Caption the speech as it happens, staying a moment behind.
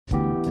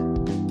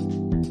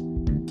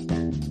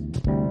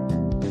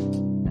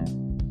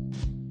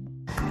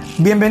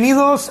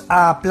Bienvenidos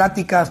a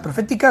Pláticas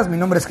Proféticas. Mi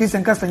nombre es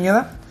Cristian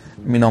Castañeda.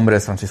 Mi nombre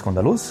es Francisco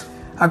Andaluz.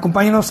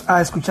 Acompáñenos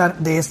a escuchar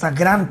de esta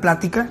gran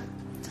plática.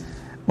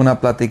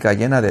 Una plática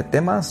llena de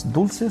temas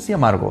dulces y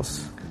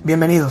amargos.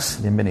 Bienvenidos.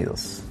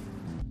 Bienvenidos.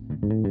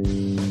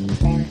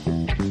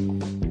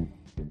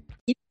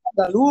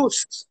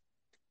 Andaluz.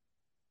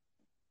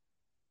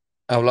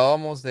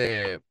 Hablábamos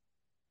de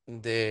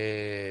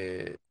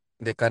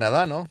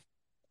Canadá, ¿no?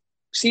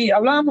 Sí,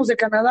 hablábamos de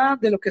Canadá,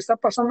 de lo que está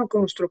pasando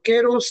con los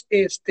troqueros.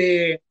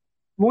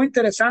 Muy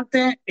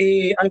interesante.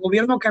 Al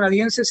gobierno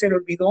canadiense se le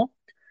olvidó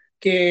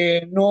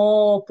que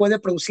no puede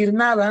producir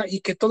nada y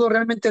que todo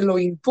realmente lo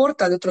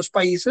importa de otros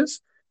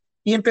países.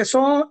 Y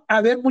empezó a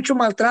haber mucho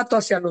maltrato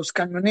hacia los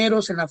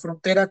camioneros en la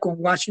frontera con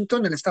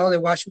Washington, el estado de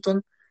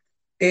Washington,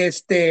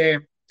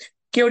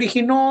 que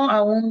originó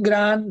a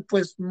una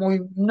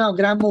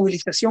gran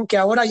movilización que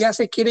ahora ya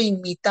se quiere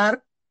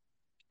imitar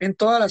en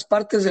todas las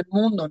partes del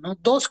mundo, ¿no?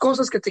 Dos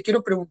cosas que te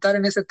quiero preguntar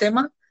en ese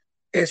tema,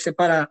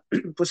 para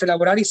pues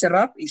elaborar y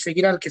cerrar y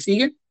seguir al que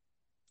sigue,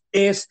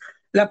 es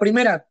la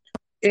primera.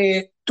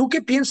 ¿Tú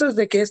qué piensas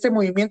de que este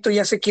movimiento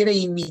ya se quiere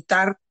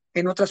imitar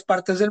en otras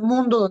partes del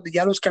mundo, donde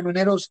ya los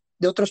camioneros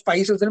de otros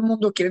países del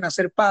mundo quieren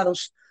hacer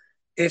paros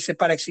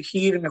para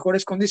exigir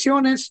mejores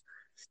condiciones?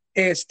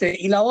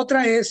 Y la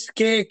otra es,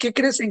 ¿en qué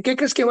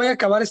crees que vaya a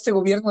acabar este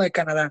gobierno de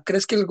Canadá?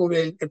 ¿Crees que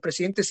el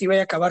presidente sí vaya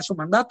a acabar su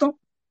mandato?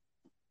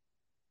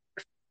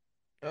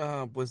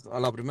 Pues a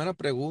la primera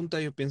pregunta,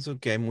 yo pienso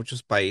que hay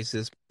muchos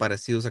países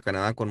parecidos a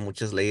Canadá con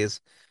muchas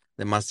leyes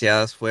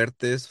demasiadas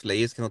fuertes,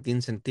 leyes que no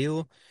tienen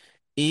sentido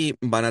y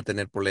van a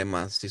tener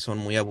problemas si son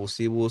muy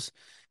abusivos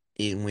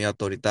y muy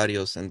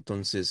autoritarios.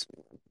 Entonces,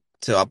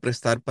 se va a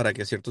prestar para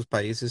que ciertos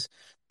países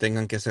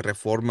tengan que hacer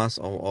reformas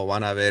o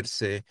van a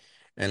verse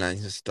en la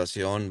misma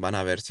situación, van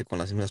a verse con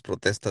las mismas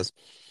protestas.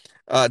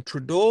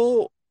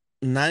 Trudeau,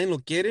 nadie lo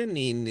quiere,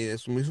 ni de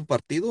su mismo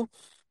partido,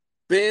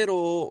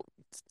 pero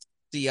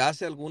si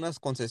hace algunas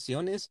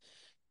concesiones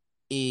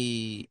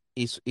y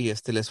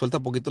le suelta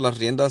un poquito las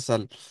riendas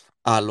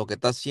a lo que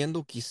está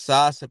haciendo,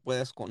 quizás se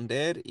pueda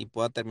esconder y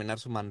pueda terminar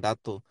su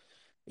mandato.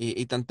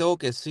 Y tanteo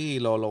que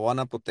sí, lo van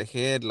a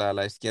proteger,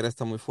 la izquierda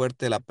está muy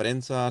fuerte, la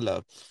prensa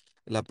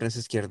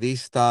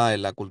izquierdista,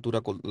 la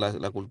cultura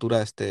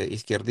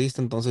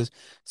izquierdista, entonces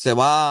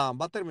va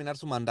a terminar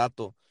su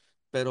mandato,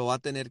 pero va a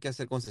tener que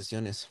hacer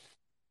concesiones.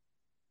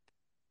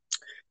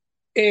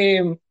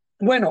 Eh,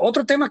 bueno,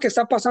 otro tema que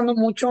está pasando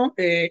mucho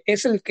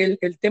es el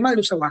tema de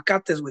los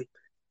aguacates, güey.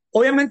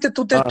 Obviamente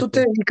tú te Sí.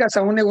 dedicas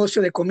a un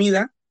negocio de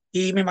comida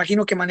y me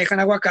imagino que manejan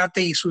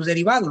aguacate y sus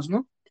derivados,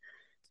 ¿no?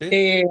 Sí.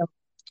 Eh,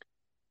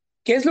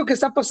 ¿Qué es lo que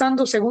está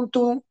pasando según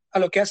tú, a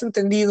lo que has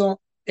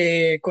entendido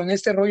con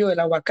este rollo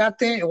del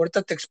aguacate?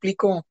 Ahorita te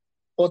explico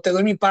o te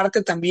doy mi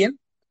parte también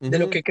de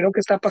lo Ujú. que creo que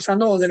está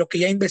pasando o de lo que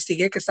ya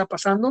investigué que está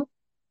pasando.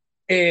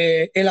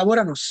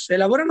 Elabóranos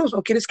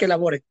o quieres que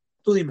elabore.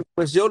 Tú dime.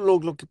 Pues yo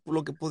lo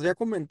que podría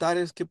comentar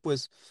es que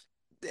pues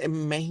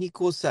en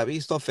México se ha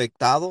visto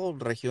afectado,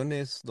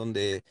 regiones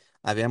donde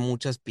había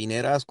muchas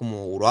pineras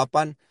como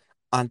Uruapan.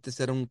 Antes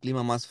era un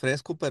clima más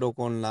fresco, pero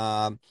con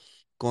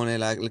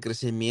el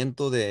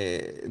crecimiento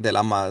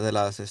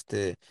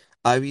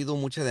ha habido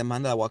mucha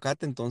demanda de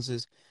aguacate,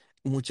 entonces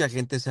mucha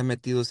gente se ha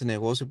metido a ese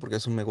negocio porque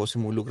es un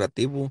negocio muy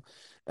lucrativo,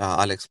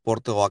 al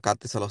exporte de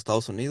aguacates a los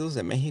Estados Unidos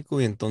de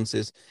México, y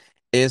entonces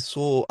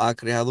eso ha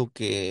creado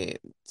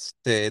que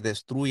se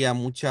destruya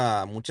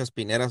muchas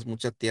pineras,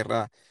 mucha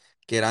tierra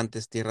que era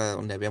antes tierra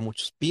donde había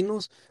muchos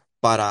pinos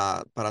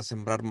para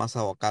sembrar más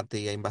aguacate,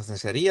 y hay más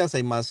necerías,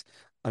 hay más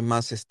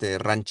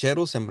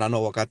rancheros sembrando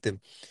aguacate.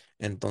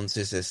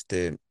 Entonces,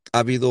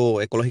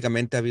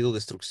 ecológicamente ha habido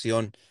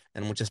destrucción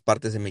en muchas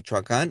partes de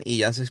Michoacán y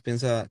ya se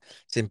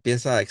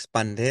empieza a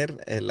expander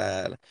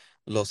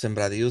los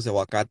sembradíos de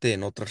aguacate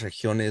en otras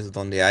regiones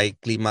donde hay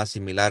clima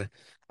similar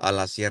a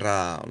la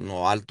Sierra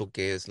No Alto,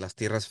 que es las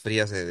tierras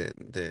frías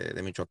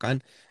de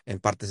Michoacán, en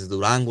partes de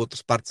Durango,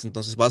 otras partes.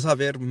 Entonces vas a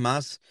ver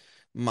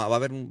va a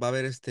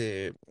haber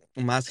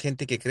más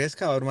gente que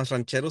crezca, va a haber más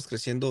rancheros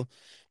creciendo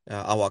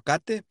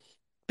aguacate,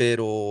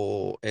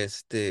 pero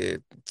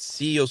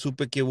sí, yo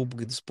supe que hubo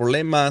poquitos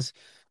problemas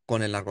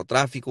con el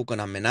narcotráfico, con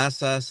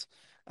amenazas.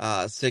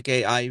 Sé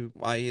que hay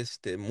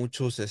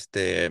muchos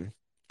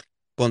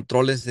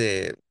controles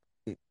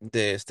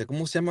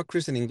 ¿cómo se llama,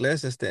 Chris, en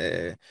inglés?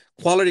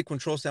 Quality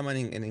control se llama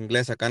en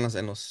inglés acá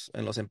en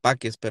los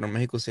empaques, pero en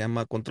México se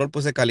llama control,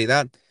 pues, de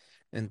calidad.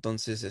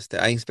 Entonces,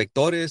 hay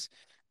inspectores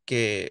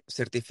que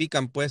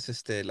certifican,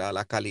 pues,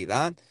 la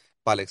calidad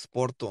para el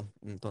exporto.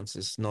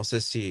 Entonces, no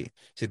sé si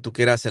tú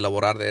quieras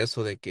elaborar de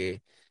eso, de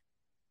que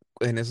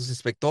en esos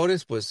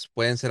inspectores, pues,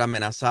 pueden ser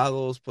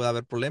amenazados, puede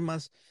haber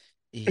problemas,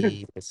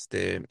 y pues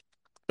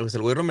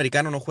el gobierno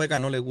americano no juega,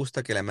 no le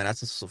gusta que le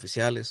amenacen sus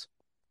oficiales.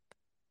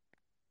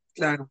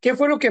 Claro. ¿Qué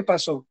fue lo que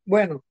pasó?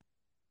 Bueno,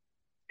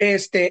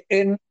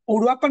 en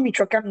Uruapan,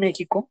 Michoacán,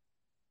 México,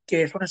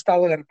 que es un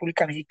estado de la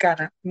República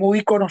Mexicana,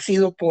 muy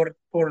conocido por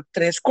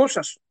tres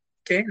cosas.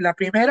 ¿Ok? La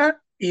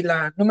primera y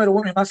la número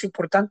uno y más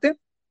importante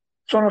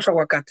son los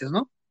aguacates,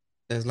 ¿no?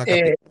 Es la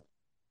Eh, capital.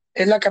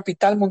 Es la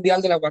capital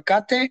mundial del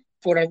aguacate.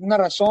 Por alguna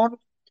razón,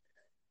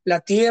 la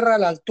tierra,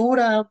 la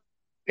altura,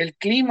 el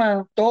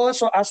clima, todo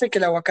eso hace que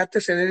el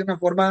aguacate se dé de una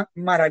forma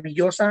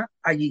maravillosa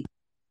allí.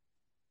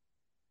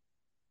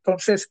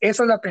 Entonces,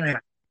 esa es la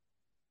primera.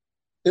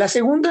 La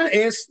segunda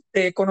es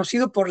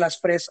conocido por las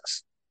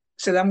fresas.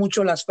 Se da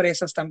mucho las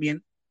fresas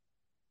también.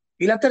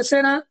 Y la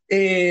tercera,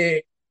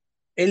 el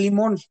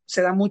limón.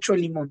 Se da mucho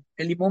el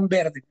limón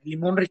verde, el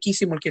limón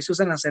riquísimo, el que se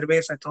usa en la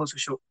cerveza y todo ese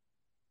show.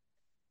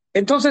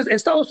 Entonces,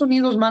 Estados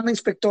Unidos manda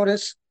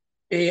inspectores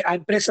a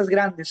empresas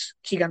grandes,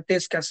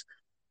 gigantescas,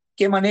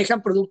 que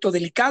manejan producto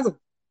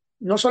delicado,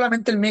 no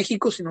solamente en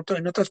México, sino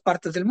en otras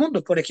partes del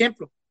mundo. Por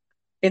ejemplo,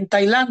 en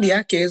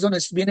Tailandia, que es donde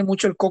viene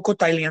mucho el coco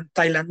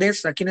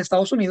tailandés, aquí en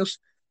Estados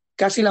Unidos,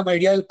 casi la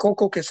mayoría del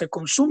coco que se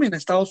consume en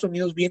Estados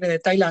Unidos viene de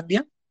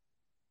Tailandia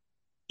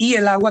y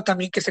el agua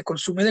también que se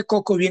consume de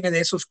coco viene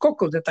de esos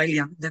cocos de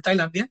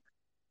Tailandia.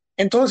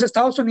 Entonces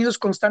Estados Unidos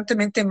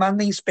constantemente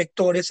manda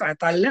inspectores a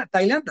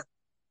Tailandia,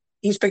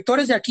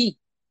 inspectores de aquí,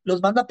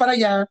 los manda para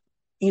allá,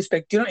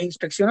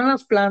 inspeccionan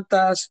las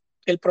plantas,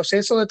 el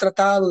proceso de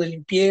tratado, de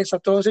limpieza,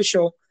 todo ese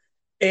show,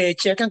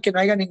 checan que no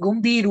haya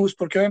ningún virus,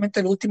 porque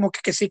obviamente lo último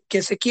que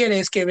se quiere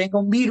es que venga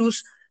un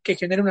virus que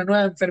genere una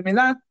nueva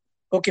enfermedad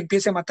o que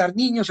empiece a matar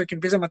niños o que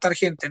empiece a matar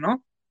gente,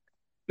 ¿no?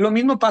 Lo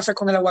mismo pasa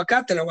con el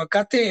aguacate. El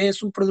aguacate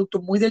es un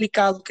producto muy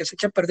delicado que se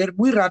echa a perder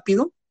muy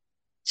rápido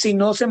si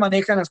no se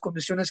manejan las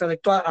condiciones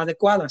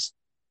adecuadas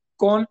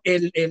con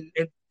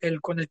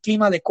con el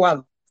clima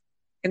adecuado.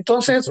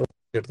 Entonces,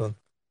 Perdón.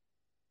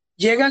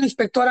 llega el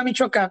inspector a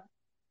Michoacán,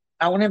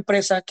 a una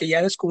empresa que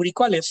ya descubrí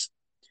cuál es,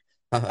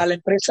 Ajá. a la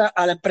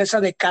empresa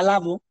de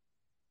Calavo,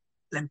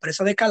 la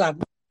empresa de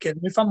Calavo, que es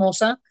muy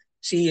famosa.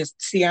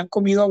 Si han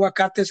comido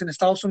aguacates en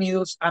Estados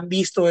Unidos, han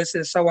visto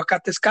esos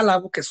aguacates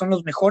Calavo, que son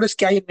los mejores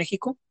que hay en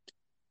México.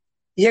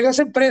 Llega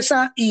esa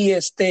empresa y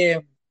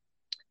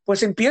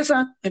pues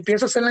empieza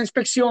a hacer la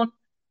inspección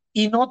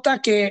y nota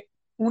que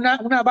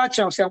una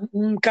bacha, o sea,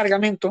 un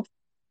cargamento,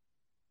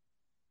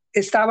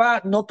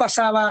 no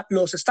pasaba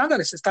los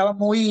estándares, estaba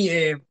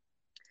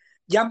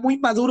ya muy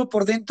maduro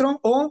por dentro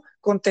o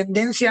con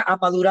tendencia a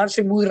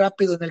madurarse muy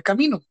rápido en el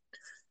camino.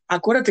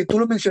 Acuérdate, tú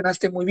lo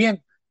mencionaste muy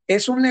bien,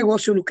 es un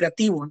negocio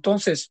lucrativo.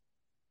 Entonces,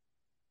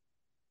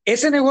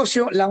 ese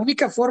negocio, la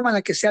única forma en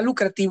la que sea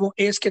lucrativo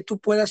es que tú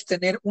puedas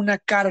tener una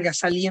carga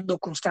saliendo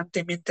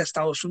constantemente a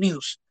Estados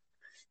Unidos.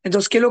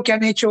 Entonces, ¿qué es lo que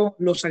han hecho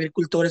los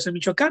agricultores en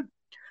Michoacán?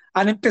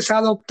 Han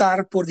empezado a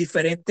optar por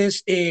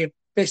diferentes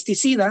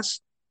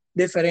pesticidas,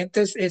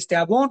 diferentes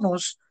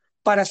abonos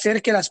para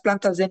hacer que las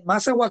plantas den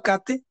más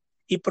aguacate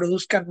y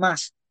produzcan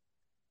más.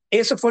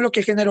 Eso fue lo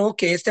que generó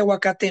que este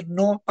aguacate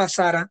no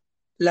pasara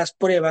las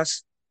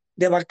pruebas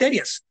de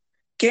bacterias,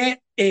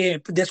 que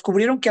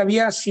descubrieron que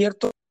había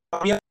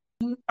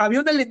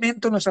un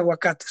elemento en los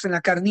aguacates, en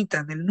la carnita,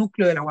 en el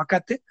núcleo del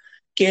aguacate,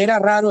 que era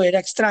raro, era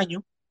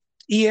extraño,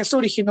 y eso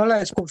originó la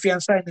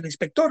desconfianza en el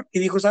inspector. Y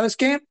dijo, ¿sabes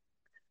qué?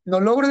 No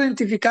logro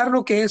identificar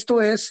lo que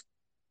esto es.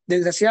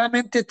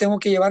 Desgraciadamente tengo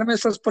que llevarme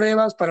esas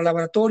pruebas para el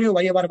laboratorio, va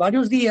a llevar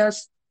varios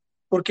días,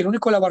 porque el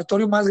único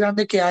laboratorio más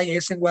grande que hay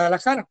es en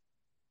Guadalajara.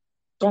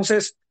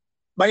 Entonces,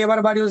 va a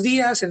llevar varios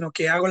días en lo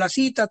que hago la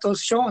cita, todo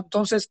ese show.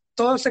 Entonces,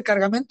 todo ese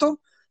cargamento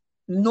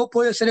no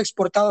puede ser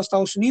exportado a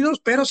Estados Unidos,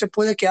 pero se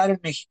puede quedar en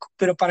México.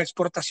 Pero para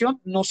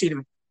exportación no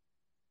sirve.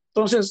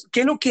 Entonces,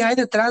 ¿qué es lo que hay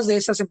detrás de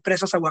esas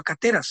empresas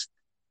aguacateras?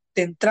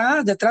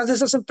 Detrás de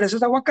esas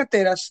empresas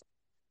aguacateras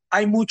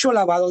hay mucho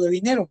lavado de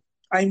dinero.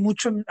 Hay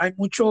mucho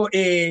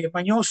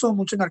mañoso,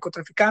 mucho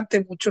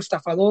narcotraficante, mucho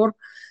estafador,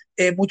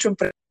 mucho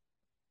empresario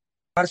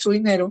su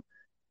dinero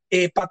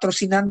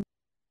patrocinando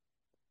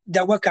de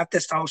aguacate a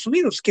Estados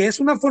Unidos, que es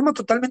una forma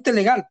totalmente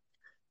legal.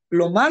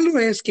 Lo malo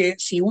es que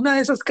si una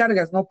de esas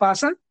cargas no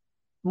pasa,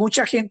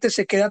 mucha gente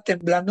se queda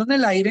temblando en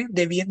el aire,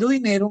 debiendo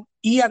dinero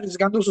y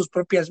arriesgando sus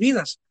propias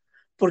vidas.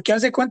 Porque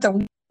haz de cuenta,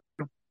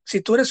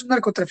 si tú eres un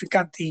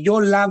narcotraficante y yo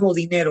lavo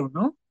dinero,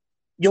 ¿no?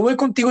 Yo voy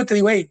contigo y te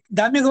digo, hey,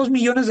 dame 2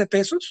 millones de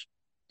pesos,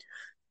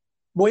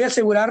 voy a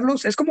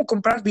asegurarlos, es como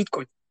comprar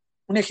Bitcoin,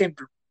 un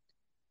ejemplo.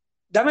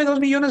 Dame 2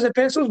 millones de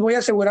pesos, voy a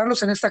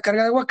asegurarlos en esta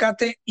carga de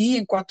aguacate y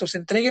en cuanto se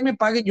entregue y me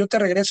paguen, yo te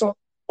regreso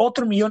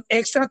otro millón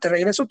extra, te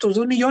regreso tus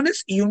 2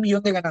 millones y 1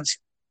 millón de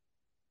ganancia.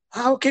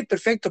 Ah, ok,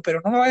 perfecto, pero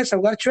no me vayas a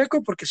jugar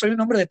chueco porque soy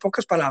un hombre de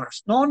pocas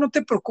palabras. No, no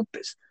te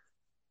preocupes.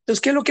 Entonces,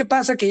 ¿qué es lo que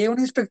pasa? Que llega un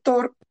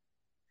inspector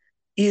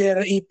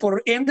y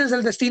por endes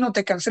del destino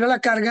te cancela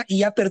la carga y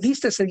ya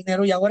perdiste ese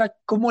dinero y ahora,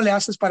 ¿cómo le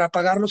haces para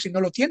pagarlo si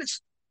no lo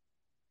tienes?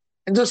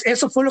 Entonces,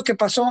 eso fue lo que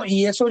pasó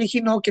y eso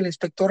originó que el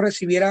inspector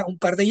recibiera un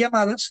par de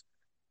llamadas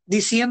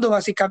diciendo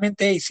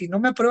básicamente, hey, si no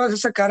me apruebas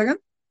esa carga,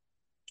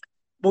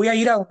 voy a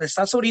ir a donde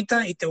estás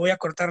ahorita y te voy a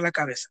cortar la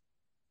cabeza.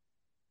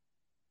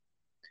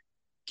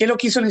 ¿Qué es lo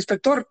que hizo el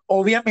inspector?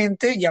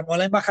 Obviamente llamó a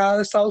la embajada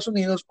de Estados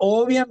Unidos,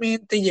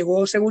 obviamente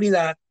llegó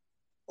seguridad,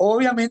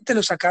 obviamente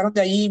lo sacaron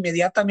de ahí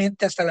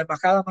inmediatamente hasta la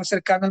embajada más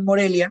cercana en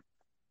Morelia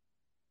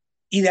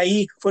y de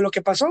ahí fue lo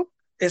que pasó.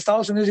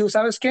 Estados Unidos dijo,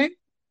 ¿sabes qué?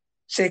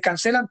 Se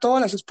cancelan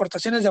todas las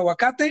exportaciones de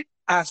aguacate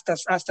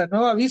hasta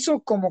nuevo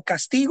aviso como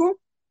castigo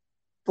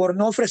por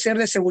no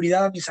ofrecerle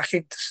seguridad a mis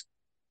agentes.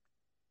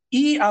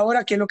 Y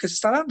ahora, ¿qué es lo que se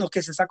está dando?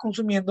 Que se está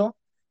consumiendo,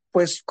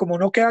 pues como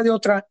no queda de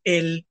otra,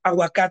 el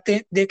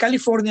aguacate de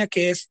California,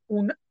 que es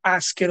una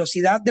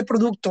asquerosidad de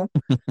producto.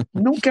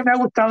 Nunca me ha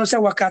gustado ese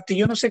aguacate.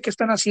 Yo no sé qué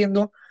están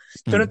haciendo,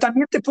 pero Mm.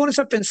 también te pones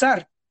a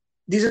pensar,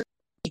 dices,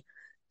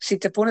 si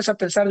te pones a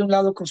pensar de un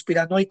lado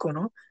conspiranoico,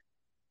 ¿no?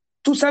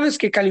 Tú sabes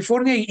que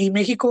California y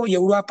México y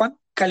Europa,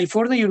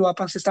 California y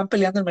Europa se están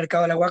peleando el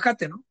mercado del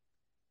aguacate, ¿no?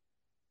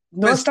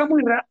 Pues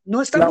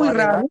No está la muy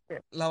variedad, raro.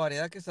 la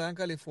variedad que se da en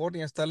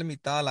California está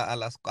limitada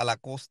a la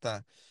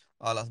costa,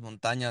 a las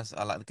montañas,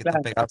 que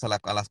están Claro. pegadas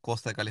a las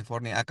costas de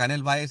California. Acá en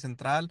el Valle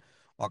Central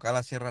o acá en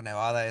la Sierra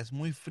Nevada es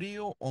muy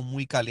frío o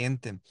muy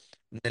caliente.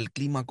 El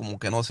clima como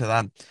que no se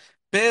da.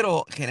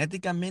 Pero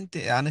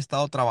genéticamente han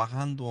estado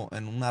trabajando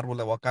en un árbol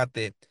de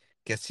aguacate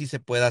que sí se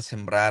pueda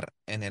sembrar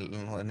en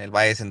el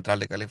Valle Central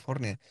de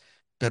California.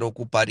 Pero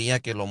ocuparía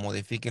que lo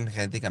modifiquen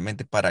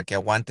genéticamente para que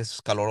aguante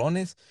esos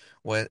calorones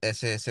o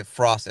ese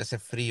frost, ese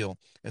frío,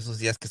 esos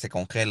días que se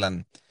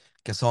congelan,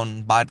 que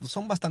son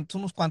bastante,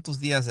 son unos cuantos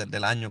días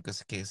del año que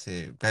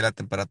se cae la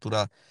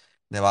temperatura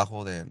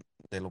debajo de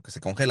lo que se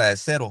congela de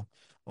cero,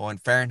 o en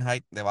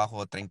Fahrenheit debajo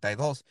de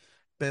 32.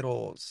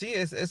 Pero sí,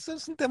 eso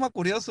es un tema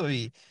curioso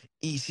y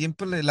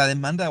siempre la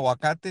demanda de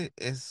aguacate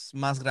es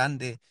más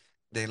grande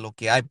de lo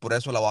que hay. Por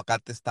eso el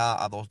aguacate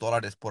está a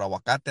 $2 por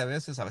aguacate a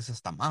veces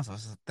hasta más, a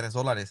veces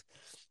 $3.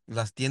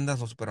 Las tiendas,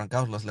 los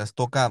supermercados, les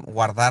toca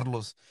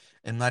guardarlos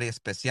en un área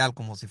especial,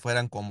 como si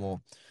fueran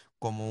como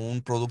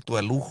un producto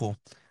de lujo,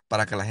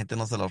 para que la gente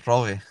no se los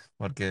robe,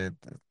 porque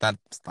están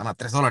a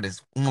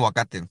 $3 un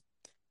aguacate.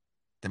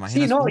 ¿Te Sí,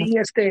 imaginas no, unos y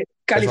 $3?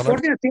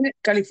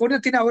 California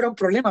tiene ahora un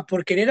problema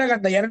por querer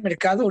agandallar el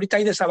mercado. Ahorita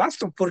hay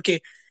desabasto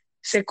porque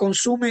se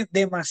consume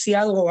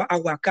demasiado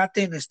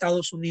aguacate en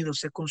Estados Unidos,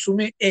 se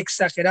consume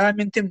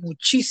exageradamente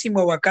muchísimo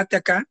aguacate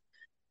acá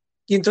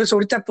y entonces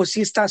ahorita pues sí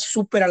está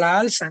súper a la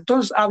alza.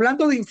 Entonces,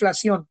 hablando de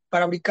inflación,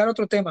 para brincar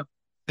otro tema,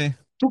 Sí.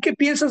 ¿tú qué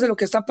piensas de lo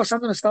que está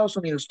pasando en Estados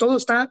Unidos? Todo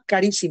está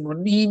carísimo,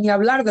 ni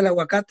hablar del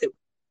aguacate.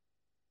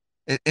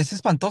 Es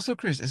espantoso,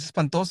 Chris, es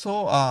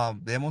espantoso.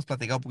 Hemos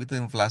platicado un poquito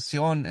de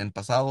inflación en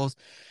pasados.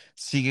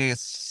 Sigue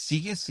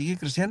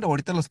creciendo.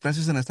 Ahorita los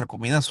precios de nuestra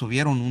comida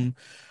subieron.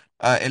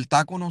 El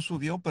taco no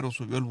subió, pero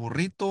subió el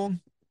burrito.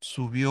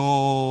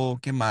 Subió,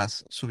 ¿qué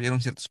más?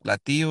 Subieron ciertos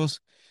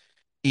platillos.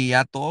 Y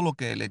ya todo lo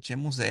que le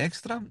echemos de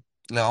extra,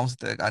 le vamos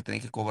a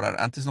tener que cobrar.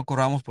 Antes no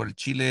cobrábamos por el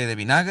chile de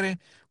vinagre.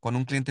 Cuando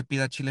un cliente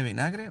pida chile de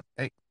vinagre,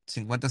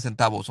 50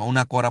 centavos o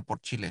una cora por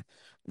chile.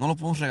 No lo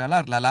podemos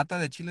regalar. La lata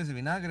de chiles de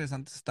vinagres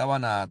antes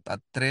estaban a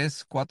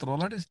 3 4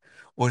 dólares.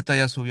 Ahorita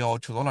ya subió a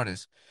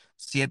 $8.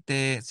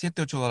 7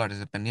 8 dólares,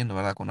 dependiendo,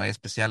 ¿verdad? Cuando hay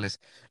especiales.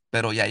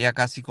 Pero ya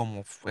casi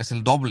como es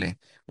el doble,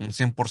 un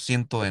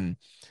 100% en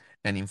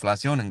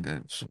inflación, en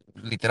que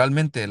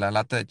literalmente la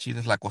lata de chile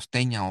es la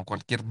Costeña o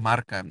cualquier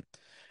marca.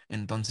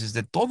 Entonces,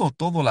 de todo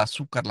el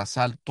azúcar, la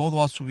sal,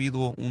 todo ha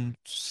subido un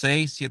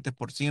 6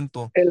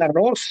 7%. El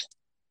arroz,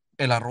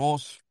 El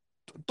arroz,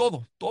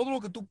 todo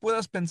lo que tú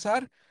puedas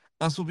pensar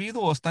ha subido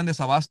o está en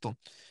desabasto.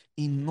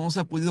 Y no se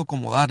ha podido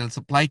acomodar el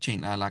supply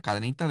chain, a la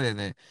cadenita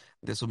de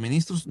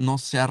suministros, no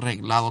se ha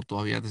arreglado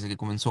todavía desde que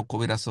comenzó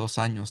COVID hace 2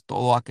 años.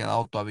 Todo ha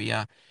quedado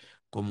todavía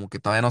como que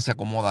todavía no se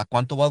acomoda.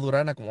 ¿Cuánto va a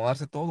durar en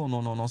acomodarse todo?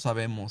 No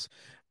sabemos.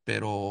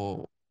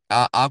 Pero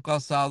ha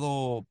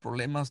causado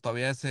problemas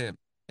todavía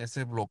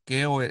ese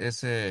bloqueo,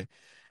 ese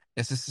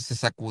se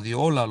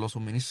sacudió, los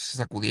suministros se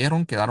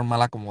sacudieron, quedaron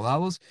mal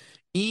acomodados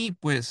y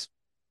pues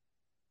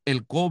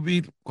el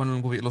COVID,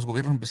 cuando los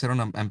gobiernos empezaron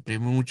a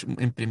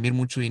imprimir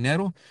mucho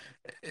dinero,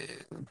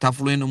 está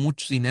fluyendo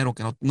mucho dinero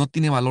que no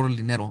tiene valor el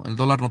dinero, el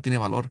dólar no tiene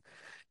valor.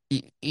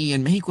 Y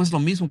en México es lo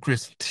mismo,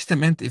 Chris,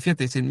 tristemente. Y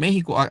fíjate, si en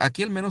México,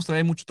 aquí al menos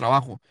todavía hay mucho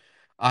trabajo.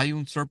 Hay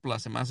un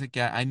surplus, se me hace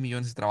que hay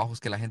millones de trabajos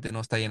que la gente no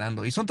está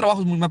llenando. Y son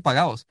trabajos muy mal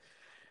pagados,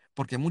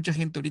 porque mucha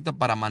gente ahorita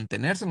para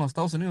mantenerse en los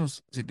Estados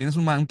Unidos, si tienes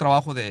un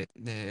trabajo de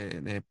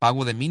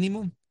pago de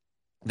mínimo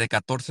de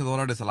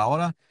 $14 a la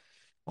hora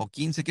o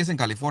 15 que es en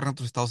California, en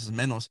otros estados es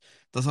menos.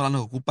 Entonces hablando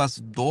que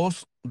ocupas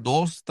dos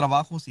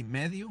trabajos y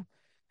medio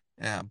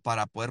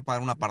para poder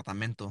pagar un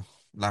apartamento,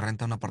 la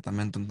renta de un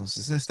apartamento.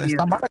 Entonces sí.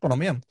 está mal la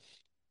economía,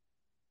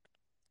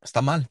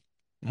 está mal,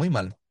 muy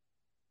mal.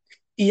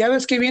 Y ya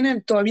ves que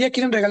vienen, todavía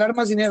quieren regalar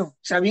más dinero. O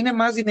sea, viene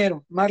más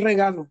dinero, más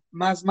regalo,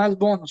 más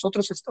bonos.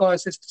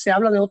 Se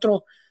habla de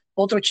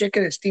otro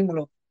cheque de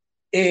estímulo.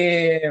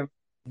 Eh,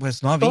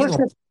 Pues no ha todo habido.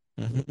 ese,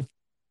 Ujú.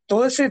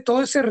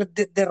 todo ese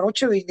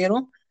derroche de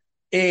dinero,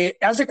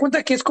 haz de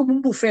cuenta que es como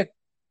un buffet.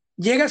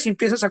 Llegas y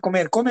empiezas a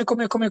comer, come,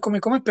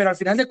 pero al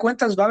final de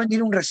cuentas va a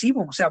venir un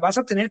recibo. O sea, vas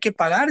a tener que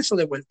pagar eso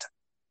de vuelta.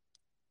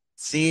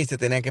 Sí, se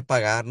tenía que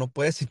pagar. No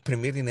puedes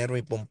imprimir dinero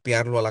y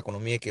pompearlo a la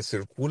economía y que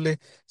circule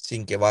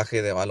sin que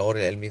baje de valor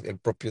el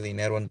propio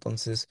dinero.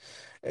 Entonces,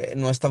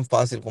 no es tan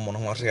fácil como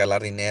nomás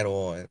regalar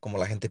dinero, como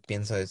la gente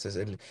piensa. Es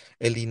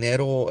el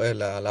dinero,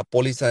 la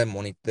póliza la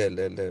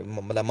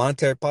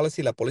monetary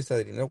policy, la póliza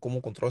de dinero,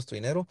 cómo controlas tu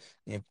dinero,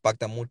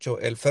 impacta mucho.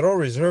 El Federal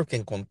Reserve,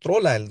 quien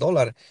controla el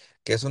dólar,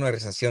 que es una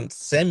organización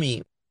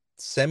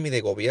semi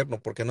de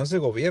gobierno, porque no es de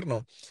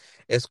gobierno,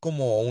 es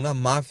como una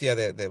mafia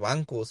de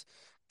bancos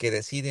que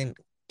deciden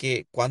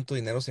cuánto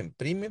dinero se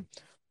imprime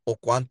o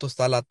cuánto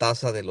está las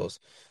tasas de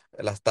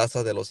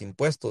los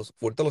impuestos.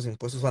 Ahorita los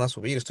impuestos van a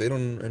subir,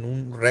 estuvieron en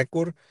un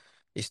récord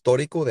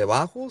histórico de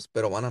bajos,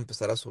 pero van a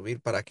empezar a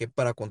subir. ¿Para qué?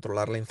 Para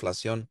controlar la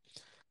inflación.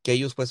 Que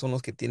ellos pues son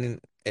los que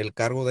tienen, el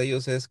cargo de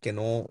ellos es que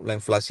no, la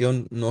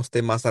inflación no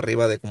esté más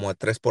arriba de como de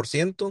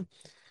 3%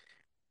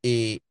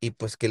 y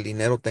pues que el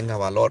dinero tenga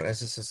valor.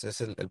 Ese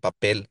es el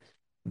papel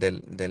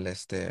del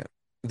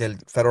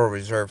Federal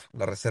Reserve,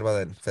 la Reserva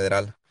del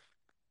Federal.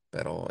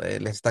 Pero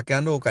les está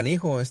quedando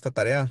canijo esta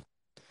tarea.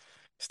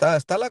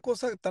 Está la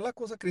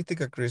cosa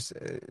crítica, Chris.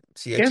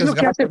 Si ¿Qué es echas lo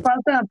que ganas, hace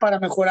falta para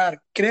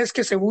mejorar? ¿Crees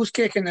que se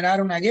busque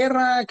generar una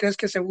guerra? ¿Crees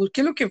que se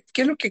busque?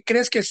 ¿Qué es lo que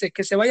crees que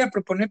se vaya a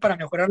proponer para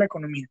mejorar la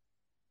economía?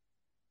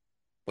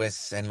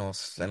 pues en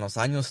los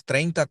años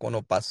 30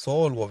 cuando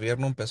pasó, el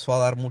gobierno empezó a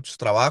dar muchos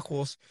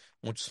trabajos,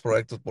 muchos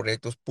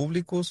proyectos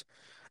públicos.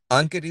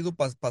 Han querido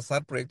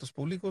pasar proyectos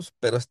públicos,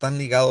 pero están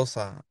ligados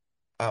a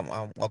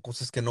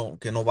cosas que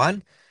no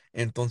van.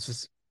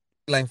 Entonces,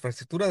 la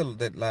infraestructura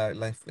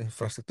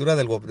infraestructura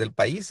del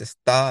país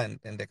está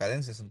en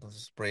decadencias.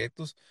 Entonces,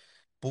 proyectos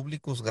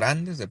públicos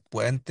grandes de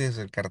puentes,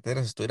 de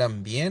carreteras,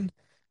 estuvieran bien.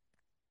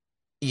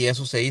 Y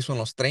eso se hizo en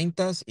los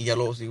 30 y ya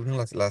luego siguió en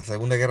la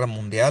Segunda Guerra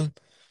Mundial,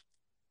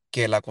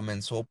 que la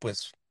comenzó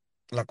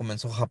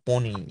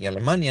Japón y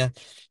Alemania.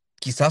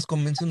 Quizás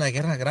comience una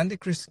guerra grande,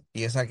 Chris,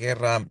 y esa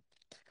guerra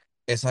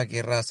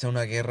sea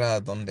una guerra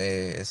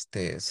donde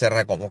se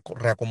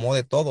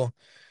reacomode todo.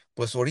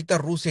 Pues ahorita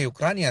Rusia y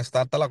Ucrania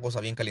está la cosa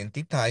bien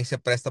calientita, ahí se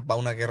presta para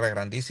una guerra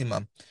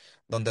grandísima,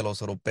 donde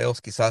los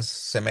europeos quizás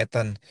se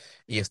metan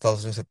y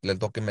Estados Unidos le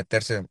toque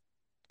meterse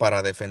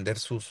para defender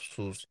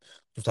sus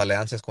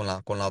alianzas con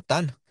con la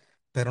OTAN.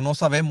 Pero no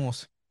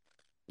sabemos.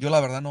 Yo la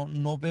verdad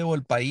no veo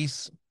el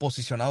país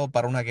posicionado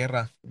para una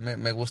guerra.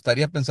 Me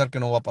gustaría pensar que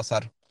no va a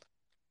pasar,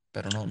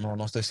 pero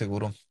no estoy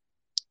seguro.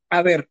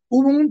 A ver,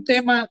 hubo un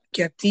tema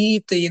que a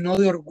ti te llenó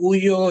de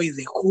orgullo y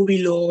de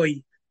júbilo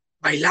y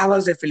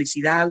bailabas de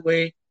felicidad,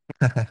 güey.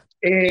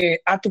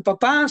 A tu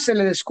papá se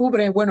le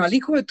descubre, bueno, al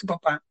hijo de tu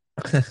papá,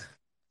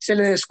 se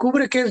le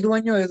descubre que es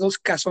dueño de dos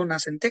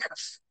casonas en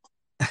Texas.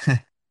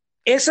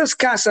 Esas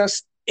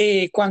casas,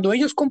 cuando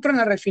ellos compran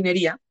la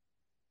refinería,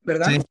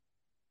 ¿verdad? Sí,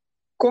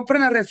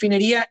 Compran la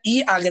refinería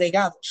y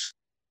agregados.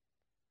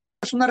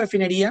 Es una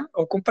refinería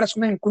o compras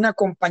una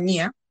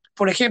compañía,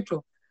 por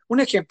ejemplo, un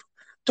ejemplo,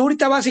 tú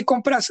ahorita vas y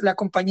compras la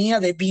compañía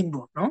de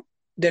Bimbo, ¿no?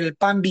 Del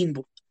pan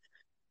Bimbo.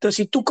 Entonces,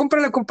 si tú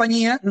compras la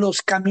compañía,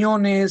 los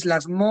camiones,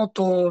 las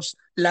motos,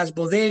 las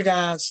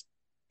bodegas,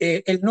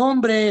 el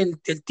nombre,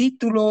 el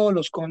título,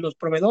 con los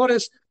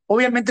proveedores,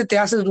 obviamente te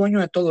haces dueño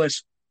de todo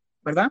eso,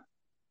 ¿verdad?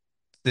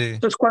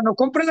 sí, Entonces, cuando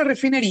compras la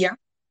refinería,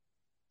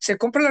 se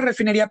compra la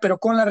refinería, pero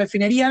con la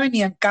refinería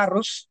venían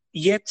carros,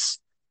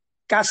 jets,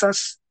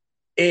 casas,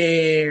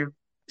 eh,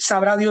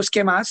 sabrá Dios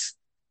qué más.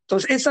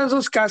 Entonces, esas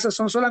dos casas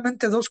son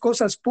solamente dos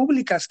cosas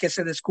públicas que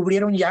se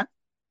descubrieron ya,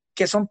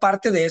 que son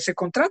parte de ese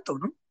contrato,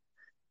 ¿no?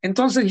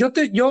 Entonces, yo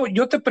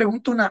te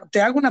pregunto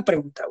te hago una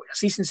pregunta, güey,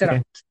 así sí,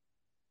 sinceramente.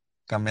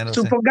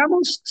 cambiándose.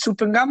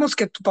 Supongamos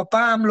que tu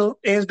papá AMLO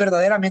es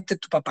verdaderamente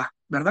tu papá,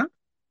 ¿verdad?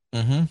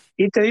 Ujú.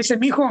 Y te dice,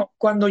 mijo,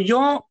 cuando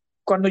yo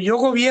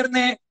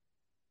gobierne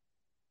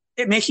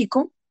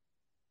México,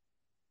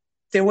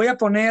 te voy a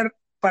poner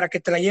para que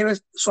te la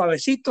lleves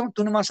suavecito,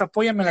 tú nomás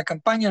apóyame en la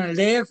campaña en el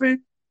DF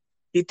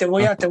y te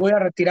voy a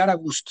retirar a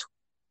gusto.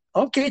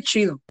 Ok,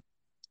 chido.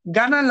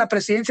 Gana la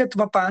presidencia de tu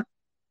papá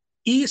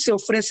y se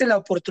ofrece la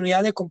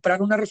oportunidad de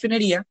comprar una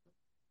refinería,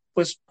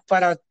 pues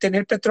para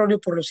tener petróleo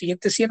por los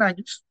siguientes 100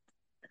 años.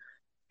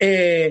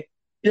 Eh,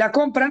 la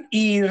compran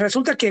y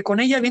resulta que con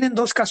ella vienen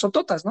dos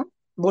casototas, ¿no?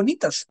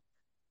 Bonitas,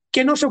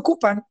 que no se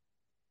ocupan.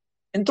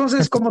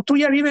 Entonces, como tú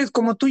ya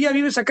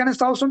vives acá en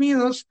Estados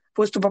Unidos,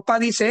 pues tu papá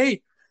dice,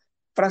 hey,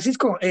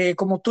 Francisco,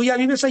 como tú ya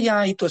vives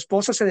allá y tu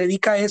esposa se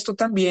dedica a esto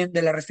también,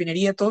 de la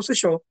refinería, todo ese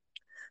show,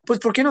 pues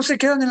 ¿por qué no se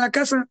quedan en la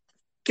casa?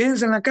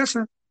 Quédense en la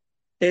casa.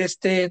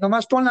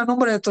 Nomás pon la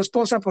nombre de tu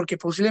esposa porque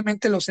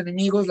posiblemente los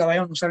enemigos la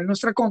vayan a usar en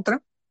nuestra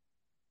contra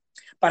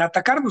para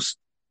atacarnos.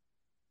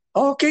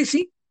 Ok,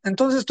 sí.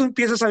 Entonces tú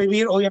empiezas a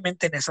vivir,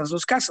 obviamente, en esas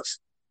dos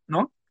casas,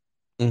 ¿no?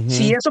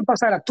 Si Ujú. eso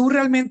pasara, ¿tú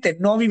realmente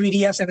no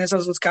vivirías en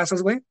esas dos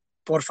casas, güey?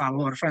 Por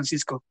favor,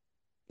 Francisco.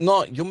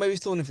 No, yo me he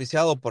visto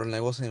beneficiado por el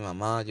negocio de mi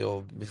mamá.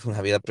 Yo vivo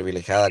una vida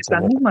privilegiada Es la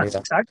como misma,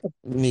 comida. exacto,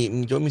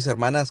 Yo y mis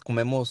hermanas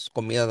comemos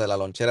comida de la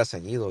lonchera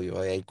seguido.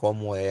 Yo ahí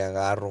como, ahí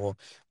agarro,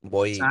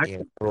 voy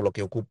exacto. por lo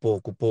que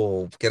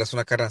ocupo, quieras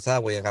una carne asada,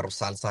 voy, agarro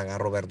salsa,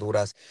 agarro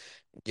verduras.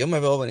 Yo me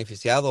veo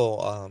beneficiado,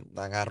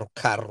 agarro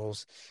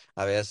carros,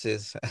 a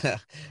veces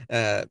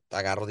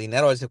agarro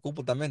dinero, a veces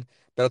ocupo también,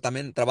 pero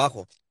también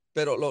trabajo.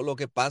 Pero lo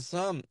que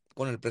pasa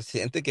con el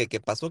presidente que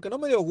pasó, que no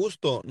me dio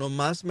gusto,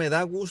 nomás me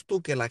da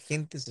gusto que la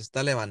gente se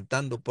está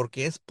levantando,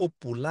 porque es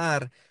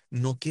popular,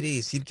 no quiere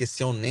decir que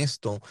sea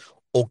honesto.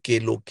 o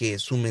que lo que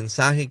su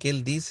mensaje que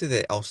él dice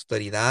de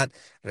austeridad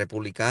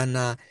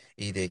republicana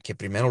y de que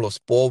primero los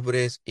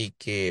pobres y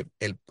que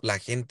la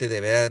gente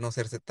debe no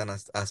hacerse tan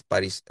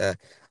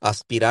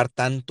aspirar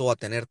tanto a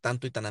tener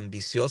tanto y tan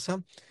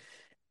ambiciosa.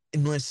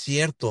 No es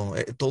cierto,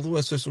 todo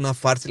eso es una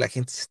farsa y la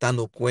gente se está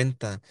dando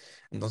cuenta.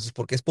 Entonces,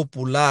 porque es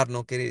popular,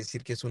 no quiere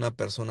decir que es una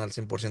persona al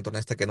 100%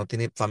 honesta, que no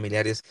tiene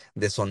familiares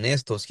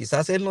deshonestos.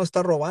 Quizás él no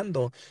está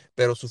robando,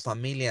 pero su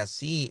familia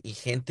sí, y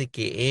gente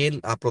que él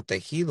ha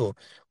protegido,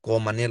 como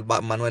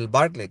Manuel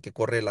Bartlett, que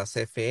corre la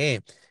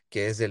CFE,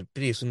 que es del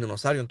PRI, es un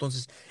dinosaurio.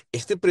 Entonces,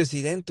 este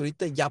presidente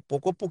ahorita ya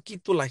poco a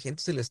poquito la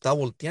gente se le está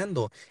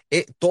volteando.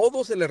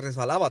 Todo se le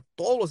resbalaba,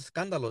 todos los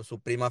escándalos, su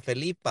prima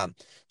Felipa,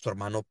 su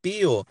hermano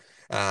Pío,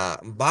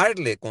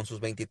 Barley con sus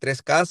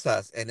 23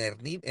 casas,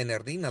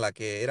 Enerdina, la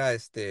que era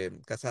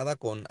casada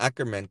con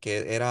Ackerman,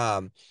 que era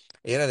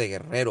de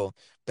Guerrero,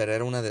 pero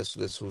era una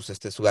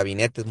su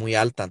gabinete es muy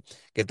alta,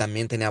 que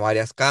también tenía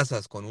varias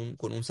casas con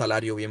un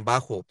salario bien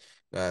bajo,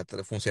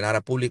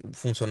 funcionaria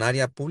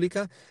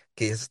pública,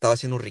 que ya se estaba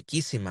haciendo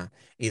riquísima.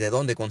 ¿Y de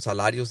dónde? Con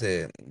salarios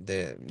de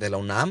la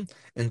UNAM.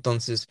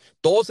 Entonces,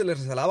 todo se le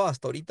resalaba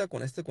hasta ahorita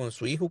con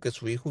su hijo, que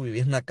su hijo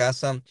vivía en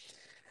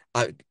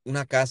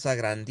una casa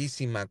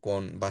grandísima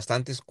con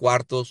bastantes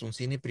cuartos, un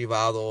cine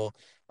privado,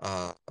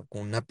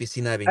 con una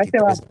piscina de Ahí te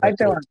va, 23 ahí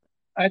te metros. va,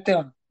 ahí te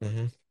va.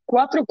 Ujú.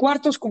 4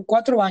 cuartos con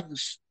 4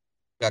 baños.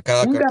 A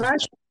cada Un cuarto.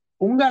 garage,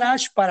 un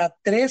garage para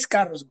 3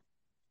 carros.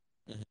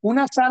 Ujú.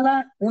 Una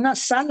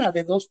sala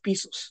de 2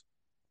 pisos.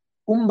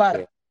 Un bar,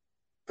 Sí.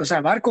 o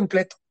sea, bar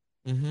completo.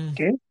 Ujú.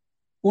 ¿Ok?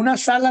 Una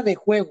sala de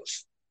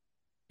juegos.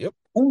 Yep.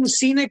 Un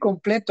cine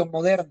completo,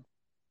 moderno.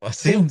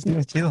 Así, un 20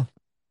 cine chido.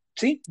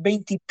 ¿Sí?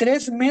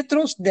 23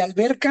 metros de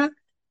alberca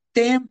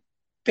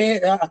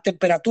a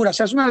temperatura. O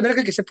sea, es una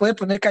alberca que se puede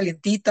poner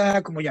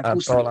calientita, como Todo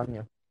jacuzzi. el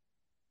año.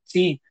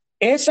 Sí.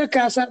 Esa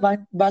casa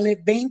vale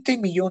 20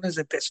 millones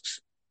de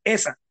pesos.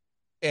 Esa,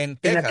 En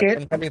en la Texas, que...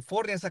 en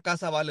California esa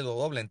casa vale lo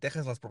doble. En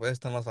Texas las propiedades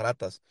están más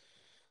baratas.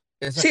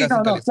 Esa Sí, casa no,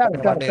 en no, claro,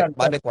 California claro, vale, claro,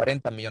 claro. vale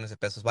 40 millones de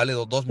pesos. Vale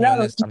 2 Claro,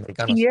 millones y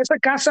americanos. esa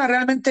casa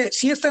realmente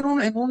sí está en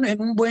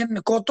un buen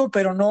coto,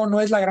 pero no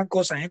es la gran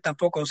cosa,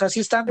 tampoco. O sea, sí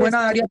está en Es,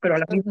 buena área, pero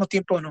al mismo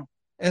tiempo no.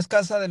 es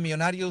casa de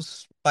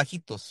millonarios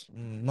bajitos,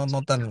 no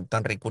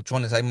tan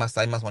ricuchones. Hay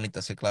más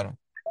bonitas, sí, claro.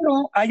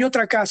 Pero hay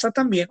otra casa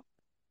también,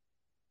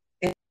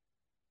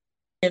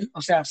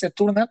 o sea, se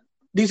turnan,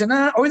 dicen,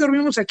 hoy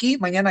dormimos aquí,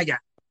 mañana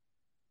ya.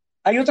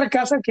 Hay otra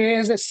casa que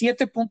es de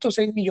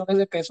 7.6 millones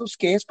de pesos,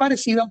 que es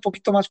parecida, un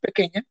poquito más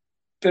pequeña,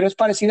 pero es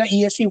parecida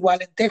y es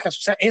igual en Texas.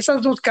 O sea,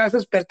 esas dos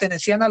casas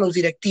pertenecían a los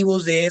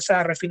directivos de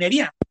esa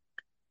refinería.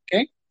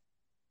 ¿Ok?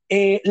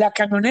 La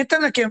camioneta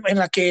en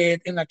la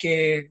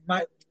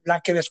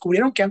que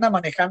descubrieron que anda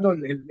manejando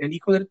el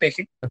hijo del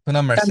peje, Es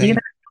una también,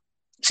 Mercedes.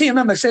 sí,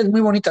 una Mercedes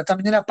muy bonita,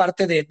 también era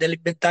parte del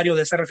inventario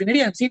de esa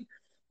refinería, en sí.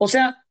 O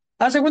sea,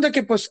 haz de cuenta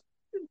que pues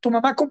tu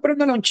mamá compró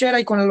una lonchera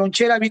y con la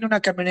lonchera viene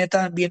una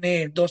camioneta,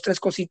 viene dos, tres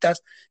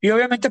cositas, y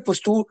obviamente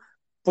pues tú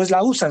pues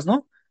la usas,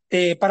 ¿no?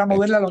 Para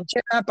mover la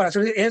lonchera, para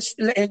hacer, es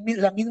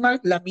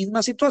la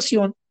misma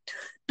situación,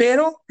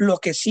 pero lo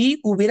que sí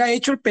hubiera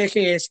hecho el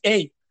PG es,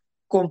 hey,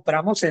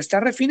 compramos esta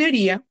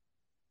refinería,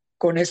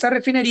 con esta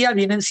refinería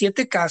vienen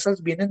 7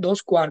 casas, vienen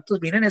 2 cuartos,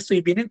 vienen esto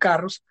y vienen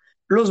carros,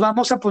 los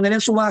vamos a poner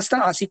en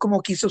subasta, así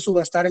como quiso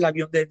subastar el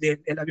avión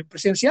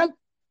presidencial.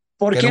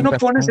 ¿Por Que qué no nunca,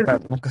 pones en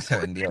nunca, nunca se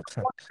vendió.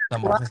 Nada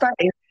más. subasta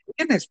esos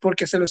bienes?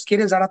 Porque se los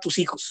quieres dar a tus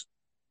hijos,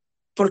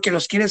 porque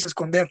los quieres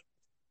esconder.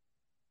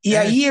 Y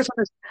Es,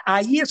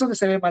 ahí es donde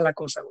se ve mal la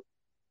cosa, güey.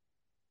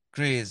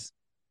 Chris,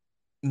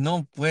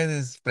 no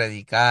puedes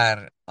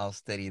predicar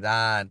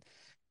austeridad.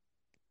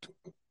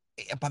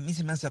 Para mí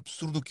se me hace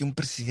absurdo que un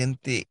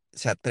presidente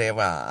se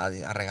atreva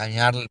a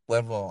regañar al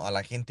pueblo, a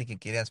la gente que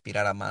quiere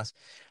aspirar a más.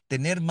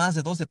 Tener más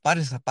de 12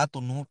 pares de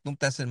zapatos no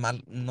te hace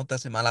mal, no te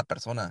hace mala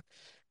persona.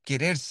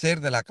 Querer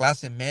ser de la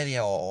clase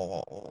media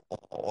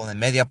o de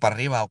media para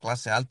arriba o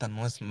clase alta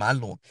no es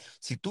malo.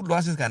 Si tú lo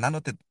haces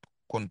ganándote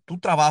con tu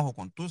trabajo,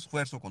 con tu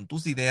esfuerzo, con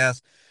tus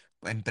ideas,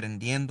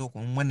 emprendiendo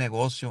con un buen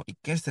negocio y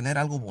quieres tener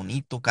algo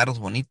bonito, carros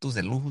bonitos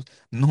de lujo,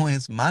 no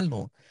es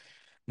malo.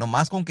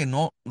 Nomás con que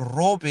no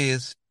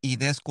robes y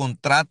des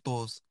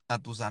contratos a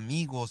tus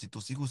amigos y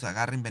tus hijos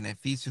agarren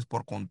beneficios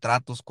por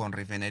contratos con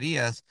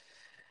refinerías,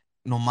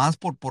 nomás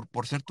por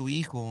ser tu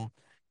hijo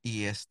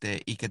y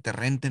que te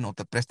renten o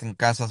te presten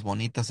casas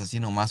bonitas así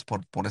nomás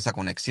por esa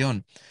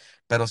conexión.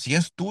 Pero si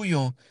es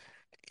tuyo,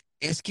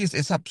 es que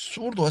es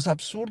absurdo, es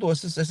absurdo,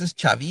 ese es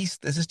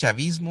chavista, ese es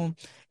chavismo,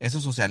 eso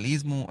es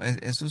socialismo,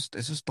 eso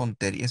es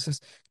tontería, eso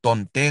es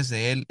tontés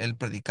de él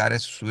predicar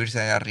eso,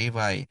 subirse ahí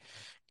arriba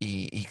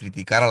y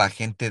criticar a la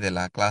gente de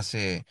la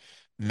clase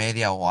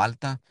media o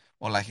alta,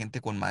 o la gente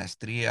con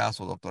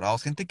maestrías o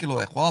doctorados, gente que lo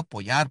dejó de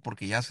apoyar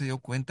porque ya se dio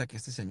cuenta que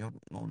este señor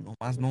no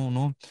más,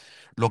 no,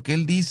 lo que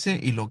él dice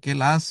y lo que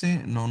él hace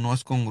no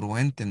es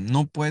congruente,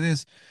 no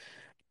puedes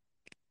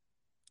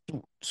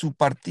su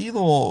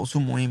partido, su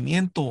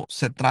movimiento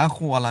se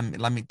trajo a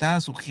la mitad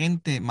de su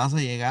gente más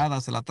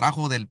allegada, se la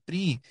trajo del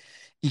PRI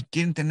y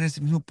quieren tener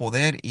ese mismo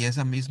poder y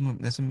ese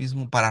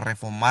mismo para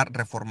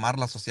reformar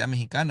la sociedad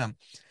mexicana,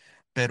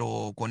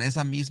 pero con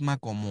esa misma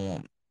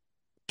como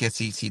que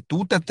si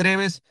tú te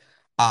atreves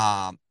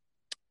a,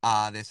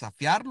 a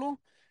desafiarlo,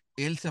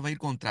 él se va a ir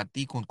contra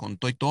ti con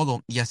todo y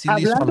todo. Y así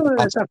le hizo Hablando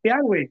de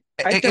desafiar, güey,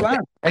 ahí te va.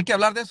 hay que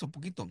hablar de eso un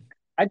poquito.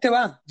 Ahí te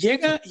va. Sí,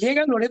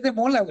 Llega Loret de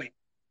Mola, güey.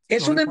 sí,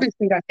 Loreto.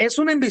 Es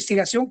una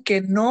investigación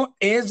que no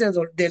es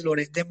de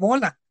Loret de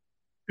Mola.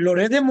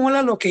 Loret de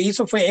Mola lo que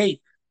hizo fue,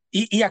 hey,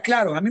 y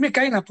aclaro, a mí me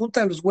cae en la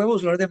punta de los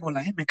huevos Loret de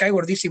Mola, me cae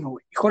gordísimo,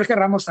 güey. Y Jorge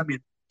Ramos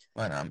también.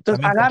 Bueno,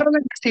 Entonces, también Jorge. agarra la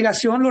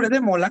investigación Loret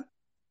de Mola,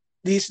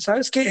 dice,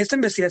 ¿sabes qué? Esta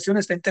investigación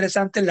está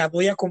interesante, la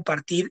voy a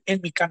compartir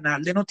en mi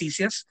canal de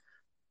noticias,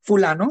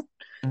 fulano.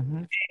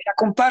 Ujú. La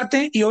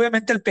comparte y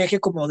obviamente el peje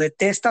como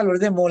detesta a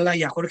Loret de Mola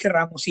y a Jorge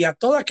Ramos y a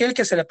todo aquel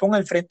que se le ponga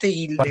enfrente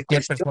y le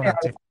Cualquier cuestione persona,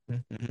 sí. algo.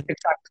 Ujú.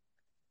 Exacto.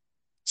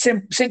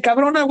 Se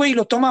encabrona, güey, y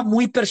lo toma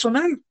muy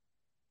personal.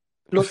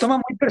 Lo toma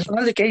muy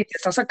personal de que hey, te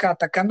estás acá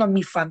atacando a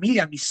mi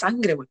familia, a mi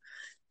sangre, güey.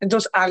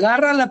 Entonces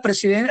agarra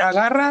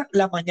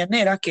la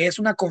mañanera, que es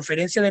una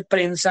conferencia de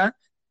prensa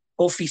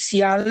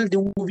oficial de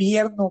un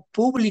gobierno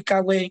pública,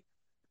 güey,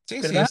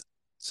 Sí, sí ¿verdad? es.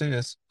 Sí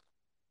es.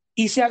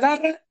 Y se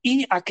agarra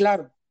y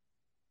aclaro.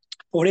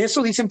 Por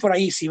eso dicen por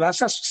ahí, si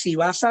vas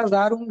a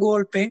dar un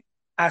golpe,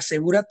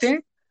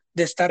 asegúrate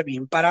de estar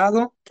bien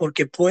parado,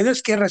 porque puede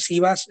que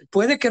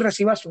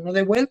recibas uno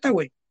de vuelta,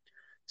 güey.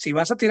 Si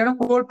vas a tirar un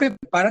golpe,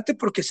 párate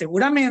porque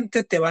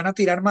seguramente te van a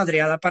tirar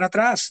madreada para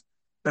atrás,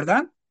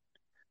 ¿verdad?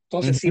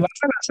 Entonces, si Ujú. vas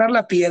a lanzar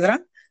la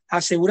piedra,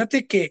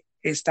 asegúrate que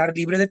estar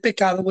libre de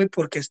pecado, güey,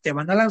 porque te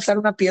van a lanzar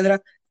una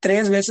piedra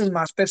 3 veces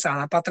más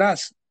pesada para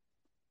atrás.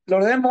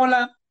 Lord de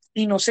Mola,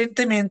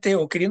 inocentemente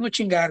o queriendo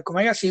chingar, como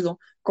haya sido,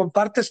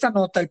 comparte esta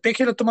nota, el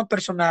peje lo toma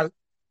personal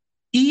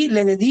y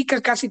le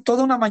dedica casi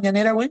toda una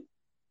mañanera, güey,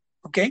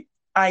 ¿ok?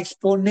 A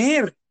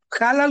exponer,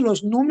 jala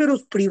los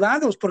números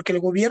privados porque el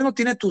gobierno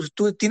tiene tu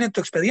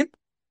expediente.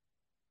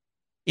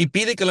 Y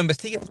pide que lo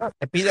investiguen.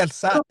 Le pide al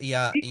SAT y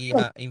a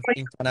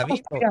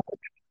Infonavit.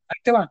 Ahí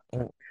te va.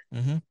 Oh,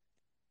 ujú.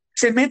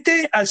 Se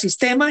mete al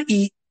sistema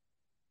y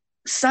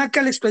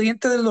saca el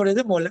expediente de Loret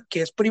de Mola,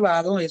 que es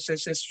privado, es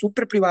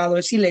súper privado,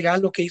 es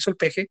ilegal lo que hizo el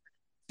peje,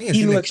 Sí,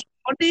 y lo decirle.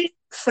 expone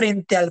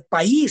frente al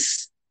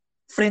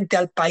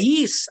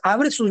país,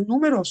 abre sus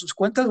números, sus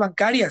cuentas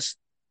bancarias,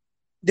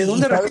 de ¿Y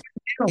dónde recibe sabes,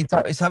 el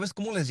dinero. y sabes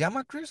cómo les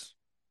llama, Chris?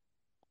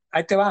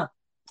 Ahí te va.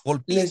 Les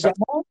Golpistas.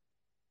 llamó,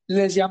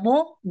 les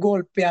llamó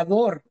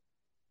golpeador,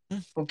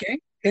 Mm, ¿ok?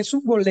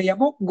 Le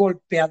llamó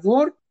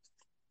golpeador,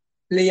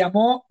 le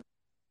llamó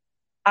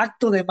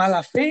acto de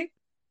mala fe,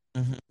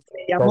 ujú.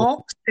 le Todo.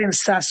 llamó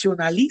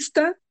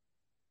sensacionalista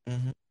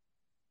Ujú.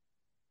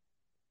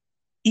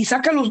 y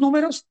saca los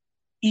números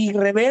y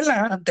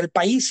revela ante el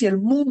país y el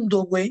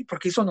mundo, güey,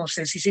 porque eso no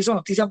sé si se hizo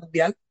noticia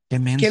mundial, Qué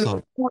que el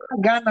menso.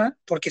 gana,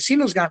 porque sí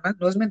los gana,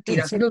 no es Sí,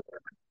 mentira, sí sí. los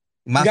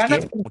Más que gana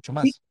él, mucho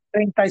más.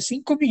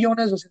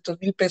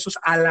 35.200.000 pesos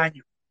al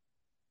año,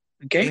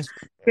 ¿ok? Es,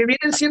 Que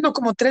vienen siendo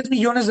como 3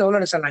 millones de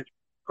dólares al año,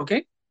 ¿ok?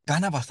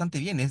 gana bastante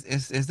bien.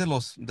 Es de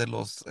los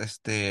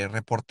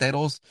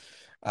reporteros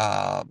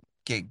ah,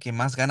 que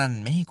más ganan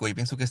en México. Y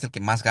pienso que es el que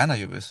más gana.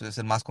 Es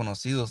el más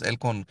conocido. Él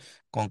con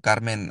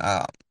Carmen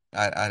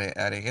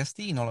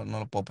Aregesti, no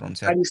lo puedo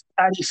pronunciar.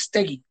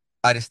 Aristegui.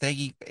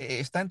 Aristegui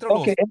está entre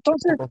Ok,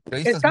 entonces los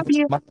periodistas está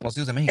bien, más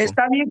conocidos de México.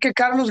 está bien que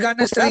Carlos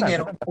gane Pues este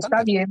dinero, ganan está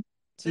bastante. bien,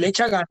 le Sí.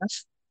 echa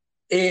ganas,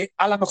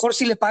 a lo mejor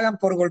sí le pagan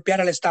por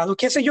golpear al Estado,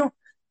 qué sé yo,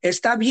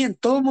 está bien,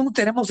 todo el mundo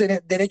tenemos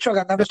derecho a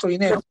ganar nuestro Pero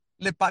dinero.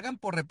 le pagan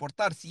por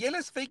reportar. Si él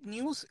es fake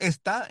news,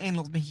 está en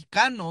los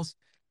mexicanos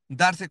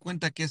darse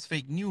cuenta que es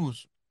fake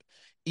news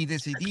y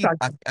decidir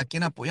Exacto. a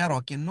quién apoyar o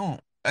a quién no.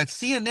 El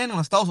CNN en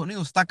los Estados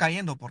Unidos está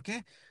cayendo. ¿Por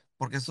qué?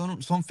 Porque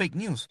son fake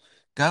news.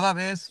 Cada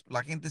vez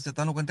la gente se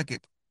está dando cuenta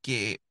que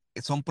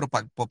son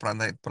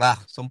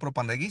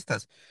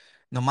propagandistas.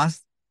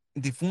 Nomás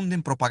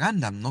difunden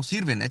propaganda, no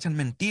sirven, echan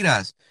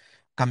mentiras,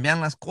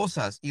 cambian las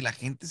cosas y la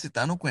gente se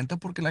está dando cuenta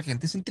porque la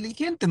gente es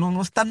inteligente,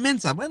 no es tan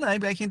mensa. Bueno,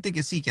 hay gente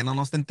que sí, que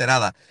no está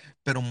enterada,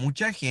 pero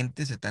mucha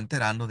gente se está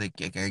enterando de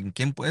que en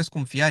quién puedes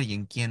confiar y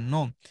en quién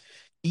no.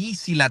 Y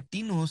si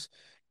latinos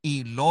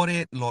y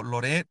Loret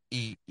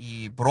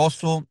y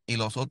Broso y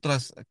los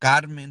otros,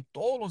 Carmen,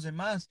 todos los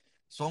demás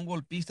son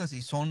golpistas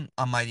y son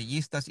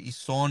amarillistas y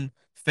son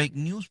fake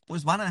news,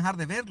 pues van a dejar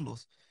de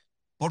verlos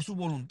por su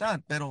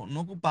voluntad, pero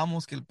no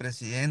ocupamos que el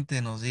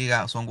presidente nos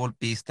diga son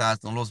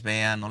golpistas, no los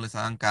vean, no les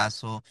hagan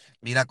caso,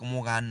 mira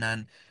cómo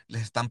ganan,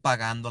 les están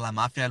pagando, la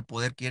mafia del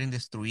poder quieren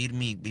destruir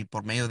mi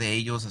por medio de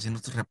ellos haciendo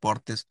estos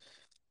reportes.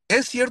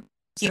 Es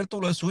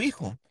cierto lo de su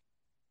hijo,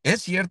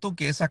 es cierto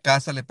que esa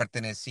casa le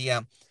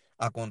pertenecía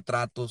a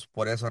contratos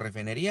por esa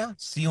refinería,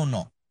 ¿sí o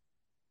no?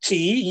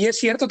 Sí, y es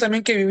cierto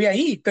también que vivía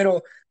ahí,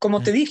 pero como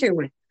Mm. te dije,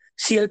 güey,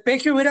 si el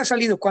peje hubiera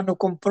salido cuando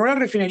compró la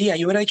refinería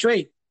y hubiera dicho,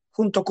 hey,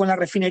 junto con la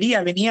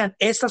refinería venían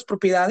estas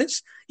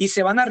propiedades y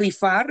se van a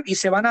rifar y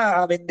se van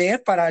a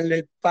vender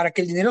para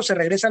que el dinero se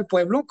regrese al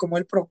pueblo, como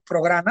él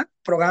programa,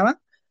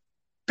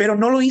 pero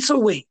no lo hizo,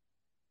 güey.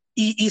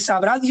 y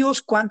sabrá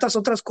Dios cuántas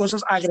otras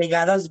cosas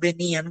agregadas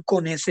venían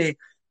con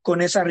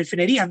esa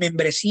refinería,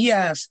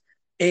 membresías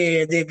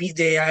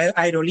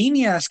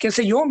aerolíneas, qué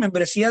sé yo,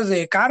 membresías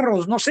de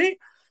carros, no sé,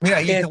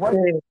 Mira, y este,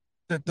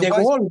 te de voy a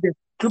decir golf, de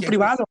club que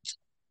privado.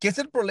 ¿qué es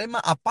el problema?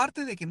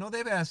 Aparte de que no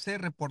debe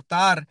hacer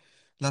reportar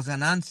las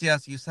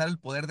ganancias y usar el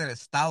poder del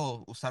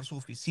Estado, usar su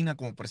oficina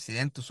como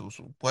presidente,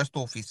 su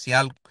puesto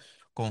oficial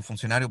como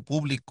funcionario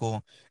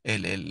público,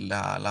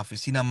 la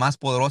oficina más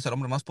poderosa, el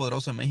hombre más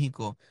poderoso de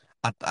México,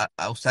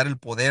 a usar el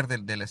poder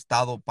del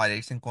Estado para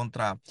irse en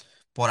contra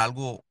por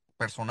algo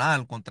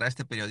personal contra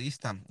este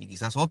periodista y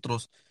quizás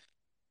otros,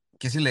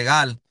 que es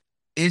ilegal,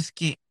 es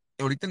que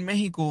ahorita en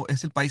México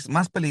es el país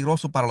más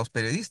peligroso para los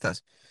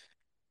periodistas.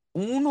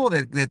 Uno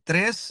de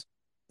tres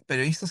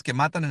periodistas que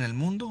matan en el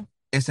mundo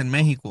es en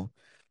México.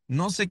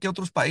 No sé qué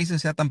otros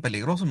países sea tan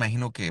peligroso.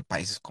 Imagino que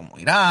países como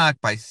Irak,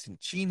 países en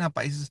China,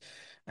 países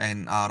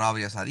en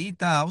Arabia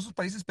Saudita, esos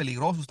países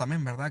peligrosos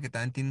también, ¿verdad? Que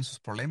también tienen sus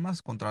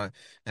problemas contra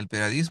el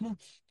periodismo,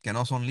 que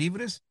no son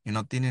libres y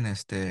no tienen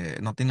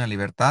la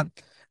libertad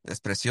de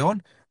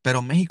expresión.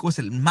 Pero México es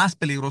el más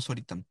peligroso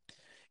ahorita.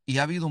 Y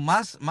ha habido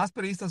más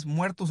periodistas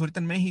muertos ahorita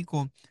en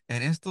México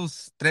en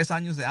estos 3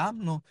 años de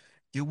AMLO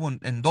que hubo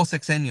en dos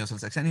sexenios, el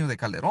sexenio de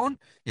Calderón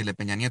y el de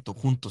Peña Nieto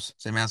juntos,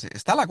 se me hace.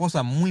 Está la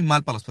cosa muy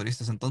mal para los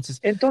periodistas, entonces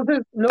Entonces,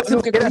 casi lo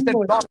le que te quiere hacer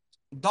digo,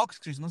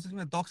 doxcris, no sé si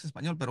es dox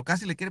español, pero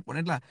casi le quiere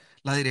poner la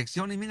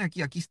dirección y mira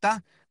aquí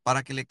está,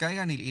 para que le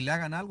caigan y le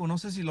hagan algo. No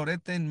sé si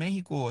Lorete en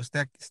México esté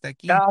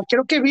aquí.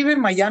 creo que vive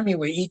en Miami,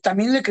 güey, y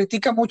también le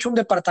critica mucho un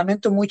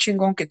departamento muy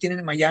chingón que tiene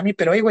en Miami,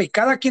 pero, güey,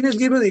 cada quien es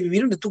libre de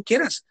vivir donde tú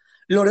quieras.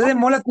 Loret de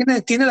Mola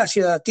tiene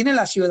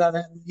la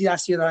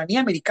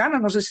ciudadanía americana,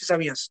 no sé si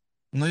sabías.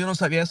 No, yo no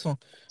sabía eso,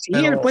 Sí,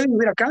 él pero puede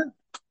vivir acá.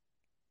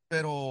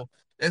 pero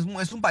es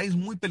un país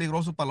muy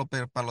peligroso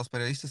para los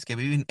periodistas que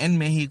viven en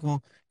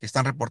México, que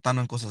están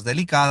reportando en cosas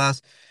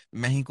delicadas.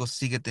 México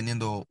sigue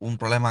teniendo un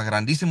problema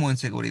grandísimo de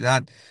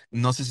inseguridad.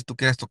 No sé si tú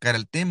quieres tocar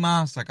el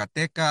tema.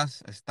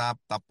 Zacatecas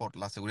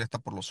la seguridad está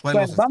por los Bueno,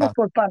 suelos, está vamos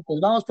por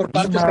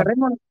partes,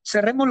 Colima.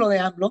 cerremos lo de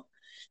AMLO.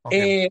 Ok,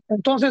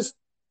 Entonces,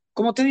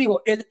 como te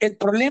digo, el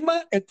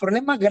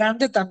problema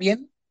grande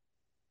también,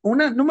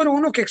 número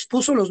uno que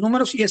expuso los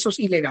números y eso es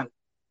ilegal.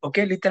 ¿Ok?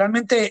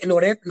 Literalmente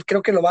Loret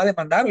creo que lo va a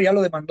demandar o ya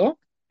lo demandó.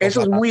 Eso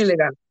es ojalá, muy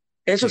ilegal.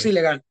 Eso es sí,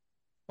 ilegal.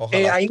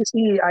 ojalá,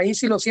 Ahí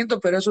sí lo siento,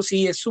 pero eso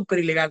sí es súper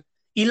ilegal.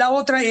 Y la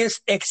otra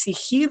es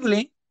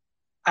exigirle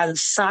al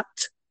SAT,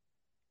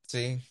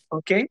 sí,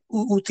 ¿ok?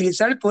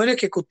 Utilizar el poder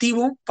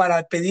ejecutivo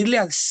para pedirle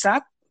al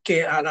SAT,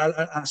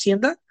 a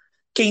Hacienda,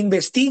 que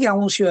investigue a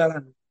un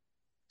ciudadano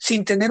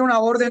sin tener una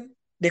orden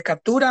de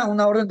captura,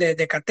 una orden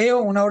de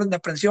cateo, una orden de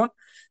aprehensión,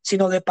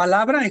 sino de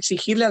palabra,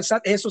 exigirle al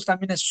SAT, eso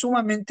también es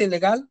sumamente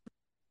legal.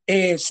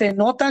 Se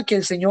nota que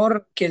el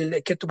señor,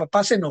 que tu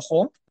papá se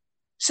enojó,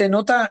 se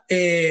nota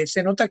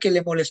que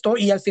le molestó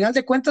y al final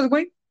de cuentas,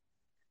 güey,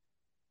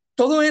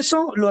 todo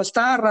eso lo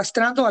está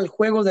arrastrando al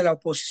juego de la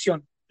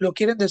oposición. Lo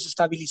quieren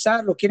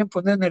desestabilizar, lo quieren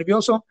poner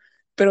nervioso,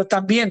 pero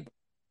también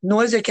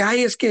no es de que,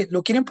 ay, es que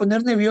lo quieren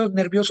poner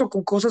nervioso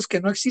con cosas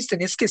que no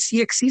existen, es que sí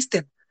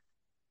existen.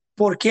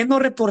 ¿Por qué no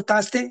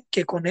reportaste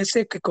que con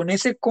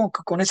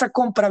esa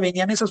compra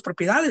venían esas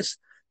propiedades?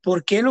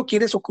 ¿Por qué lo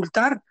quieres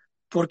ocultar?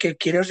 Porque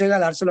quieres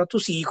regalárselo a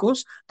tus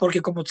hijos,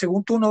 porque como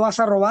según tú no vas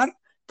a robar,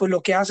 pues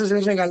lo que haces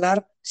es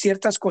regalar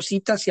ciertas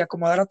cositas y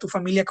acomodar a tu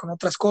familia con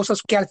otras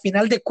cosas que al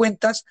final de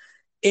cuentas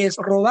es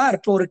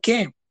robar. ¿Por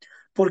qué?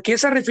 Porque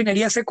esa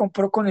refinería se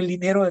compró con el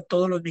dinero de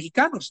todos los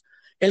mexicanos.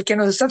 El que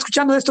nos está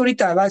escuchando esto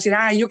ahorita va a decir,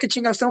 ay, ¿yo qué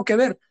chingados tengo que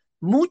ver?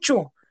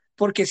 Mucho,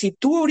 porque si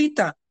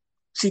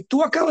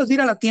tú acabas de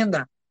ir a la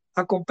tienda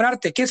a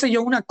comprarte, qué sé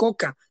yo, una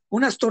coca,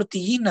 unas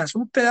tortillinas,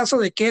 un pedazo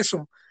de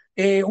queso,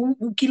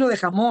 un kilo de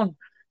jamón,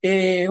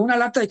 una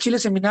lata de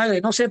chiles en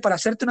vinagre, no sé, para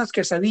hacerte unas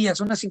quesadillas,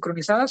 unas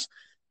sincronizadas,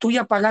 tú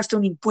ya pagaste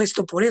un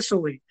impuesto por eso,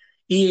 güey.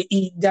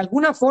 Y de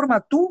alguna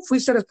forma tú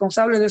fuiste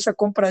responsable de esa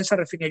compra de esa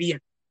refinería,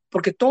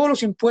 porque todos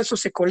los impuestos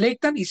se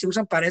colectan y se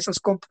usan para esas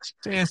compras.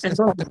 sí, es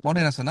Entonces,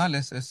 patrimonio nacional,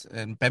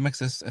 en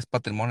Pemex es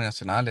patrimonio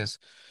nacional, es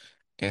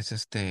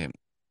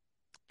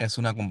es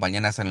una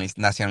compañía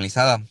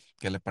nacionalizada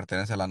que le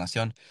pertenece a la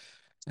nación.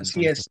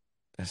 así Entonces, es.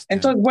 este,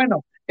 Entonces,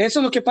 bueno, eso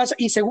es lo que pasa.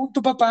 Y según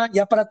tu papá,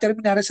 ya para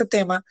terminar ese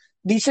tema,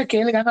 dice que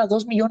él gana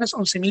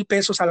 2.011.000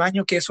 pesos al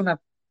año, que es una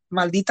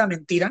maldita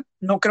mentira.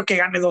 No creo que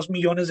gane 2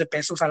 millones de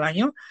pesos al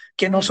año,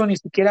 que no mm, son ni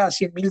siquiera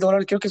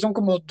 $100.000, creo que son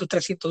como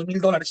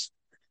 $300.000.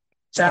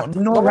 O sea, no,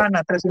 no, no no,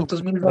 gana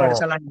 $300.000 pero,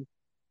 al año.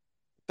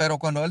 pero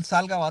cuando él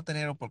salga va a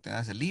tener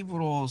oportunidades de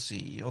libros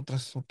y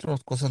otras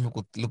cosas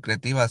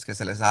lucrativas que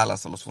se les da a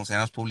los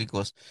funcionarios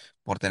públicos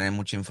por tener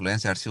mucha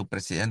influencia, haber sido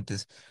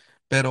presidentes.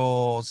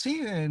 Pero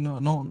sí,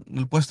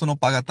 el puesto no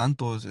paga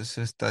tanto,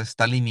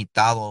 está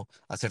limitado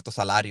a cierto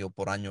salario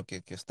por año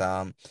que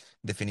está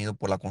definido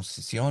por la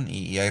Constitución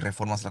y hay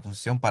reformas a la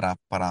Constitución para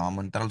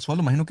aumentar el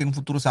sueldo. Imagino que en un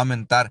futuro se va a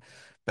aumentar,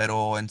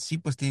 pero en sí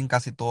pues tienen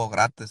casi todo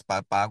gratis,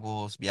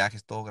 pagos,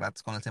 viajes, todo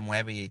gratis con él se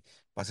mueve y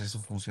para hacer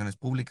sus funciones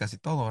públicas y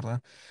todo,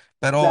 ¿verdad?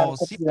 Claro, Pero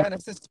sí, cantidad. man,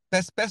 este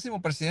es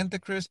pésimo presidente,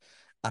 Chris.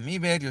 A mí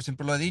ver, yo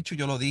siempre lo he dicho,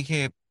 yo lo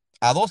dije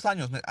a 2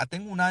 años,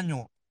 tengo un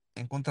año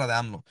en contra de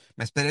AMLO.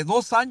 Me esperé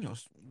 2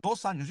 años,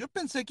 2 años. Yo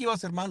pensé que iba a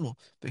ser malo,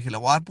 pero dije, le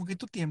voy a dar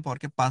poquito tiempo a ver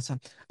qué pasa.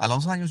 A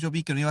los 2 años yo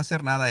vi que no iba a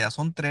hacer nada, ya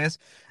son 3,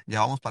 ya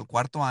vamos para el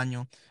cuarto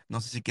año.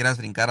 No sé si quieras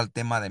brincar al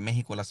tema de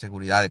México, la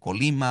seguridad de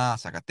Colima,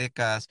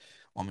 Zacatecas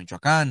o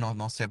Michoacán,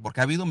 no sé,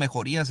 porque ha habido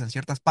mejorías en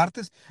ciertas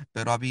partes,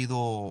 pero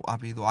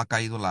ha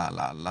caído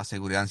la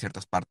seguridad en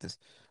ciertas partes.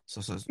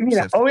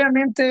 Mira, Ahora,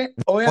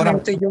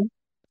 obviamente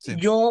sí.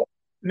 yo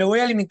me voy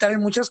a limitar en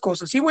muchas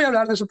cosas. Sí voy a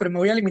hablar de eso, pero me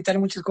voy a limitar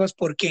en muchas cosas.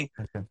 ¿Por qué?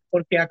 Ok.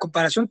 Porque a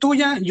comparación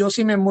tuya, yo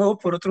sí me muevo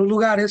por otros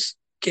lugares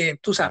que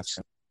tú Ah, sí,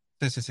 sabes.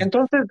 sí, sí, sí.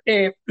 Entonces,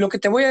 lo que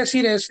te voy a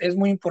decir es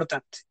muy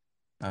importante.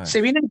 A ver,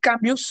 Se vienen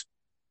cambios,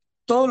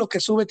 todo lo que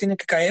sube tiene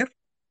que caer.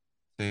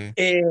 sí,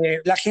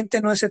 La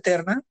gente no es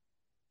eterna,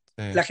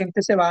 sí. la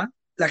gente se va,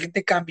 la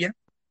gente cambia,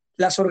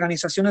 las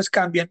organizaciones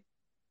cambian,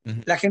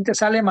 Ujú. la gente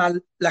sale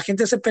mal, la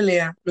gente se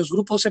pelea, los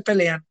grupos se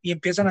pelean y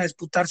empiezan a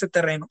disputarse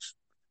terrenos.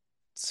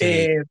 Sí.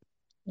 Eh,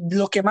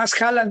 lo que más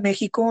jala en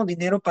México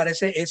dinero para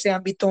ese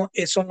ámbito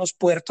son los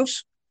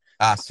puertos.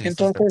 Ah, sí, eso es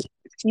Entonces,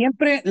 cierto.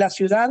 siempre las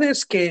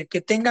ciudades que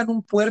tengan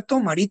un puerto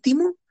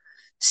marítimo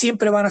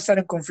siempre van a estar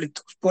en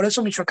conflictos. Por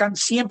eso Michoacán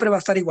siempre va a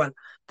estar igual.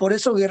 Por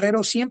eso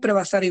Guerrero siempre va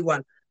a estar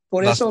igual.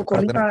 Por Las eso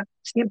Colima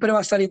siempre va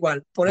a estar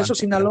igual. Por eso fronteras,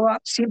 Sinaloa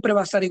siempre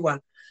va a estar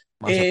igual.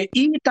 más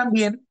Y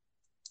también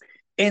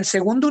en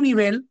segundo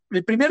nivel,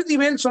 el primer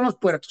nivel son los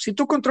puertos. Si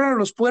tú controlas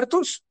los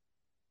puertos,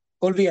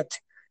 olvídate.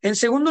 El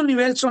segundo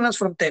nivel son las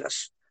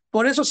fronteras.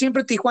 Por eso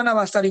siempre Tijuana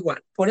va a estar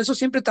igual. Por eso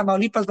siempre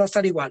Tamaulipas va a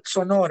estar igual.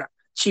 Sonora,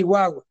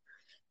 Chihuahua,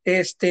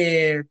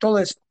 todo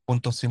eso.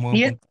 puntos, sí, muy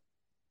buen Y punto.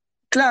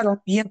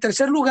 claro, y en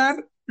tercer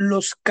lugar,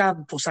 los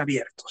campos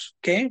abiertos,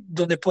 ¿ok?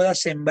 Donde puedas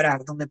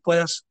sembrar, donde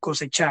puedas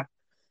cosechar.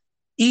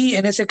 Y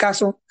en ese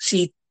caso,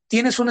 si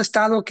tienes un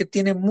estado que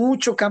tiene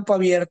mucho campo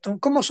abierto,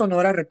 como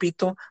Sonora,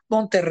 repito,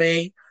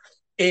 Monterrey,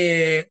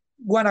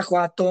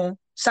 Guanajuato,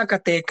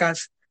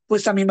 Zacatecas,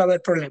 pues también va a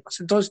haber problemas.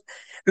 Entonces,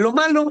 lo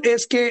malo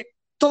es que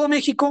todo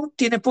México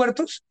tiene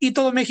puertos y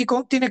todo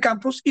México tiene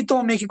campos y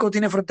todo México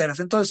tiene fronteras.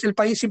 Entonces, el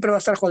país siempre va a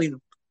estar jodido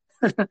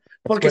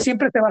porque Pues,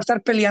 siempre se va a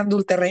estar peleando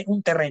un terreno.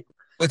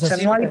 pues O sea,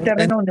 así, no hay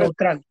terreno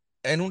neutral.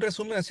 en un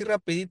resumen así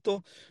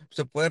rapidito,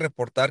 se puede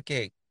reportar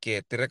que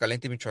Tierra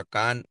Caliente y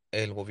Michoacán,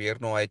 el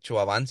gobierno ha hecho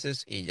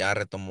avances y ya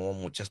retomó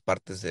muchas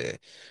partes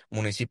de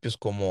municipios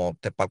como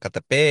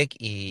Tepalcatepec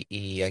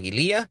y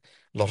Aguililla,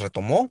 los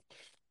retomó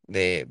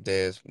del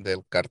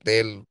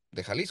cartel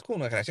de Jalisco,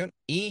 una generación,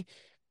 y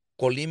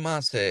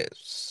Colima se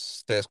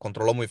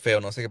descontroló muy feo.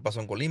 No sé qué pasó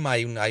en Colima.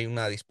 Hay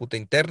una disputa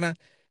interna.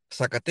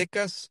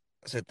 Zacatecas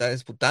se está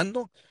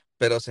disputando,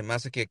 pero se me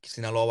hace que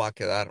Sinaloa va a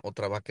quedar,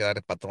 otra va a quedar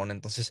de patrón.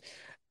 Entonces,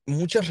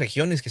 muchas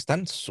regiones que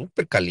están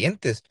súper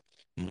calientes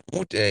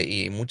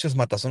y muchas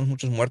matazones,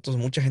 muchos muertos,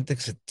 mucha gente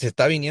que se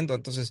está viniendo.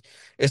 Entonces,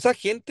 esa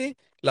gente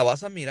la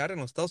vas a mirar en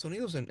los Estados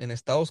Unidos, en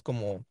estados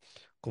como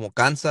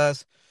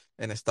Kansas,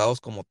 en estados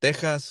como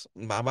Texas.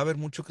 Va a haber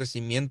mucho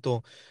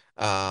crecimiento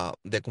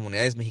de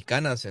comunidades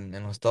mexicanas en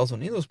los Estados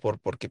Unidos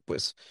porque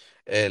pues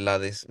se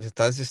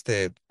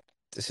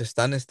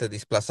están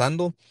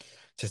desplazando.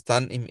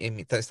 Están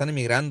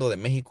emigrando de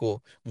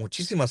México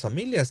muchísimas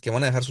familias que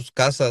van a dejar sus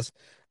casas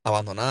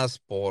abandonadas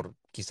por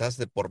quizás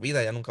de por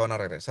vida, ya nunca van a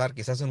regresar,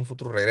 quizás en un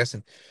futuro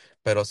regresen,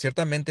 pero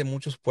ciertamente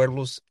muchos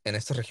pueblos en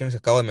estas regiones que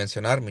acabo de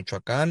mencionar,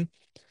 Michoacán,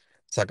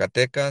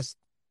 Zacatecas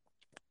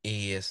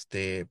y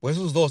pues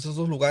esos dos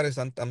lugares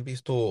han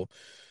visto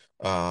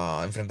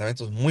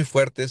enfrentamientos muy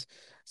fuertes,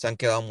 se han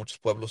quedado muchos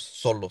pueblos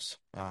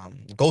solos,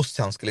 ghost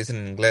towns que le dicen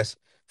en inglés,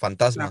 Claro.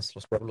 fantasmas,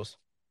 los pueblos.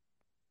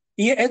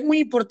 Y es muy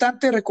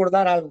importante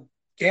recordar algo,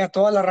 que a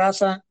toda la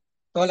raza,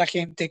 toda la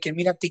gente que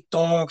mira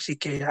TikToks y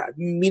que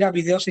mira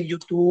videos en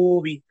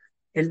YouTube y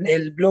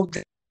el blog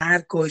de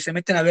Narco y se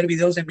meten a ver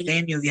videos de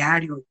Milenio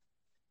diario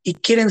y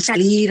quieren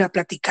salir a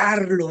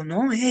platicarlo,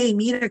 ¿no? Hey,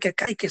 mira que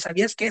acá y que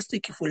sabías que esto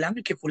y que fulano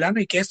y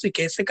que esto y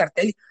que este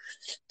cartel.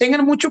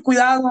 Tengan mucho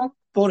cuidado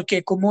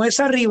porque como es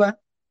arriba,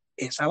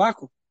 es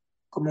abajo.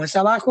 Como es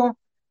abajo,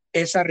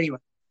 es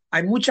arriba.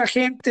 Hay mucha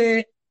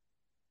gente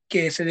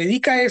que se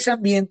dedica a ese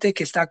ambiente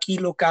que está aquí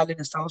local en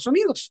Estados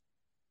Unidos.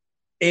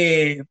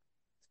 Eh,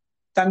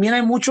 también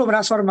hay mucho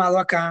brazo armado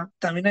acá,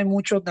 también hay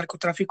mucho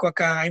narcotráfico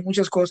acá, hay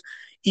muchas cosas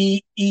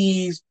y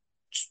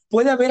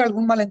puede haber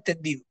algún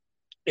malentendido.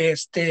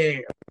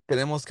 Este,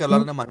 Tenemos que hablar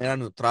de y, una manera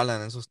neutral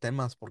en esos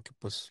temas porque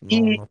pues no,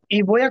 no.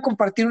 y voy a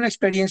compartir una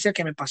experiencia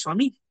que me pasó a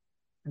mí.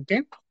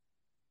 ¿Okay?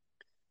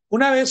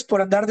 Una vez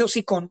por andar de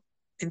hocicón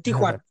en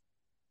Tijuana,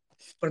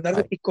 por andar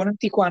de Ay, hocicón en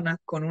Tijuana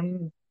con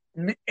un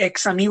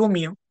ex amigo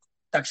mío,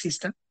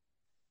 taxista,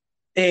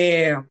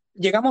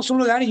 llegamos a un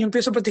lugar y yo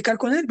empiezo a platicar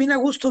con él, bien a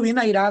gusto, bien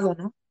airado,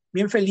 ¿no?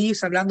 Bien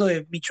feliz, hablando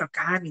de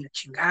Michoacán y la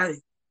chingada,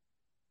 de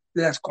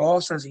las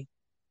cosas.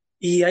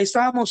 Y ahí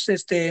estábamos,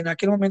 en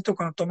aquel momento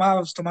cuando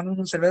tomábamos, tomando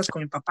unas cervezas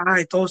con mi papá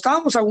y todo,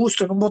 estábamos a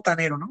gusto en un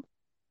botanero, ¿no?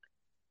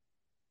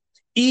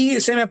 Y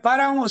se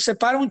para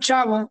un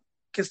chavo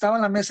que estaba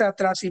en la mesa de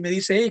atrás y me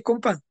dice, hey,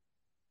 compa,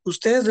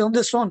 ¿ustedes de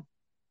dónde son?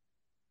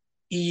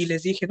 Y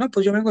les dije, no,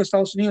 pues yo vengo de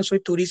Estados Unidos,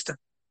 soy turista.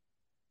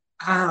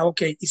 Ah,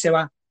 ok, y se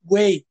va.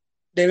 Güey,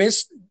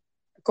 debes,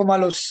 como a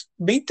los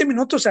 20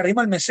 minutos se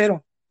arrima el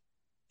mesero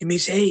y me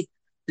dice, hey,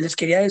 les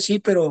quería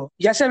decir, pero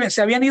ya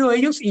se habían ido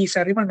ellos y se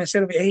arrima el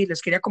mesero, hey,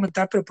 les quería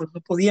comentar, pero pues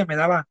no podía, me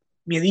daba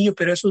miedillo,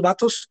 pero esos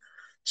vatos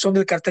son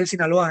del cartel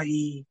Sinaloa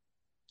y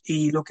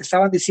lo que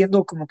estaban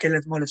diciendo como que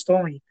les molestó.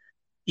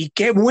 Y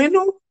qué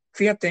bueno,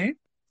 fíjate, ¿eh?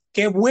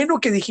 Qué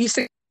bueno que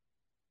dijiste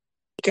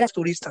que eras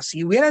turista.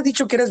 Si hubieras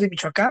dicho que eres de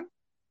Michoacán,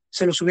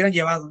 se los hubieran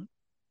llevado.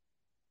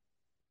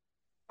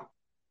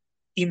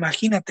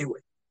 Imagínate,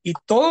 güey. Y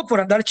todo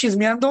por andar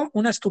chismeando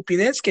una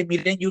estupidez que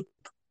miré en YouTube.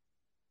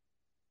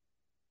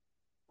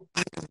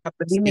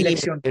 Aprendí mi Sí,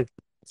 lección.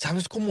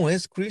 ¿sabes cómo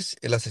es, Chris?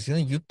 La sesión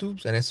en YouTube,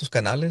 en estos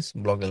canales,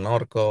 Blog del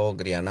Norco,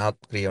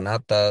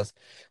 Grionatas,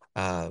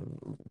 ah,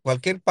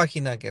 cualquier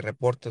página que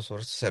reporte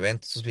sobre esos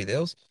eventos, esos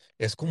videos,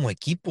 es como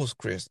equipos,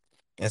 Chris.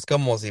 Es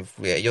como si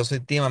yo soy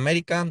Team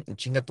América,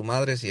 chinga tu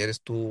madre si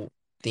eres tú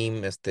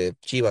Team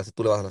Chivas, y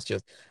tú le vas a las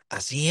Chivas.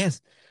 Así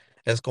es.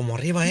 Es como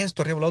arriba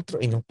esto, arriba lo otro,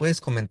 y no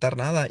puedes comentar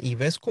nada. Y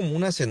ves como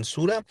una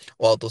censura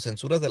o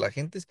autocensuras de la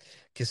gente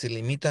que se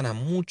limitan a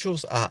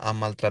muchos a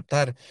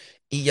maltratar.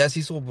 Y ya se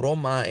hizo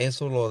broma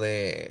eso, lo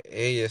de,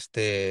 hey,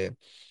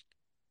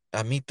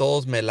 a mí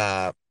todos me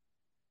la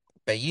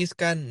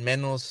pellizcan,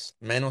 menos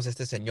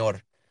este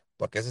señor,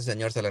 porque ese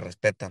señor se le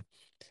respeta.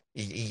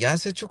 Y ya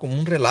se ha hecho como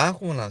un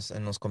relajo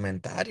en los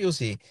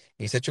comentarios y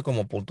se ha hecho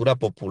como cultura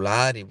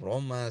popular y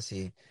bromas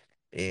y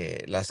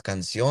las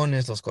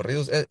canciones, los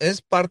corridos.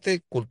 Es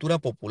parte cultura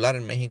popular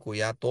en México,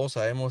 ya todos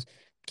sabemos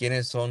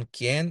quiénes son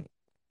quién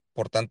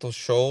por tantos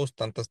shows,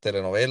 tantas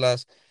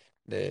telenovelas.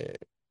 de-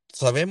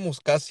 Sabemos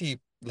casi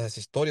las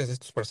historias de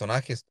estos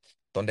personajes,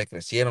 donde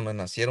crecieron,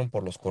 donde nacieron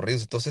por los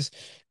corridos. Entonces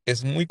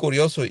es muy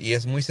curioso y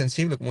es muy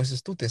sensible, como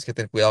dices tú, tienes que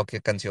tener cuidado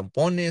qué canción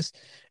pones,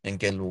 en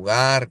qué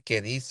lugar,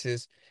 qué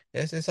dices.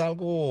 Es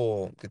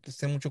algo que tienes que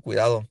tener mucho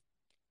cuidado,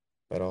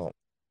 pero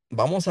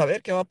vamos a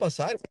ver qué va a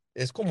pasar.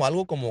 Es como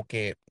algo como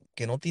que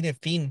no tiene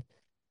fin.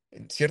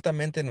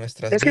 Ciertamente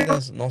nuestras Es que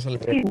vidas no se le...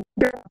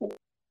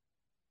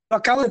 lo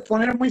acabo de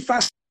poner muy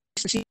fácil.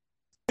 Sí,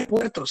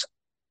 puertos,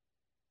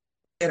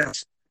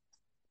 eras.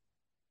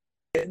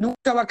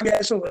 Nunca va a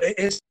cambiar eso.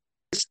 Es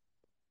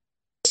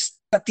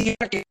la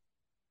tierra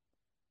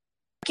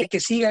que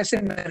siga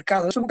ese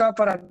mercado. Eso nunca va a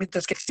parar.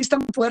 Mientras que exista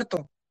un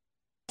puerto,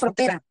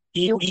 frontera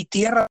y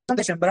tierra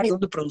donde sembrar y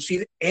donde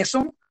producir,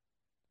 eso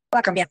va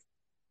a cambiar.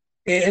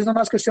 Es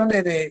nomás cuestión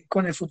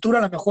con el futuro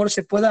a lo mejor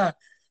se pueda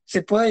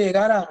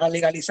llegar a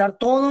legalizar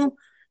todo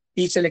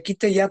y se le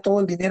quite ya todo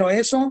el dinero a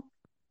eso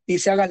y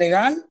se haga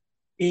legal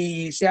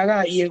y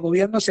el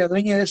gobierno se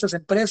adueñe de esas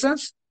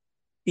empresas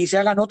y se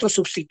hagan otros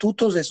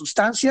sustitutos de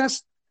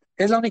sustancias.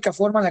 Es la única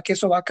forma en la que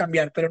eso va a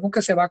cambiar, pero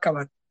nunca se va a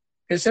acabar.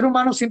 El ser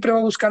humano siempre va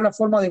a buscar la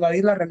forma de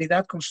evadir la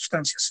realidad con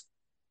sustancias.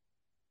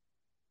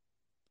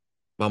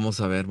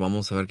 Vamos a ver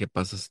qué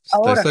pasa.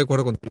 Ahora, Estoy de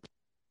acuerdo contigo.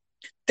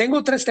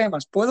 tengo tres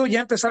temas. ¿Puedo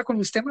ya empezar con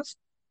mis temas?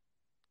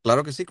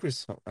 Claro que sí,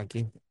 Chris.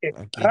 Aquí.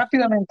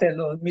 Rápidamente,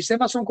 mis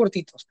temas son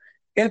cortitos.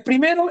 El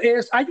primero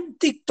es, hay un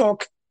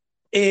TikTok,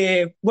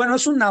 bueno,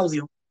 es un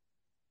audio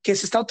que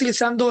se está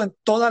utilizando en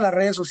todas las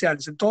redes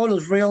sociales, en todos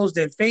los reels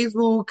de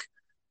Facebook,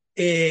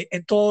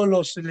 en todos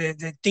los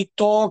de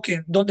TikTok,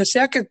 en donde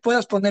sea que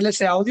puedas ponerle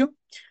ese audio.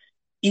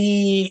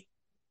 Y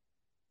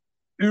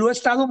lo he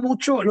estado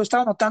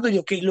notando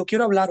y lo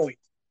quiero hablar hoy.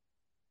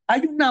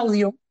 Hay un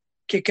audio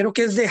que creo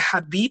que es de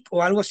Habib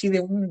o algo así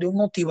de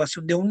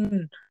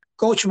un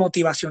coach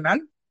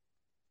motivacional,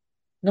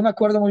 no me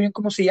acuerdo muy bien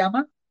cómo se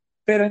llama,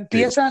 pero Sí.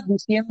 empieza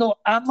diciendo,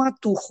 ama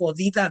tu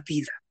jodida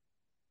vida.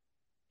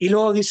 Y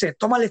luego dice,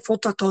 tómale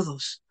foto a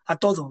todos, a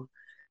todo,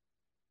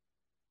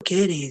 lo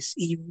que eres,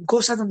 y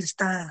goza donde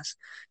estás,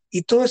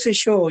 y todo ese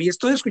show. Y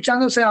estoy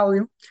escuchando ese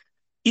audio,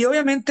 y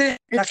obviamente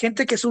la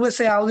gente que sube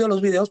ese audio a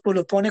los videos, pues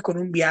lo pone con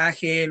un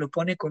viaje, lo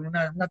pone con un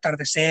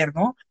atardecer,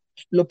 ¿no?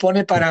 Lo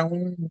pone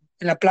en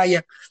la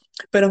playa.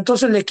 Pero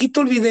entonces le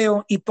quito el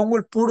video y pongo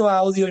el puro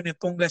audio y me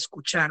pongo a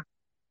escuchar.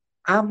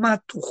 Ama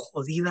tu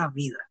jodida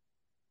vida.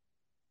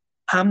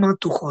 Ama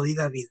tu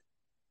jodida vida.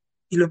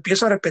 Y lo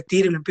empiezo a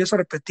repetir y lo empiezo a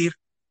repetir.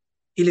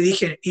 Y le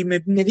dije,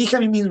 me dije a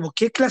mí mismo,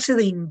 ¿qué clase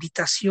de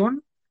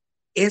invitación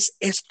es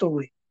esto,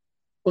 güey?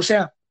 O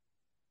sea,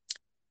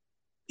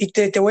 y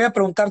te voy a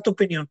preguntar tu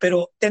opinión,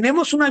 pero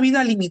tenemos una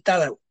vida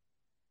limitada, güey.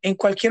 En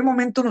cualquier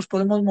momento nos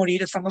podemos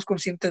morir, estamos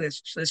conscientes de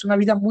eso. O sea, es una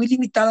vida muy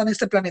limitada en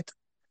este planeta.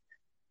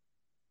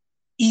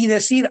 Y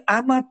decir,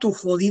 ama tu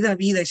jodida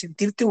vida y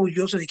sentirte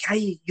orgulloso de que,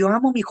 ay, yo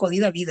amo mi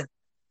jodida vida.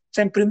 O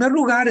sea, en primer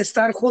lugar,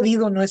 estar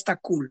jodido no está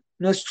cool,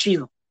 no es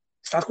chido.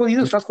 Estás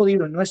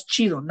jodido, no es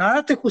chido,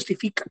 nada te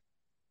justifica.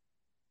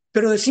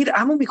 Pero decir,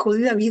 amo mi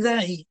jodida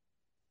vida y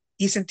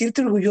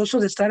sentirte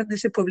orgulloso de estar en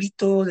ese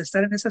pueblito, de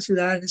estar en esa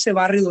ciudad, en ese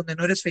barrio donde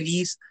no eres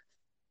feliz,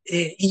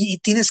 y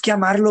tienes que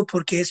amarlo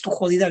porque es tu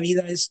jodida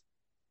vida,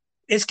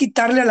 es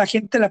quitarle a la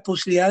gente la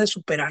posibilidad de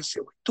superarse,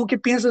 güey. ¿Tú qué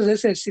piensas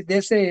de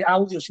ese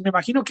audio? Sí, me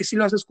imagino que sí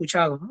lo has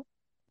escuchado, ¿no?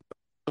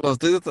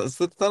 Estoy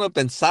tratando de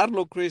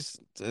pensarlo,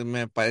 Chris.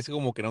 Me parece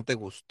como que no te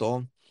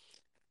gustó.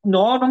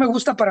 No, no me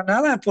gusta para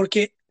nada,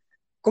 porque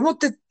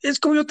es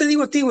como yo te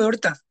digo a ti, güey,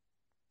 ahorita.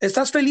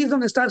 ¿Estás feliz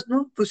donde estás?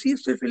 No, pues sí,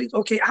 estoy feliz.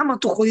 Ok, ama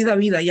tu jodida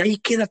vida y ahí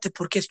quédate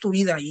porque es tu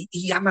vida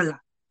y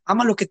ámala.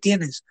 Ama lo que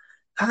tienes.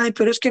 Ay,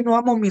 pero es que no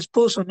amo a mi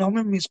esposo, no amo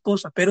a mi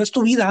esposa, pero es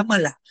tu vida,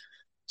 ámala. O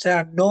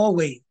sea, no,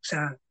 güey. O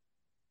sea,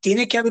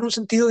 tiene que haber un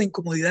sentido de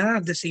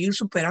incomodidad, de seguir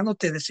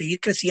superándote, de seguir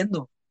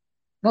creciendo.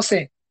 No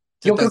sé.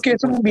 Se Yo te creo hace, que se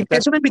te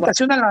es hace una muy ba-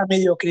 invitación a la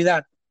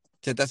mediocridad.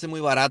 se te hace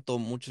muy barato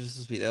muchos de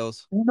esos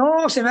videos.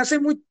 No, se me hace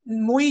muy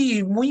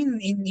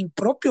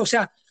impropio. O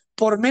sea,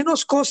 por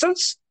menos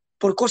cosas,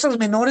 por cosas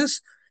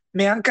menores,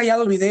 me han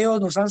callado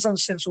videos, nos han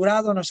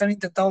censurado, nos han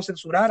intentado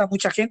censurar a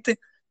mucha gente,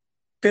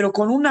 pero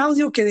con un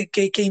audio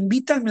que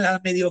invita a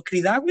la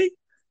mediocridad, güey,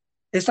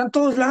 está en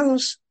todos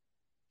lados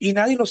y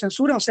nadie lo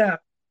censura. O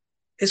sea,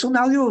 es un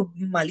audio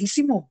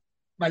malísimo,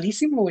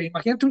 malísimo, güey.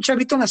 Imagínate un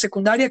chavito en la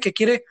secundaria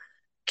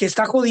que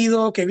está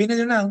jodido, que viene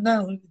de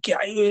que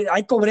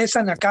hay pobreza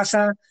en la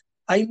casa,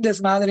 hay un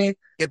desmadre.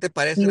 ¿Qué te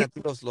parecen Y a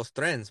ti los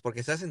trends?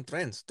 Porque se hacen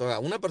trends.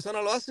 Una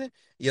persona lo hace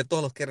y ya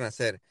todos los quieren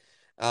hacer.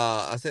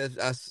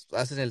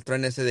 Hacen el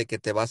trend ese de que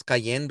te vas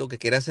cayendo, que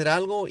quieres hacer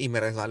algo y me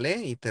resbalé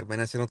y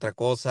terminé haciendo otra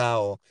cosa.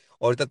 O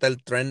ahorita está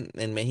el trend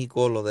en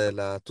México, lo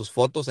de tus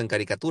fotos en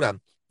caricatura.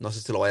 No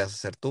sé si lo vayas a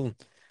hacer tú.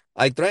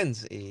 Hay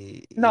trends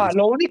no,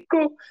 lo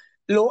único,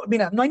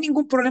 mira, no hay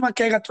ningún problema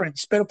que haya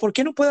trends, pero ¿por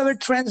qué no puede haber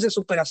trends de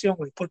superación,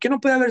 güey? ¿Por qué no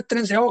puede haber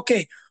trends de, ok,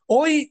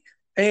 hoy,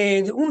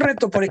 un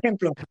reto, por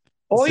ejemplo, sí.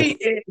 hoy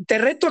te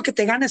reto a que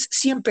te ganes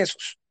 100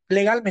 pesos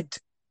legalmente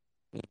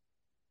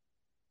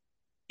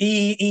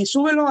y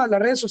súbelo a las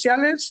redes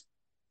sociales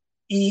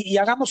y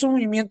hagamos un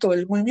movimiento,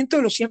 el movimiento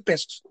de los 100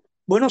 pesos.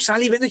 Bueno,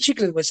 sal y vende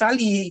chicles, güey, sal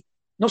y,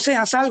 no sé,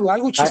 haz algo,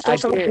 algo Hay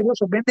chistoso, algo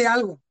curioso, vende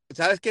algo.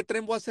 ¿Sabes qué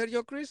trend voy a hacer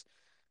yo, Chris?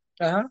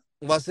 Ajá.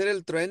 Va a ser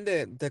el trend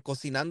de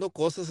cocinando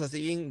cosas así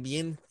bien,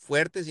 bien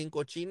fuertes, bien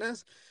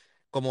cochinas,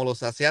 como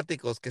los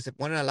asiáticos que se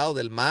ponen al lado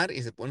del mar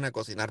y se ponen a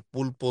cocinar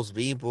pulpos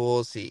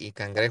vivos y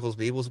cangrejos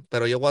vivos.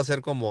 Pero yo voy a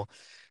hacer como,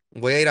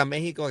 voy a ir a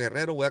México, a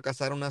Guerrero, voy a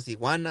cazar unas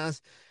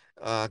iguanas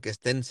que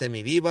estén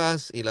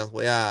semivivas y las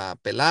voy a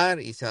pelar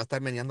y se va a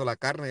estar meneando la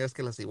carne. Ya es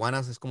que las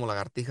iguanas es como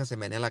lagartijas, se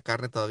menea la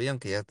carne todavía,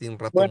 aunque ya tiene un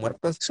rato Bueno,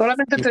 muertas.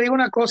 solamente Y- te digo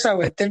una cosa,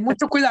 güey, ten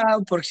mucho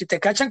cuidado porque si te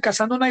cachan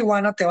cazando una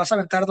iguana te vas a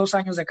aventar 2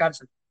 años de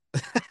cárcel.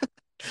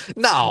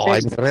 No, en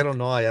Es- Guerrero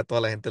no, allá toda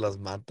la gente las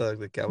mata,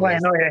 ¿de qué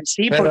hablas? bueno,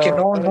 sí, porque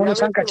Pero no ya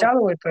los han ves cachado,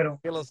 güey, pero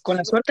que los con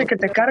la chinos suerte que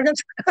te cocinan. cargas,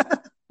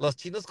 Los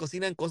chinos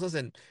cocinan cosas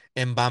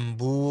en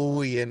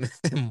bambú y en,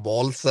 en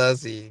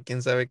bolsas y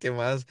quién sabe qué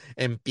más,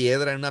 en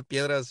piedra, en una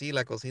piedra así,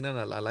 la cocinan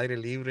al aire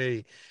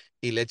libre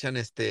y le echan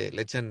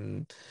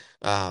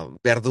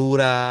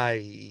verdura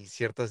y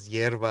ciertas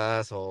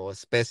hierbas o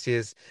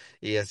especies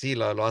y así,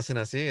 lo hacen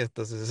así.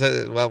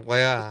 Entonces,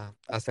 voy a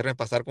hacerme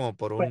pasar como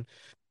por bueno,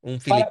 un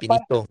para, para,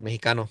 filipinito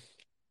mexicano.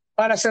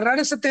 para cerrar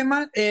ese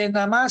tema,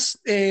 nada más,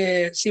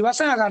 si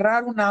vas a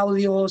agarrar un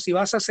audio, si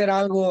vas a hacer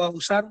algo, a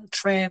usar un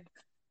trend,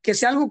 que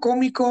sea algo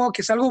cómico,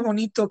 que sea algo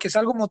bonito, que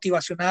sea algo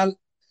motivacional,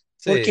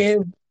 Sí, porque,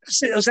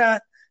 o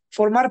sea,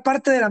 formar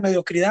parte de la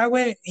mediocridad,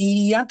 güey,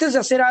 y antes de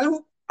hacer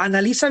algo,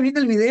 analiza bien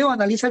el video,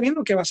 analiza bien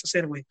lo que vas a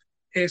hacer, güey.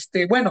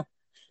 Bueno,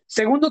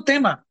 segundo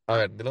tema. a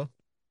ver, dilo.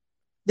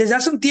 Desde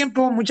hace un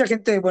tiempo, mucha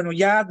gente, bueno,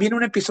 ya viene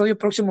un episodio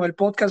próximo del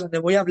podcast donde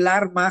voy a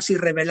hablar más y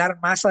revelar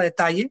más a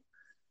detalle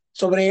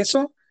sobre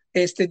eso.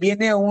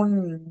 Viene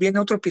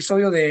otro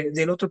episodio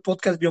del otro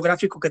podcast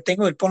biográfico que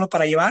tengo, del Ponlo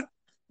para Llevar,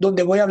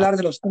 donde voy a hablar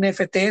de los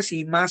NFTs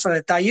y más a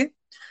detalle.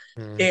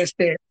 Mm,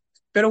 Este,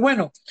 pero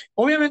bueno,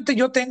 obviamente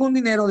yo tengo un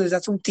dinero desde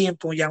hace un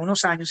tiempo, ya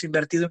unos años,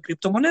 invertido en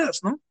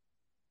criptomonedas, ¿no?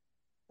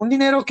 Un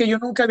dinero que yo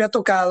nunca había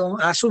tocado,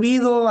 ha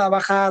subido, ha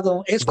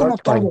bajado, es como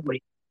todo, Dogecoin.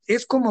 güey,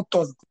 es como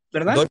todo,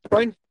 ¿verdad?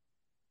 Dogecoin.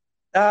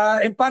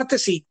 En parte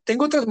sí,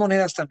 tengo otras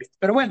monedas también,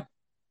 pero bueno,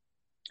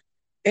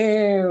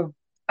 eh,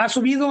 ha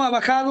subido, ha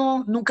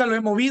bajado, nunca lo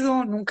he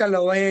movido, nunca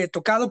lo he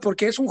tocado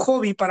porque es un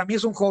hobby, para mí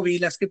es un hobby.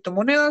 Las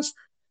criptomonedas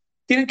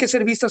tienen que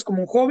ser vistas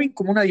como un hobby,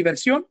 como una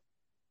diversión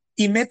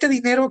y mete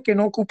dinero que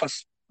no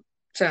ocupas, o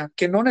sea,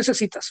 que no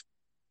necesitas.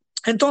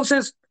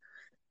 Entonces,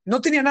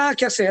 no tenía nada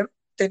que hacer,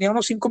 tenía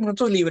unos 5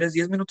 minutos libres,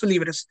 10 minutos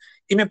libres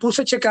y me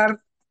puse a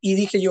checar y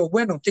dije yo,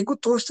 bueno, tengo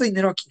todo este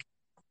dinero aquí,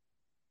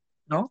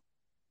 ¿no?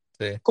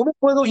 Sí. ¿Cómo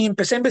puedo? Y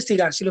empecé a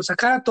investigar, si lo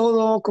sacara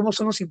todo, cómo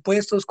son los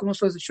impuestos, cómo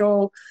es el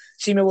show,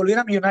 si me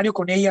volviera millonario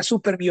con ellas,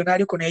 súper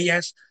millonario con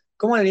ellas,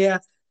 cómo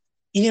haría.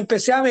 Y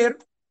empecé a ver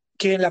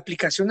que en la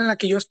aplicación en la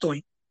que yo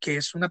estoy, que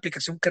es una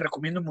aplicación que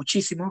recomiendo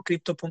muchísimo,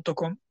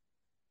 crypto.com,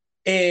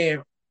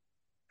 eh,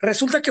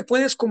 resulta que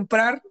puedes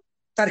comprar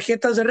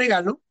tarjetas de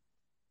regalo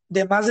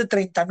de más de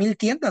 30,000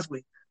 tiendas,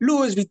 güey.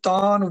 Louis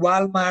Vuitton,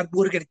 Walmart,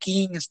 Burger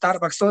King,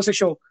 Starbucks, todo ese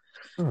show.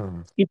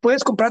 Mm, Y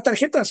puedes comprar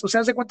tarjetas, o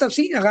sea, haz de cuenta,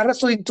 sí, agarras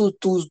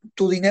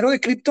tu dinero de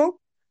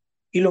cripto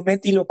y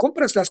lo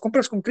compras, las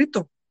compras con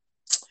cripto.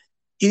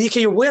 Y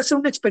dije yo, voy a hacer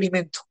un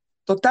experimento.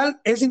 Total,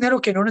 es dinero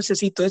que no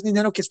necesito, es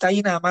dinero que está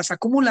ahí nada más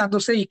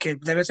acumulándose y que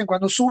de vez en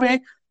cuando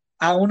sube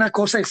a una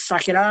cosa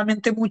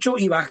exageradamente mucho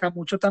y baja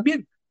mucho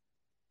también.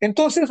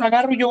 Entonces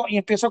agarro yo y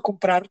empiezo a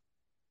comprar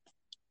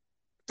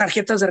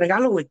tarjetas de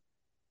regalo, güey,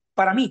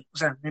 para mí. O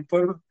sea,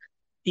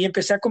 y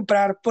empecé a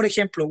comprar, por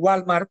ejemplo,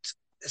 Walmart,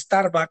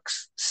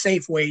 Starbucks,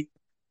 Safeway,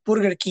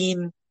 Burger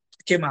King,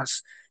 ¿qué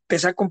más?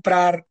 Empecé a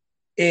comprar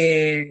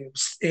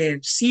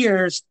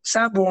Sears,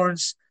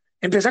 Sanborns.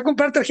 Empecé a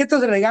comprar tarjetas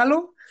de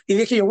regalo y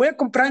dije, yo voy a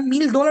comprar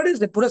 $1,000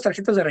 de puras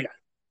tarjetas de regalo.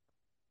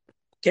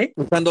 ¿Ok?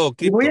 Usando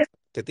Y voy cripto a...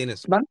 que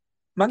tienes.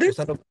 ¿Mande?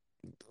 Usando,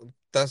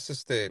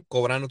 estás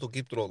cobrando tu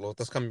cripto, lo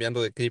estás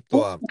cambiando de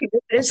cripto a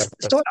tarjetas.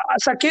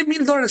 Saqué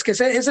 $1,000, que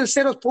es el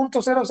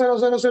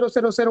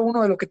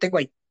 0,0000001 de lo que tengo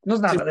ahí. No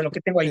es Sí, nada de lo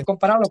que tengo ahí, sí.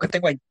 comparado a lo que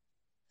tengo ahí.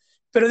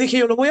 Pero dije,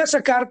 yo lo voy a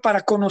sacar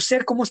para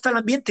conocer cómo está el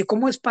ambiente,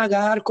 cómo es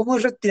pagar, cómo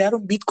es retirar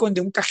un Bitcoin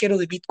de un cajero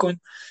de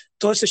Bitcoin,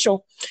 todo ese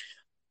show.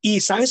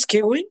 Y ¿sabes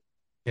qué, güey?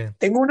 Bien.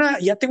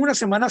 Ya tengo una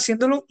semana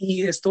haciéndolo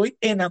y estoy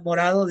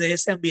enamorado de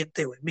ese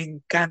ambiente, güey. Me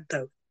encanta,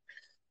 güey.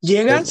 ¿Te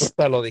Llegas,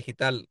 gusta lo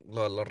digital,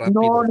 lo no,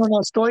 rápido? no,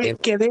 no, Bien.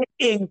 quedé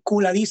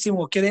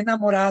enculadísimo, quedé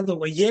enamorado,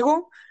 güey.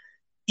 Llego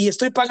y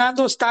estoy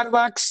pagando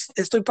Starbucks,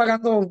 estoy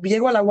pagando,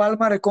 llego a la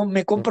Walmart,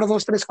 me compro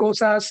dos, tres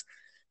cosas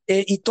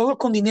y todo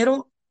con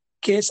dinero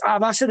que es a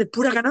base de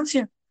pura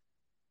ganancia,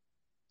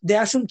 de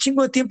hace un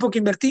chingo de tiempo que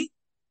invertí.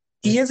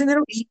 Y es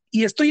dinero,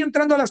 y estoy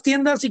entrando a las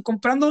tiendas y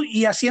comprando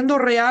y haciendo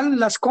real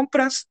las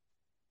compras.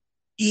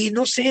 Y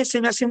no sé,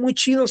 se me hace muy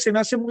chido, se me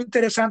hace muy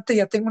interesante.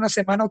 Ya tengo una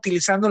semana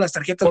utilizando las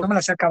tarjetas, no me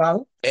las he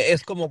acabado.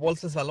 Es como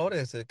bolsas de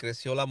valores,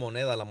 creció la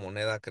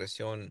moneda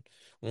creció en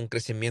un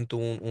crecimiento,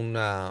 un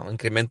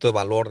incremento de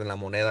valor en la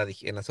moneda,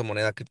 en esa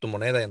moneda,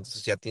 criptomoneda, y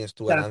entonces ya tienes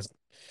tu Ya. ganancia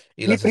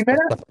y las estás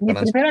Mi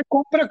ganando. primera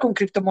compra con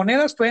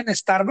criptomonedas fue en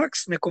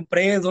Starbucks. Me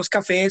compré dos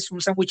cafés, un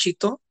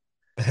sandwichito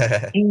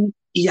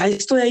y ya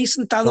estoy ahí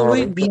sentado, No,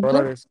 güey, 20 viendo.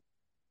 dólares.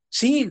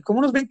 Sí, como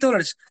unos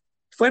 $20.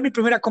 Fue mi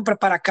primera compra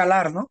para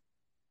calar, ¿no?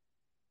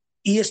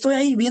 Y estoy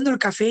ahí viendo el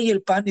café y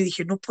el pan y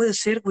dije, no puede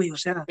ser, güey. O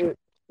sea, Eh,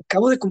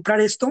 acabo de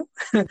comprar esto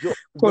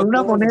con Yo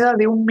una puedo, moneda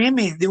de un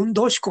meme, de un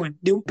Dogecoin,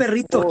 de un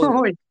perrito.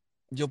 puedo-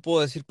 yo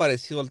puedo decir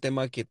parecido al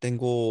tema que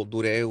tengo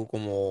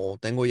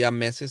ya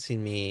meses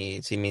sin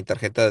mi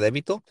tarjeta de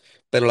débito,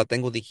 pero la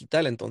tengo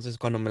digital, entonces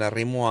cuando me la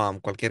arrimo a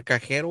cualquier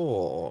cajero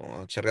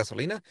o a echar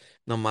gasolina,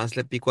 nomás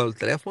le pico al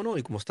teléfono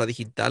y como está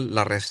digital,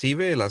 la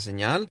recibe la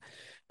señal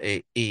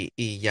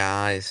y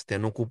ya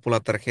no ocupo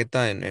la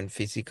tarjeta en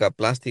física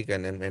plástica,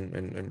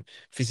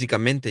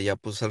 físicamente ya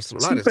puedo usar el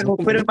celular, Sí, es muy pero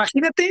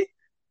conveniente.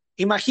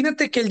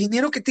 imagínate que el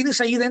dinero que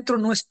tienes ahí dentro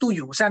no es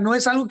tuyo. O sea, no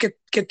es algo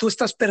que tú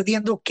estás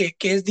perdiendo, que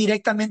es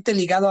directamente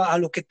ligado a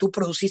lo que tú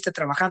produciste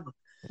trabajando.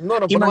 No,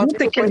 no, pero no Imagínate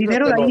digo que el pues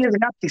dinero de ahí es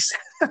gratis.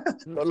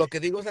 lo que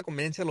digo es la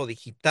conveniencia de lo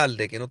digital,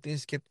 de que no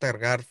tienes que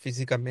cargar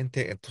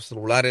físicamente en tus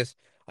celulares.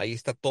 Ahí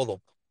está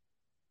todo.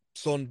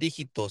 Son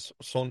dígitos,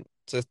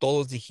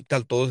 todo es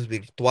digital, todo es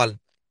virtual.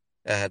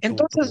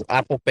 Entonces, Tu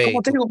Apple Pay,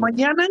 como te digo, tu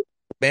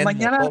Venmo,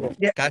 mañana todo.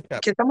 Cash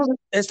App. que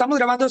estamos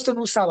grabando esto en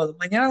un sábado,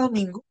 mañana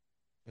domingo,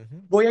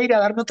 Ujú. voy a ir a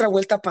darme otra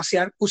vuelta a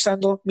pasear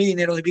usando mi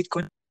dinero de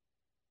Bitcoin.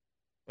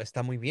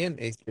 Está muy bien.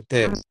 Me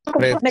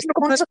siento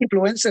como uno de esos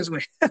influencers,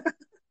 güey.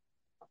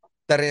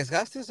 Te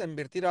arriesgaste a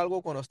invertir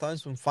algo cuando estaba en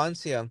su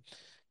infancia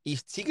y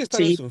sigue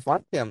estando en Sí. su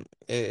infancia.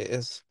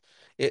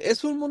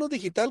 Es un mundo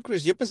digital,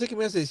 Chris. Yo pensé que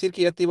me ibas a decir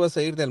que ya te ibas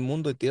a ir del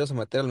mundo y te ibas a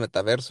meter al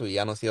metaverso y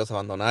ya nos ibas a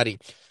abandonar y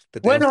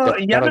te teníamos que Bueno,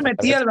 adaptar al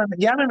metaverso.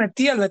 ya me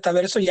metí al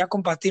metaverso, ya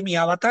compartí mi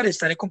avatar,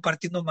 estaré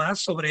compartiendo más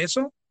sobre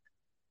eso.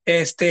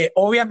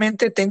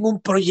 Obviamente tengo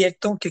un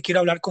proyecto que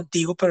quiero hablar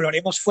contigo, pero lo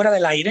haremos fuera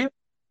del aire.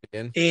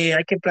 Bien.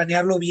 Hay que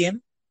planearlo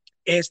bien.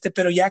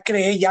 Pero ya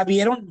creé, ya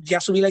vieron,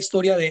 ya subí la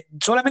historia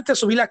solamente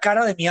subí la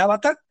cara de mi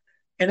avatar.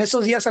 En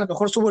esos días a lo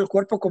mejor subo el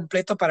cuerpo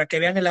completo para que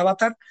vean el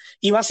avatar.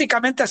 Y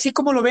básicamente así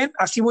como lo ven,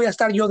 así voy a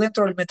estar yo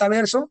dentro del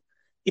metaverso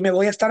y me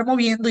voy a estar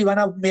moviendo y van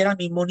a ver a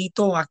mi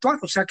monito actual,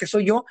 o sea que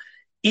soy yo.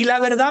 Y la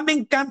verdad me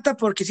encanta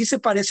porque sí se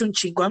parece un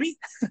chingo a mí.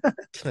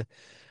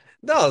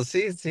 No,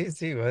 sí, sí,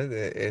 sí, güey,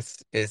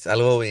 es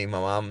algo, mi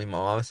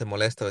mamá se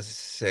molesta, a veces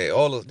dice,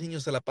 oh, los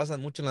niños se la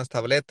pasan mucho en las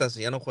tabletas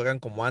y ya no juegan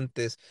como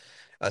antes,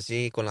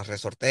 así con las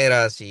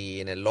resorteras y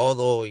en el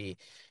lodo y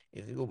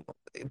digo,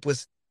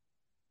 pues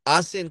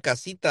hacen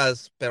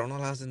casitas, pero no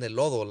las hacen de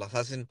lodo, las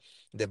hacen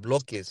de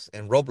bloques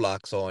en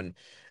Roblox o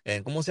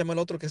 ¿cómo se llama el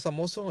otro que es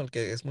famoso, el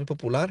que es muy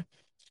popular?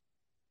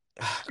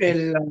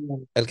 El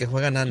El que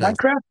juega nanas.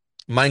 Minecraft,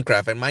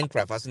 Minecraft, en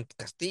Minecraft hacen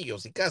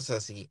castillos y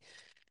casas y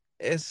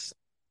es,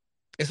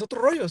 es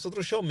otro rollo, es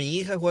otro show. Mi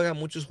hija juega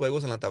muchos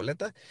juegos en la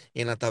tableta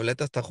y en la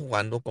tableta está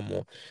jugando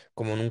como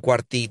en un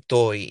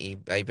cuartito y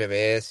hay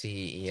bebés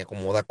y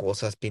acomoda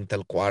cosas, pinta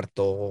el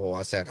cuarto, o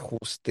hace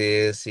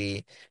ajustes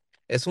y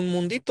es un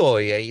mundito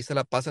y ahí se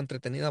la pasa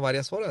entretenida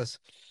varias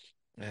horas.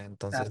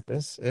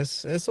 Entonces,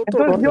 es otro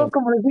entonces yo, rollo.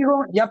 como les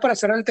digo, ya para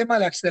cerrar el tema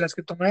de las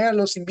criptomonedas,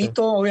 los Sí,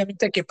 invito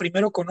obviamente a que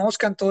primero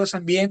conozcan todo ese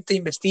ambiente,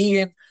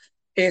 investiguen.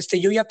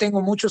 Yo ya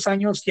tengo muchos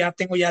años, ya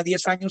tengo ya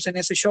 10 años en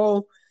ese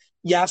show,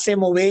 ya sé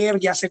mover,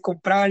 ya sé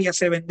comprar, ya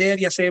sé vender,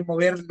 ya sé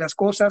mover las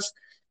cosas,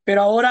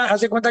 pero ahora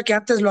haz de cuenta que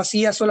antes lo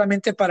hacía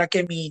solamente para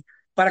que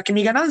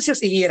mi ganancia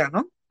siguiera,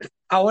 ¿no?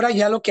 Ahora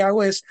ya lo que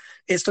hago es,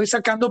 estoy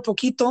sacando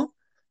poquito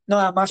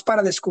nada más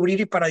para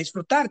descubrir y para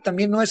disfrutar.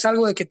 También no es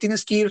algo de que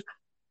tienes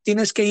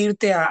que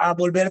irte a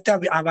volverte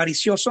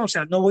avaricioso, o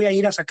sea, no voy a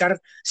ir a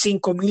sacar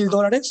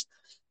 $5,000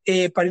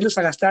 para irlos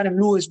a gastar en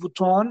Louis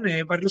Vuitton,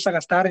 para irlos a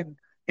gastar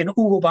en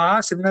Hugo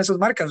Boss, en una de esas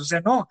marcas, o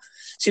sea, no,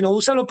 sino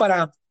úsalo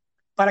para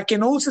que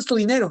no uses tu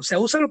dinero, o sea,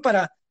 úsalo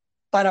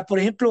por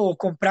ejemplo,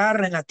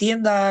 comprar en la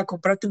tienda,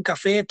 comprarte un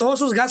café, todos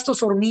esos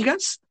gastos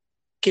hormigas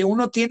que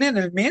uno tiene en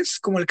el mes,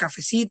 como el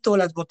cafecito,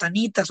 las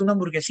botanitas, una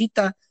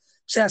hamburguesita,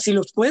 o sea, si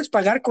los puedes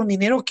pagar con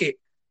dinero que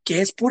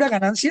es pura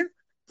ganancia,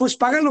 pues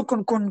págalo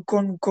con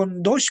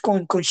Doge,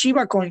 con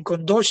Shiba, con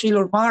Doge,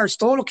 Elon Mars,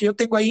 todo lo que yo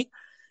tengo ahí.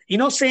 Y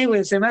no sé,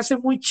 güey, se me hace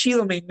muy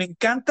chido, me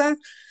encanta,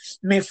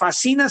 me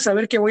fascina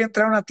saber que voy a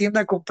entrar a una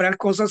tienda a comprar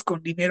cosas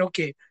con dinero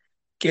que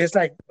es,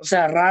 like, o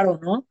sea, raro,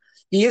 ¿no?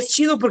 Y es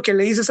chido porque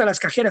le dices a las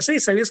cajeras,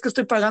 hey, ¿sabías que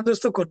estoy pagando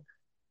esto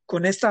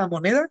con esta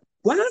moneda?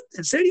 ¿What?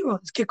 ¿En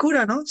serio? Es que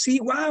cura, ¿no? Sí,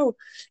 wow.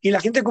 Y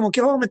la gente como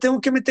que, oh, me tengo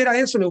que meter a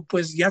eso. Le digo,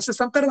 pues ya se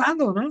están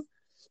tardando, ¿no?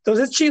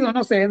 Entonces es chido,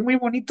 no sé, es muy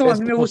bonito. A Es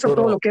mí tu me gusta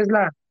todo lo futuro, que es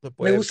se me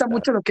puede gusta evitar.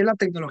 mucho lo que es la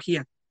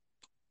tecnología.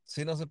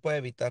 Sí, no se puede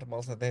evitar,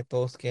 vamos a tener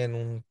todos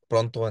quieren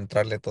pronto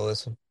entrarle todo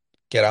eso,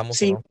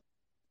 queramos o Sí. no.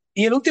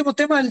 Y el último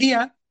tema del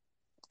día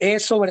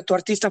es sobre tu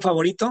artista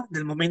favorito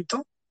del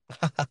momento.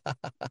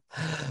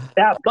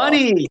 Bad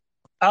Bunny.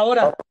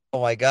 Ahora,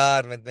 Oh my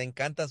God, me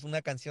encanta, es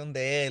una canción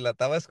de él. La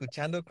estaba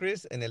escuchando,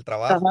 Chris, en el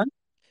trabajo ajá,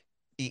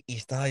 y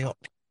estaba yo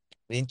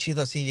bien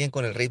chido así, bien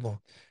con el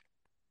ritmo.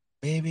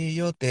 Baby,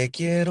 yo te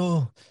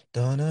quiero.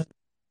 Dona,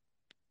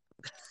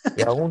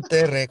 y aún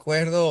te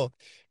recuerdo.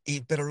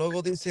 Pero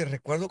luego dice,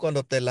 recuerdo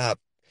cuando te la.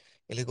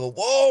 Y le digo,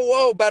 wow,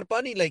 wow, Bad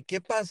Bunny, like,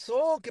 ¿qué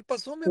pasó? ¿Qué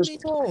pasó, mi pues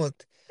amigo?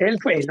 él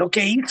fue lo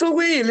que hizo,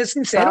 güey. Él es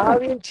Está sincero.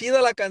 bien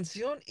chida la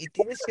canción y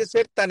tienes que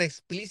ser tan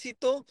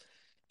explícito.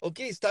 Ok,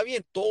 está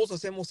bien, todos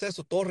hacemos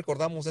eso, todos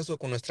recordamos eso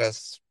con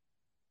nuestras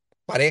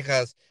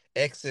parejas,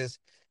 exes,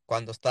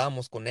 cuando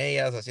estábamos con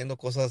ellas, haciendo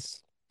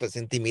cosas, pues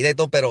intimidad y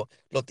todo, pero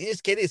lo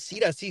tienes que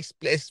decir así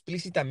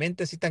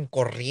explícitamente, así tan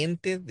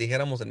corriente,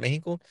 dijéramos en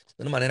México,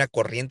 de una manera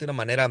corriente, de una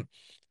manera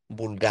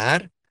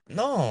vulgar.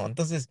 No,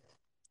 entonces,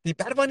 si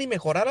Bad Bunny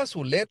mejorara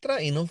su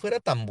letra y no fuera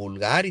tan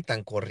vulgar y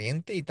tan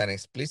corriente y tan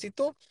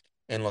explícito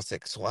en lo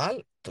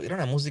sexual, tuviera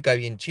una música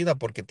bien chida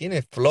porque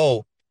tiene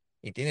flow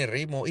y tiene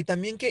ritmo y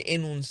también que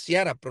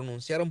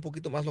pronunciara un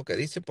poquito más lo que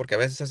dice porque a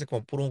veces hace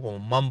como puro como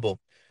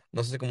mambo.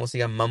 No sé cómo se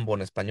llama mambo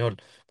en español.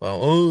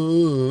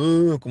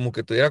 Como, como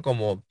que tuviera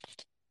como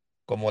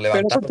Pero eso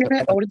levantando.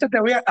 tiene,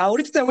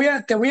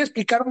 te voy a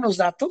explicar unos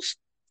datos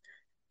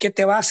que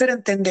te va a hacer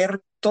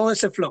entender todo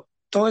ese flow,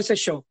 todo ese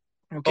show,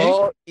 ¿ok?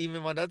 Oh, y me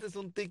mandaste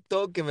un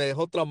TikTok que me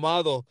dejó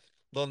tramado,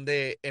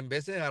 donde en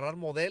vez de agarrar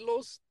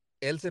modelos,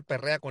 él se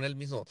perrea con él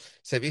mismo,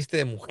 se viste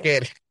de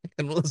mujer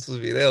en uno de sus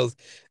videos.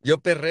 Yo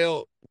Yo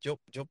perreo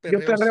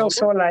perreo solo,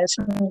 sola, es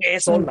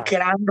un sola.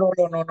 gran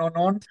rolo, no, no,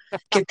 no,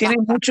 que tiene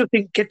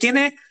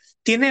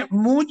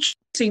mucho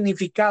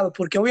significado,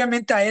 porque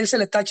obviamente a él se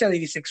le tacha de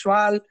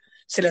bisexual,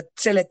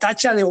 se le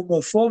tacha de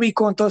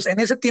homofóbico, entonces en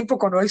ese tiempo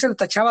cuando a él se le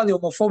tachaba de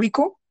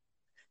homofóbico,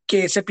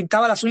 que se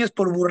pintaba las uñas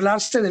por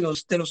burlarse de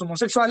los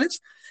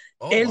homosexuales,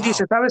 Oh, él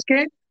dice, wow. ¿sabes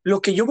qué?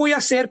 Lo que yo voy a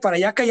hacer para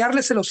ya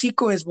callarles el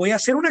hocico es voy a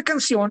hacer una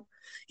canción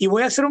y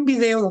voy a hacer un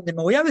video donde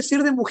me voy a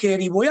vestir de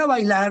mujer y voy a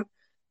bailar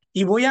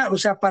y o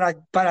sea,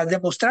 para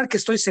demostrar que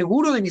estoy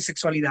seguro de mi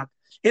sexualidad.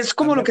 Es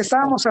como lo Ándale, que no.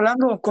 estábamos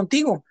hablando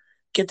contigo,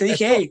 que te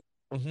dije, Esto. hey,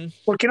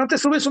 ¿por qué no te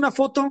subes una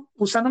foto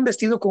usando un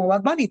vestido como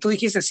Bad Bunny? Y tú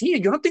dijiste,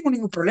 sí, yo no tengo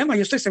ningún problema,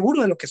 yo estoy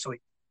seguro de lo que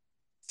soy.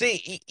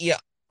 Sí,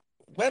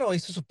 bueno,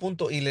 hizo su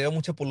punto y le dio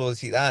mucha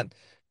publicidad.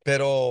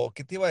 Pero,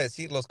 ¿qué te iba a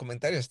decir? Los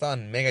comentarios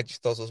estaban mega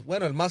chistosos.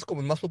 Bueno, el más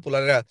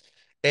popular era,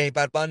 hey,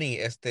 Bad Bunny,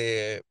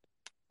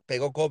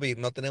 pegó COVID,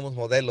 no tenemos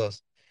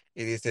modelos.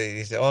 Y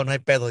dice, oh, no hay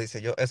pedo,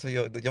 dice,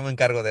 yo me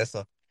encargo de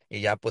eso.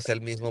 Y ya, pues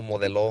él mismo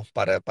modeló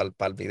para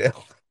el video.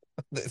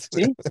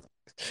 ¿Sí?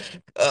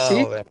 Oh, ¿Sí?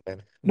 man,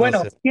 no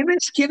Bueno, sé.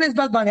 ¿quién es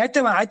Bad Bunny? Ahí te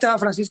va,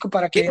 Francisco,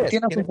 para que ¿Quién es?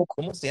 entiendas ¿Quién un es? poco.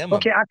 ¿Cómo se llama?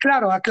 Ok,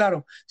 aclaro,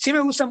 aclaro. Sí me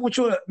gusta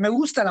mucho, me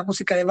gusta la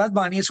música de Bad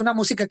Bunny. Es una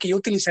música que yo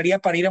utilizaría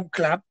para ir a un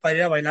club, para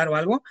ir a bailar o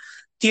algo.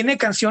 Tiene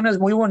canciones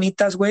muy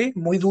bonitas, güey,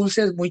 muy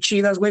dulces, muy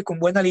chidas, güey, con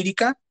buena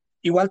lírica.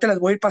 Igual te las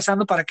voy a ir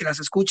pasando para que las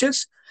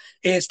escuches.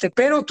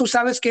 Pero tú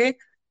sabes que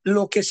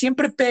lo que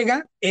siempre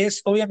pega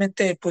es,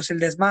 obviamente, pues el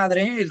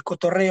desmadre, el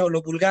cotorreo,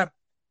 lo vulgar.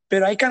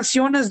 Pero hay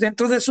canciones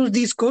dentro de sus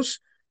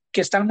discos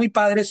que están muy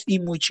padres y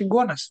muy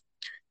chingonas.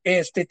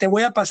 Te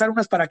voy a pasar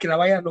unas para que lo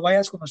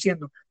vayas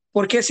conociendo,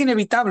 porque es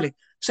inevitable.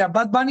 O sea,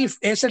 Bad Bunny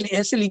es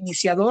el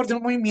iniciador de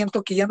un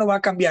movimiento que ya no va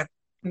a cambiar.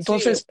 Sí,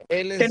 Entonces,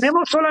 él es.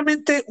 tenemos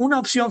solamente una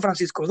opción,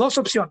 Francisco, dos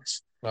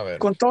opciones. A ver.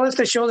 Con todo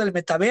este show del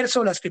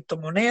metaverso, las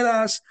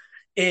criptomonedas,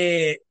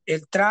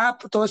 el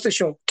trap, todo este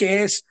show,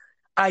 que es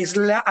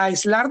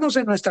aislarnos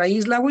en nuestra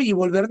isla, güey, y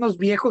volvernos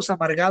viejos,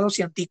 amargados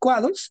y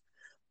anticuados,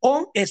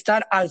 o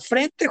estar al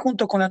frente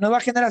junto con la nueva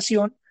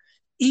generación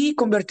y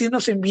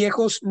convertirnos en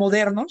viejos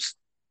modernos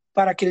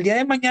para que el día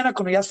de mañana,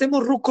 cuando ya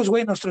estemos rucos,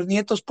 güey, nuestros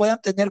nietos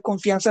puedan tener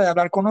confianza de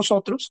hablar con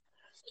nosotros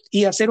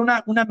y hacer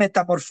una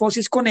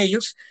metamorfosis con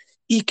ellos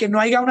y que no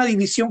haya una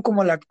división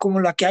como la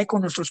que hay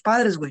con nuestros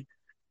padres, güey.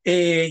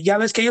 Ya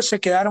ves que ellos se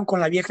quedaron con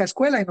la vieja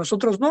escuela y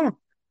nosotros no.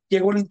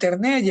 Llegó el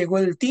internet, llegó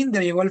el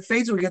Tinder, llegó el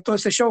Facebook, y todo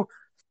ese show.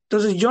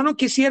 Entonces yo no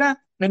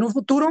quisiera en un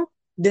futuro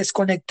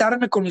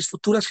desconectarme con mis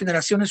futuras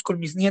generaciones, con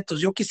mis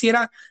nietos. Yo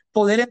quisiera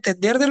poder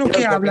entender de lo Ir al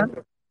que hablan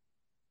corriente.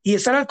 y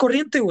estar al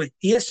corriente, güey.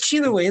 Y es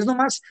chido, güey. Es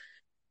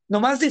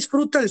nomás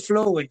disfruta el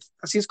flow, güey.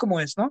 Así es como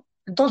es, ¿no?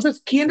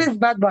 Entonces, ¿quién Sí. es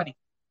Bad Bunny?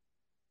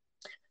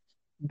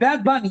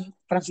 Bad Bunny,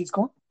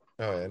 Francisco,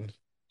 A ver.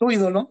 tu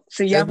ídolo,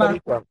 se llama,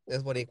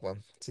 Es boricua,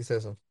 sí es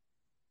eso.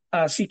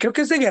 sí, creo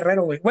que es de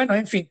Guerrero, güey. Bueno,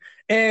 en fin,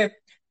 eh,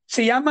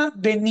 se llama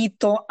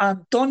Benito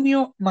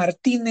Antonio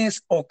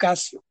Martínez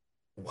Ocasio.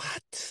 What?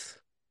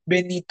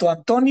 Benito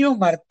Antonio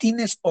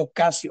Martínez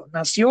Ocasio.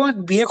 Nació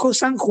en Viejo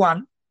San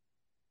Juan,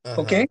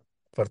 ¿ok? Ajá,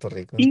 Puerto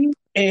Rico. ¿Y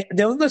de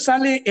dónde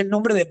sale el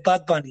nombre de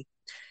Bad Bunny?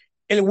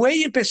 El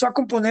güey empezó a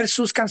componer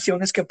sus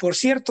canciones, que por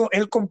cierto,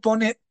 él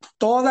compone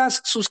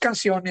todas sus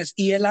canciones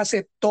y él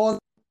hace todas,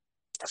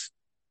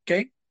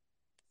 ¿ok?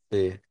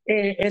 Sí.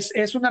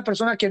 Es una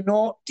persona que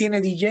no tiene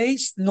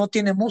DJs, no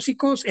tiene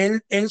músicos,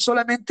 él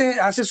solamente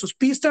hace sus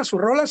pistas, sus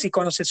rolas y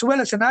cuando se sube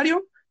al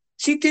escenario,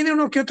 sí tiene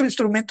uno que otro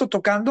instrumento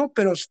tocando,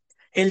 pero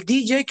el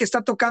DJ que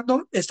está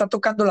tocando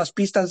las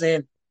pistas de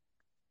él.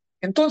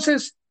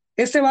 Entonces,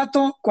 este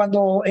vato,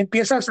 cuando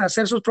empiezas a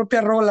hacer sus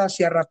propias rolas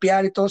y a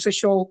rapear y todo ese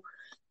show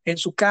en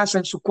su casa,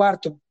 en su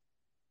cuarto,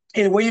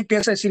 el güey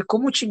empieza a decir,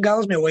 ¿cómo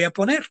chingados me voy a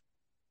poner?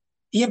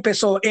 Y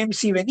empezó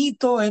MC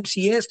Benito,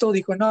 MC esto,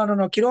 dijo, no, no,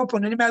 no, quiero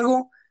ponerme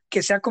algo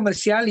que sea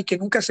comercial y que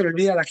nunca se le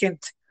olvide a la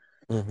gente.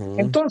 Ujú.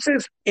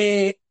 Entonces,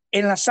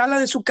 en la sala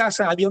de su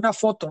casa había una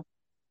foto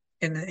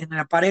en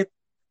la pared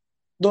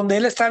donde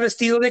él está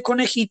vestido de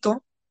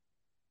conejito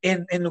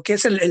en lo que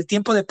es el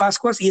tiempo de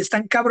Pascuas y está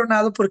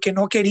encabronado porque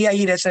no quería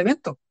ir a ese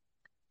evento.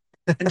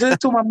 Entonces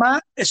su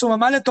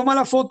mamá le toma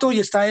la foto y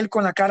está él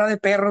con la cara de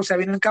perro, o sea,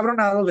 bien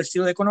encabronado,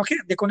 vestido de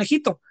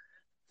conejito.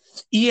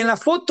 Y en la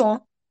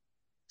foto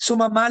su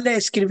mamá le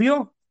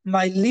escribió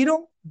My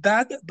Little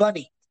Bad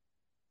Bunny.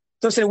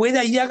 Entonces el güey de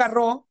ahí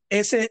agarró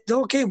ese,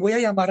 ok, voy a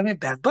llamarme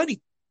Bad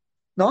Bunny,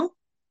 ¿no?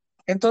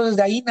 Entonces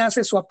de ahí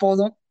nace su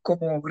apodo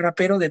como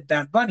rapero de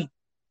Bad Bunny.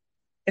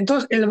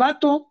 Entonces el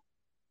vato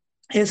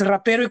es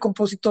rapero y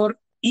compositor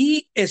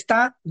y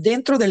está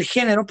dentro del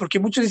género, porque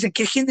muchos dicen,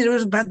 ¿qué género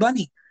es Bad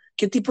Bunny?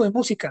 ¿Qué tipo de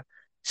música?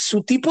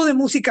 Su tipo de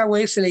música,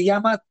 güey, se le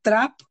llama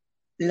trap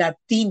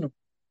latino.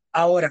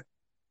 Ahora,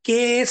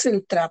 ¿qué es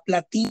el trap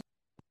latino?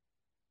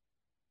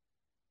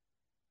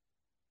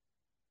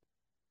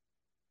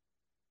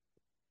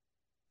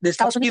 De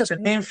Estados Unidos,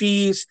 en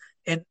Memphis,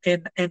 en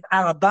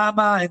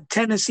Alabama, en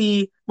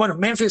Tennessee, bueno,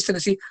 Memphis,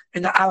 Tennessee,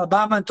 en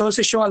Alabama, en todo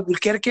ese show,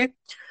 Albuquerque,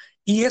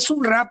 y es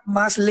un rap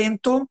más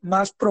lento,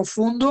 más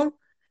profundo,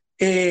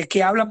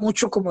 que habla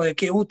mucho como de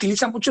que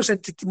utiliza mucho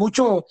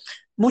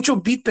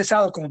beat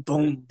pesado, como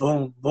boom,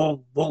 boom,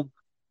 boom, boom,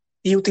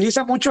 y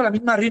utiliza mucho la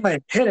misma rima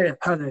de jere,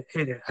 jere,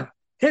 jere, ja,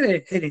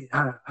 jere, jere,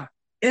 ja, ja,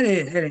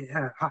 jere, jere,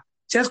 ja, ja.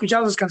 Se han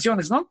escuchado esas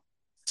canciones, ¿no?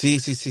 Sí,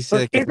 sí, sí, sé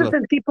Pues de qué ese es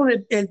hablas. el tipo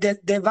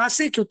de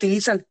base que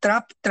utiliza el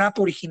trap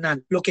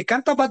original. Lo que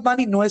canta Bad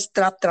Bunny no es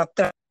trap,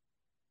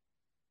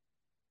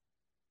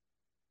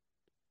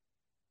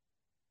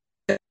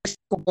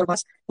 con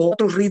formas o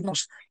otros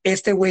ritmos.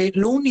 Este güey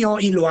lo unió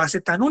y lo hace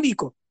tan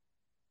único.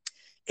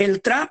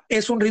 El trap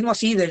es un ritmo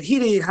así del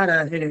hiri,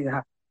 jara, hiri,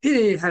 ja,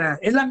 hiri, jara,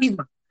 es la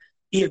misma.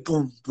 Y el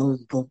pum,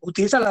 pum, pum,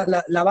 utiliza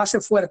la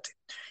base fuerte.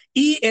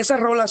 Y esas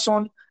rolas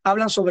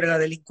hablan sobre la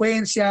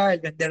delincuencia,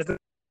 el vender drogas,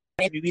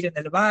 vivir en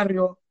el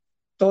barrio,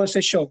 todo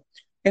ese show.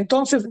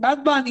 Entonces, Bad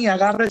Bunny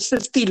agarra ese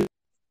estilo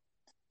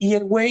y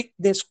el güey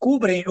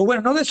descubre, o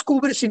bueno, no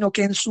descubre, sino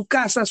que en su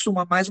casa su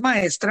mamá es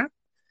maestra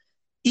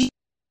y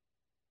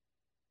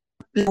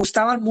le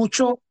gustaban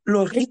mucho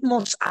los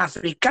ritmos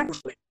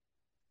africanos, güey.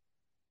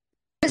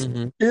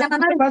 Ujú. La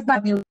mamá de Bad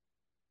Bunny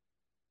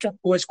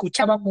o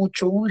escuchaba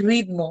mucho un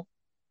ritmo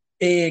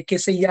que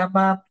se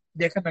llama,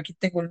 déjame aquí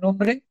tengo el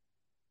nombre,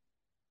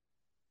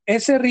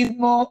 ese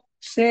ritmo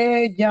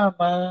se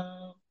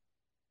llama,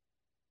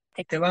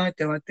 ahí te va, ahí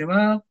te va, ahí te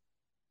va,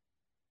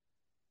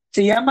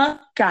 se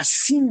llama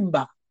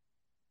Kasimba,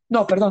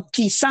 no, perdón,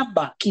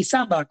 Kizamba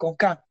con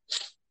K.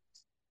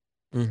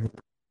 Ujú.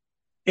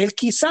 El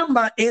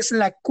kizamba es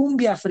la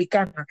cumbia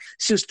africana.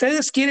 Si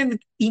ustedes quieren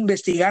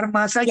investigar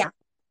más allá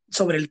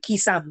sobre el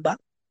kizamba,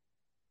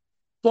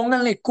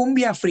 pónganle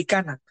cumbia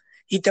africana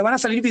y te van a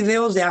salir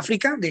videos de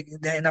África,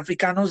 en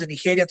africanos de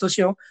Nigeria, todo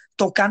eso,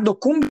 tocando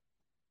cumbia,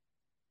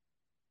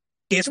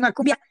 que es una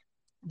cumbia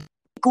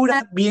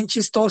cura, bien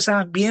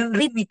chistosa, bien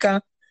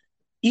rítmica.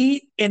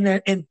 Y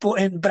en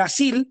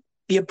Brasil,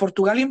 y en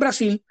Portugal y en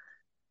Brasil,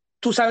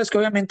 tú sabes que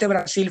obviamente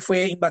Brasil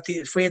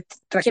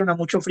trajeron a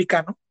mucho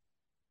africano,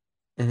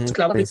 Ujú.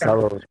 esclavo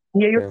africano, Pensado.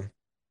 y ellos, Sí.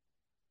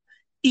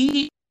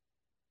 y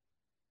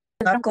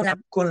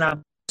con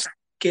la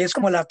que es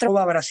como la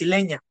trova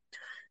brasileña.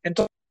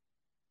 Entonces,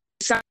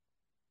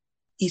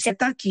 y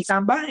Z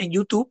Kizamba en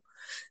YouTube,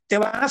 te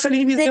van a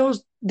salir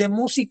videos de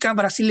música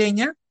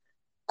brasileña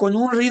con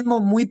un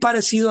ritmo muy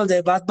parecido al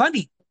de Bad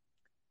Bunny.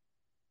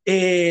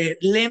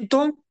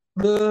 lento,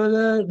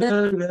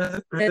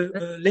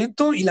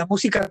 lento y la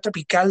música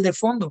tropical de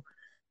fondo.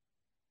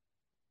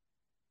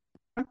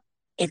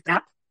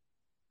 Eta,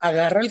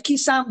 agarra el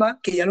kizomba,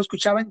 que ya lo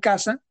escuchaba en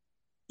casa,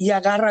 y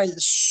agarra el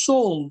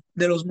soul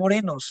de los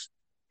morenos,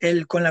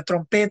 con la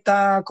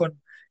trompeta,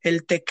 con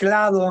el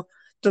teclado.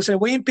 Entonces el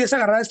güey empieza a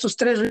agarrar estos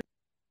tres ritmos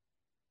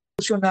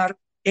fusionar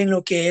en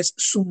lo que es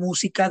su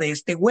música de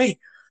este güey.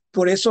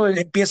 Por eso él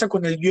empieza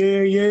con el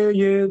yeah, yeah,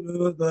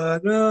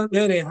 yeah,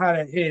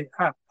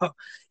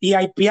 y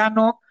hay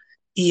piano,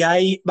 y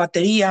hay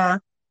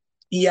batería,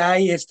 y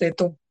hay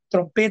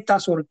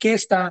trompetas,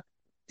 orquesta,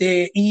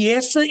 y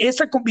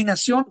esa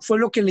combinación fue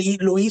lo que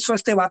lo hizo a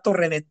este vato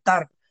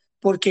reventar,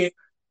 porque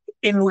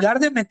en lugar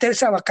de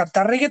meterse a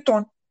cantar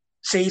reggaetón,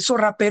 se hizo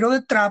rapero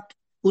de trap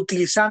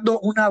utilizando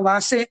una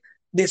base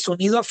de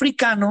sonido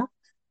africano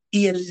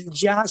y el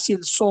jazz y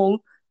el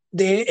soul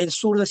del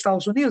sur de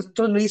Estados Unidos.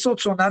 Entonces lo hizo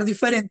sonar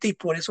diferente y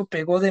por eso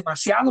pegó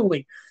demasiado,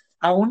 güey,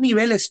 a un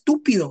nivel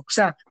estúpido. O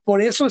sea,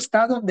 por eso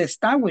está donde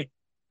está, güey.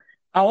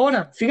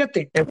 Ahora,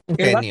 fíjate, Es un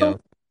el genio.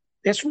 vato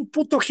es un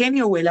puto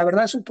genio, güey, la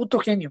verdad es un puto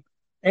genio.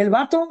 El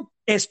vato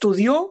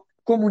estudió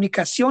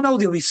comunicación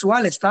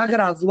audiovisual, está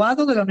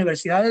graduado de la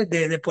Universidad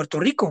de Puerto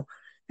Rico.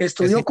 Es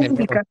Estudió ingeniero.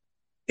 comunicación,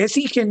 es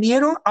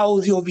ingeniero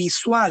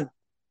audiovisual,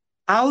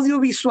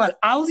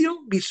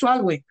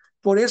 audiovisual, güey.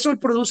 Por eso él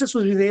produce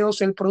sus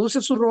videos, él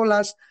produce sus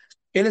rolas,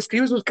 él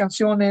escribe sus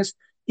canciones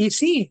y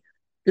sí,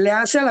 le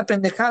hace a la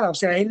pendejada. O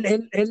sea,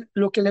 él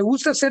lo que le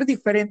gusta es ser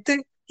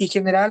diferente y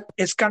generar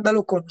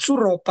escándalo con su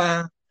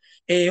ropa.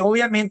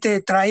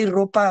 Obviamente trae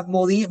ropa,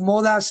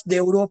 modas de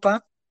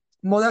Europa,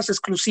 modas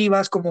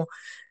exclusivas como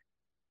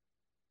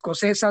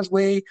escocesas,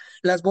 güey,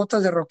 las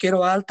botas de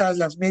rockero altas,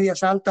 las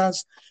medias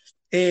altas,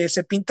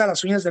 se pinta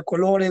las uñas de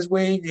colores,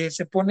 güey,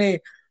 se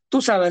pone,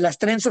 tú sabes, las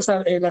trenzas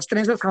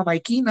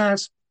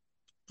jamaiquinas,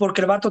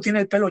 porque el vato tiene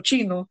el pelo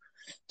chino.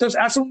 Entonces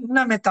hace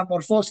una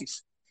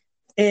metamorfosis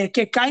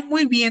que cae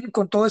muy bien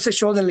con todo ese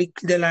show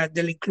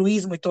del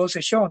incluismo y todo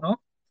ese show,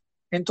 ¿no?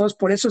 Entonces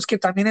por eso es que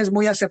también es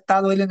muy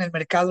aceptado él en el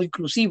mercado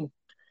inclusivo.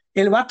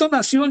 El vato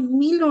nació en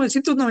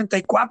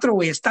 1994,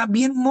 güey, está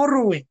bien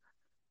morro, güey,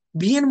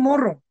 bien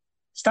morro,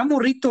 está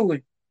morrito,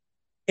 güey.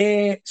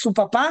 Su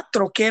papá,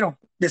 troquero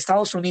de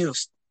Estados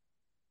Unidos,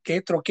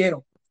 ¿qué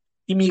troquero?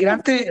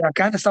 Inmigrante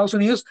acá en Estados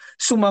Unidos,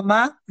 su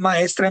mamá,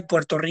 maestra en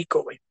Puerto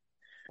Rico, güey,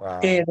 Wow.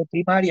 de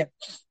primaria.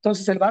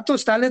 Entonces el vato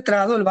está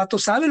letrado, el vato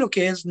sabe lo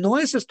que es, no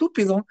es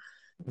estúpido,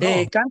 No,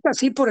 canta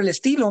así por el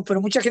estilo, pero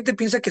mucha gente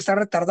piensa que está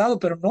retardado,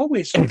 pero no,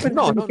 güey, súper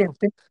no, no, no.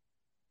 inteligente.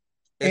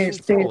 Es un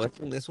Este,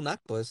 show, es un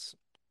acto,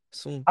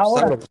 sabe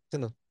ahora, lo que está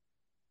haciendo.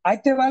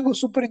 ahí te va algo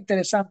súper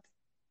interesante.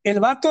 El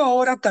vato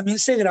ahora también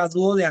se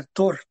graduó de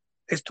actor,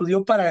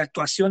 estudió para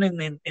actuación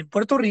en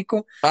Puerto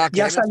Rico, Ah, que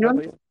ya hay salió,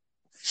 nacional,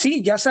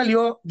 sí, ya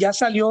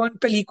salió en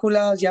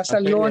películas, ya la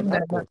salió serie de en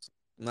Narcos.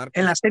 la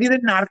Narcos. serie de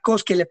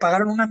Narcos que le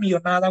pagaron una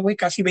millonada, güey,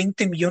 casi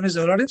 20 millones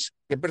de dólares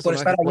 ¿Qué por estar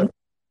personaje ahí. fue?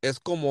 Es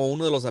como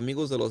uno de los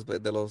amigos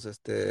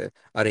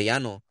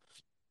Arellano,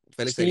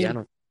 Félix Sí.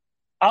 Arellano.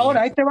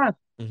 Ahora, Y ahí te va.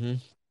 ujú.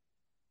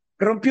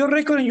 Rompió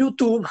récord en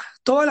YouTube.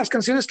 Todas las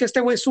canciones que este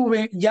güey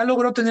sube ya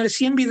logró tener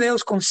 100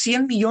 videos con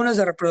 100 millones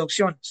de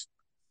reproducciones.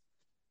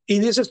 Y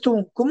dices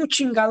tú, ¿cómo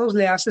chingados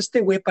le hace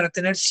este güey para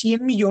tener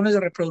 100 millones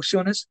de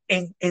reproducciones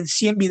en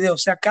 100 videos?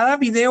 O sea, cada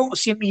video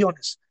 100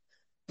 millones.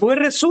 Pues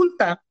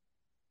resulta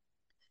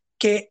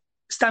que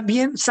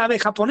también sabe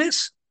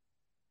japonés.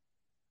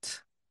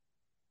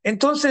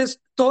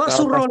 Entonces, todas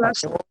sus Habla rolas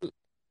español,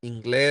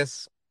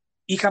 inglés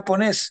y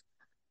japonés, y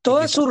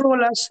todas quizás. sus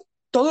rolas,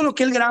 todo lo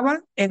que él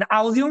graba en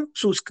audio,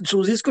 sus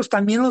discos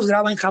también los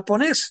graba en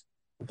japonés.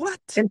 ¿What?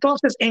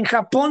 Entonces, en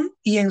Japón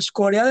y en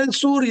Corea del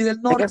Sur y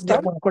del norte,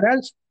 ¿Megastar? bueno, Corea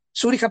del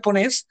Sur y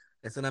japonés,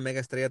 Es una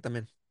mega estrella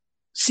también.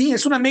 sí,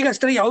 es una mega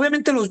estrella.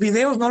 Obviamente los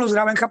videos no los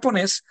graba en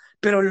japonés,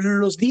 pero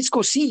los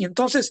discos sí.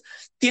 Entonces,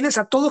 tienes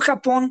a todo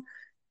Japón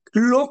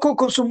loco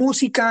con su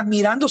música,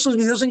 mirando sus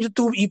videos en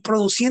YouTube y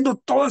produciendo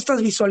todas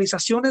estas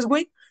visualizaciones,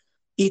 güey,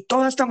 y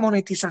toda esta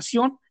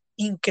monetización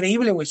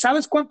increíble, güey.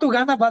 ¿Sabes cuánto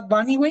gana Bad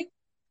Bunny, güey?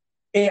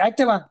 Ahí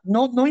te va.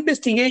 No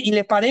investigué y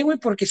le paré, güey,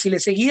 porque si le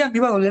seguía me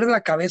iba a doler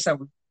la cabeza,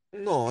 güey.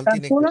 No, él Tan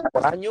tiene que solo,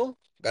 por año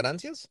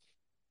ganancias.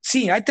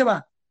 sí, ahí te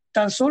va.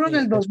 Tan solo Sí, en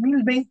el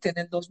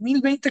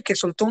 2020 que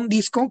soltó un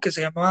disco que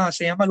se llama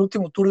El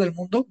Último Tour del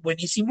Mundo,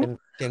 buenísimo.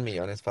 100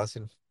 millones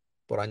fácil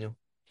por año.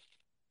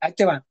 Ahí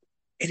te va.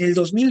 En el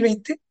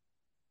 2020,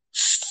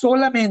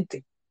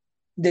 solamente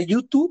de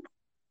YouTube,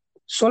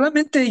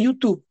 solamente de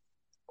YouTube,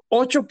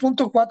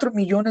 8.4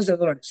 millones de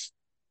dólares.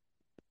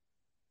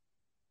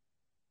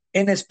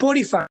 En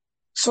Spotify,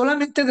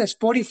 solamente de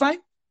Spotify,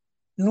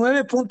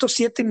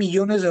 9.7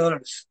 millones de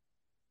dólares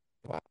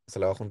Wow, se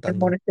le va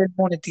juntando. en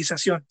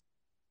monetización.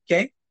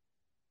 ¿Ok?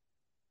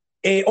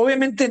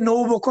 Obviamente no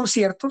hubo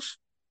conciertos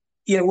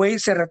y el güey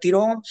se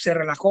retiró, se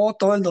relajó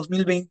todo el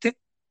 2020,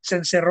 se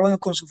encerró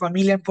con su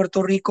familia en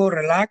Puerto Rico,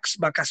 relax,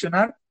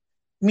 vacacionar,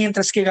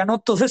 mientras que ganó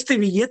todo este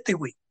billete,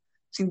 güey.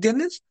 ¿Sí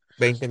entiendes?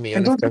 20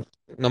 millones Entonces,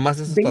 pesos. Nomás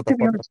esas 20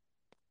 plataformas. millones.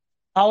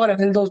 Ahora,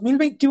 en el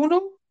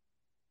 2021,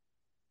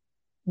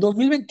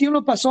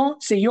 2021 pasó,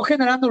 siguió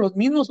generando los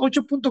mismos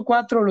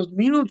 8.4, los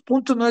mismos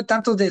puntos, no de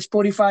tantos de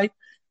Spotify,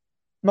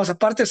 más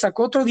aparte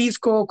sacó otro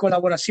disco,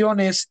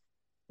 colaboraciones,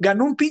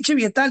 ganó un pinche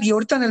billetal y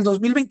ahorita en el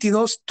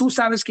 2022 tú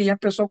sabes que ya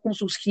empezó con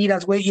sus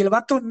giras, güey, y el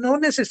vato no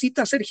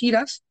necesita hacer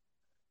giras,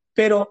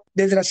 pero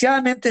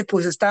desgraciadamente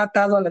pues está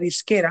atado a la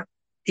disquera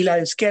y la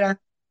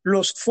disquera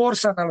los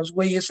forzan a los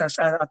güeyes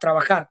a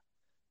trabajar.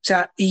 O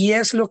sea, y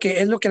es lo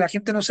que la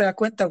gente no se da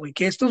cuenta, güey,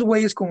 que estos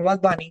güeyes como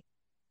Bad Bunny,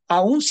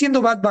 aún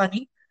siendo Bad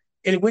Bunny,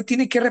 el güey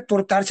tiene que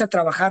reportarse a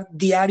trabajar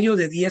diario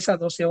de 10 a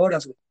 12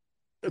 horas, güey.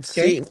 ¿Ok?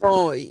 Sí,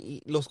 no,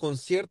 y los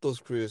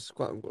conciertos, Chris,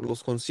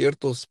 los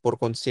conciertos por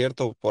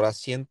concierto, por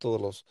asiento, de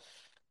los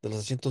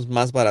asientos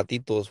más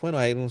baratitos, bueno,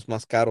 hay unos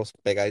más caros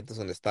pegaditos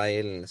donde está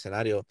él en el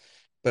escenario,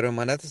 pero me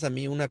mandaste a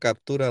mí una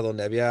captura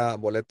donde había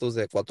boletos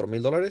de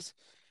 $4,000.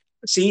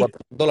 Sí,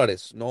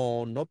 $4,000,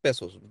 no, no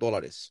pesos,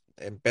 dólares.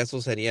 En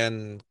pesos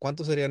serían,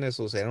 ¿cuántos serían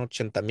esos? ¿Serían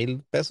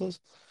 80,000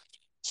 pesos?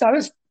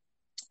 ¿sabes?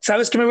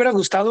 ¿Sabes qué me hubiera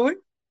gustado, güey?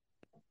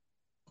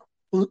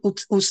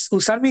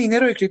 Usar mi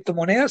dinero de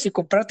criptomonedas y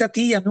comprarte a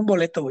ti y a mí un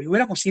boleto, güey.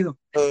 Hubiéramos ido.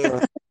 Ah,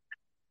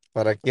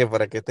 ¿para qué?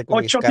 ¿Para qué esté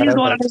con mis ocho mil caras?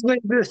 dólares, güey.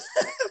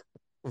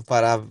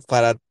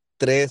 Para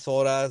 3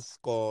 horas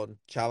con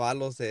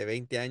chavalos de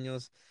 20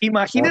 años,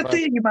 Imagínate,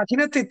 morras.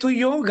 imagínate tú y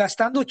yo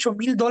gastando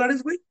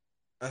 $8,000, güey,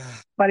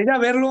 Ah, para ir a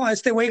verlo a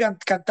este güey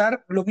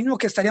cantar lo mismo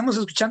que estaríamos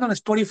escuchando en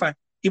Spotify.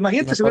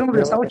 Imagínate si mejor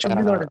hubiéramos gastado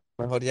llévame $8,000.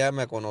 mejor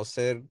llévame a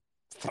conocer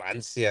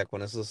Francia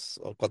con esos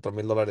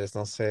 $4,000,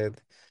 no sé.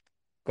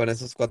 Con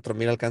esos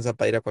 4,000 alcanza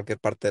para ir a cualquier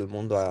parte del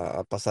mundo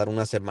a pasar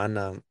una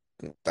semana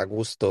a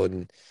gusto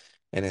en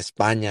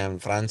España,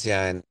 en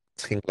Francia, en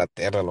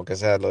Inglaterra, lo que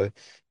sea,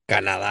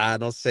 Canadá,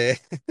 no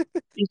sé.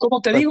 Y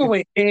como te digo,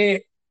 güey,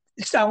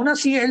 aún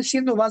así él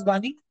siendo Bad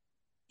Bunny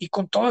y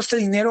con todo este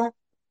dinero,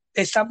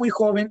 está muy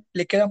joven,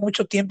 le queda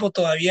mucho tiempo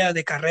todavía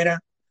de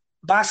carrera,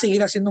 va a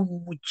seguir haciendo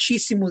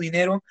muchísimo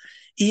dinero.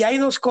 Y hay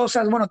dos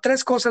cosas, bueno,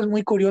 tres cosas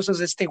muy curiosas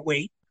de este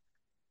güey,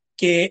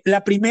 que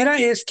la primera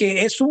es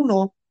que es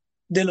uno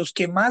de los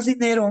que más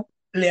dinero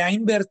le ha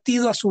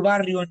invertido a su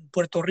barrio en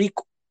Puerto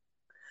Rico.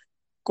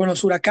 Con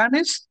los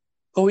huracanes,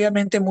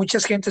 obviamente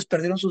muchas gentes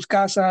perdieron sus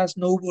casas,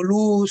 no hubo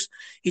luz,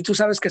 y tú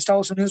sabes que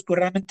Estados Unidos pues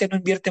realmente no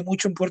invierte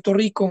mucho en Puerto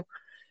Rico.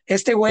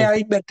 Este güey ha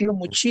invertido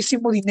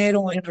muchísimo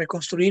dinero en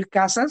reconstruir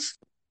casas,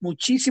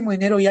 muchísimo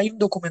dinero, y hay un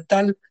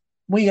documental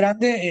muy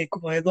grande,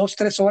 como de 2,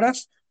 3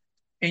 horas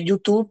en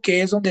YouTube,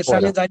 que es donde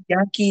sale Fuera. Daddy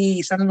Yankee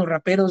y salen los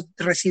raperos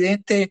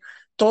Residente,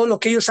 todo lo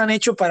que ellos han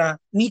hecho para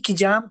Nicky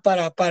Jam,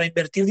 para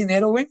invertir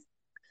dinero, güey.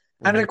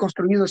 Han Ujú.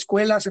 reconstruido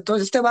escuelas.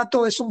 Entonces, este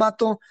vato es un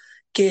vato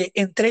que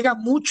entrega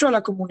mucho a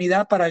la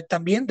comunidad para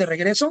también de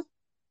regreso,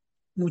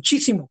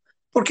 muchísimo,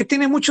 porque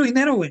tiene mucho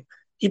dinero, güey,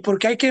 y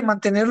porque hay que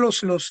mantener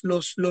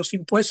los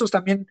impuestos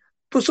también,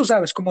 pues tú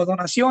sabes, como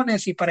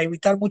donaciones y para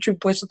evitar mucho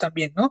impuesto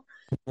también, ¿no?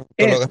 Tú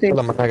lo gastas de Este,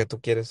 la manera que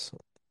tú quieres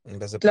en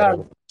vez de para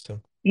claro. algo. Sí.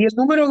 Y el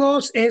número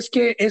dos es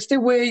que este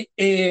güey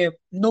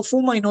no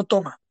fuma y no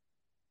toma.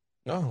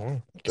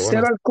 No, qué bueno.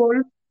 Cero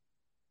alcohol,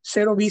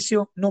 cero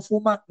vicio, no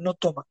fuma, no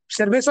toma.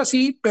 Cerveza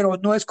sí, pero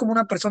no es como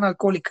una persona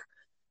alcohólica.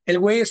 El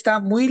güey está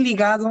muy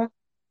ligado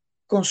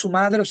con su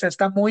madre, o sea,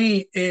 está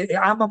muy,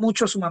 ama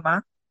mucho a su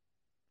mamá,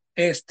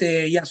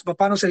 y a su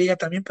papá no se diga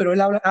también, pero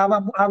él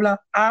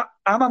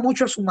ama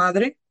mucho a su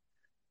madre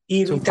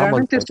y Es un humble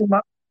literalmente guy.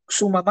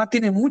 su mamá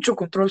tiene mucho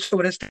control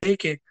sobre este güey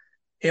que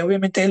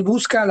obviamente él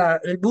busca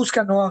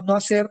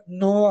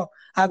no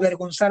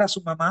avergonzar a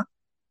su mamá.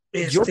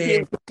 Yo Este,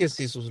 pienso que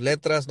si sus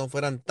letras no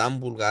fueran tan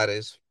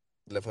vulgares,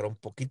 le fuera un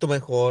poquito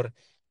mejor,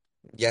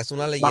 ya es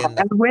una más,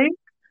 leyenda. güey,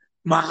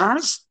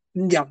 más,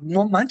 ya,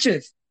 no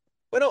manches.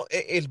 Bueno,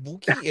 el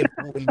Buki,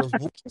 los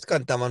Bukis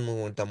cantaban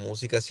muy buena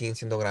música, siguen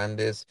siendo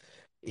grandes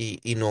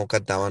y no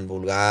cantaban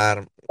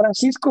vulgar.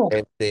 Francisco, si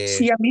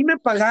Este, a mí me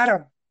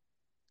pagaran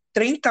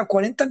 30 o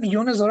 40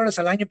 millones de dólares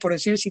al año por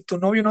decir si tu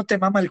novio no te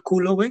mama el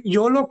culo, güey,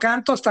 yo lo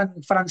canto hasta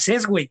en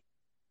francés, güey.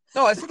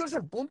 no, ese no es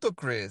el punto,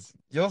 Chris.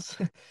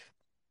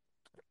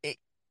 Eh,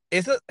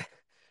 eso,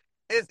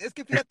 es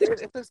que fíjate,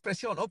 esta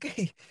expresión, ok,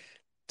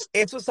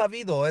 eso es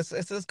sabido, eso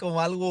es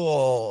como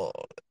algo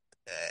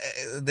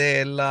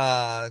de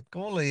la,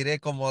 ¿cómo lo diré?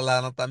 Como la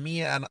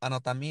anatomía,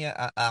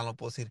 anatomía, no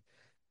puedo decir,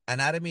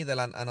 anatomy de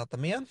la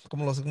anatomía,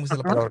 ¿cómo dice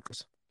la Ajá. palabra?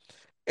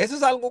 Eso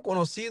es algo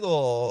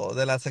conocido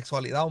de la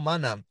sexualidad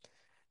humana,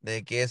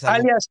 de que es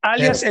algo Alias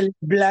placentero. el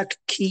Black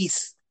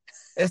Keys.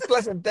 Es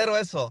placentero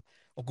eso.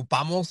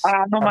 Ocupamos,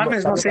 Ah, no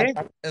mames, no sé.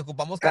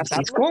 ocupamos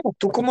cantarlo. Francisco,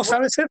 ¿tú cómo Ocupamos,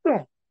 sabes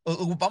eso?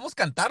 ocupamos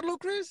cantarlo,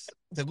 Chris.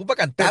 Se ocupa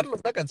Pero, cantarlo,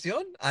 esta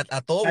canción,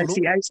 a todo ahí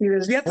volumen, sí,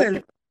 desvíate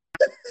del...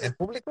 en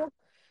público.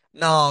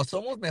 No,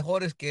 somos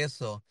mejores que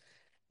eso.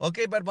 Ok,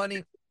 Bad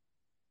Bunny,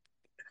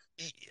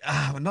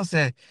 no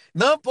sé.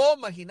 No puedo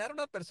imaginar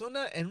una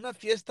persona en una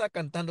fiesta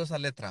cantando esa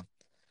letra.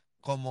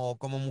 Como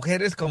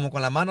mujeres, como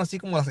con la mano así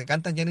como las que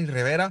cantan Jenny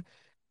Rivera,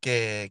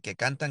 que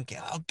cantan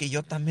que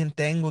yo también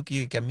tengo,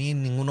 que a mí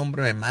ningún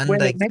hombre me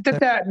Güey,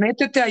 manda.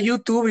 métete a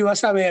YouTube y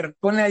vas a ver,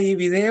 ponle ahí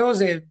videos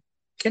de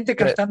gente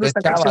cantando De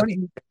esta canción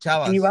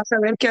chavas, y chavas. vas a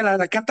ver que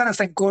la cantan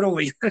hasta en coro,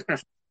 güey.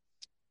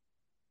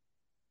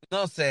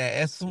 No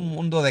sé, es un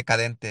mundo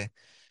decadente.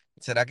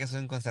 ¿Será que soy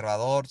un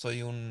conservador?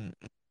 Soy un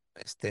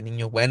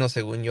niño bueno,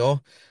 según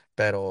yo,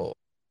 pero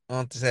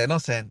no sé, no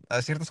sé.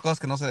 Hay ciertas cosas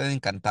que no se deben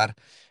cantar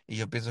y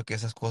yo pienso que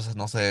esas cosas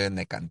no se deben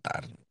de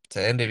cantar. Se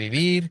deben de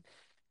vivir.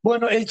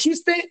 Bueno, el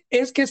chiste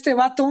es que este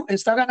vato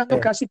está ganando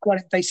casi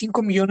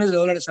 45 millones de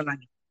dólares al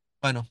año.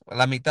 Bueno,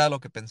 la mitad de lo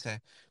que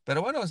pensé.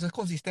 Pero bueno, eso es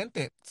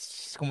consistente.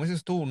 Como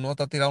dices tú, no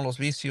está tirado los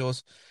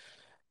vicios.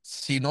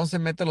 Si no se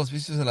mete a los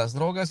vicios de las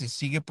drogas y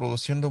sigue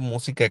produciendo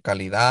música de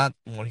calidad,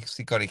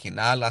 música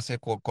original, hace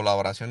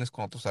colaboraciones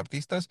con otros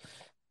artistas,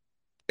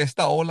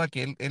 esta ola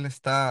que él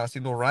está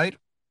haciendo ride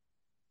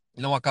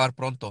no va a acabar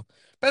pronto,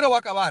 pero va a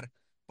acabar,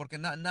 porque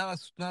nada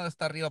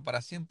está arriba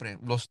para siempre.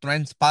 Los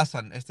trends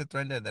pasan. Este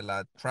trend de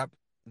la trap,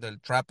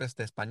 del trap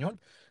español,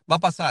 va a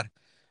pasar.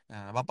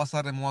 Va a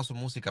pasar de moda su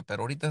música,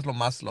 pero ahorita es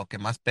lo que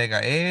más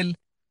pega él,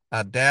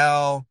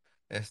 Adele,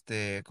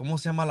 ¿cómo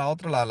se llama la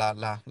otra?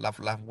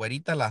 La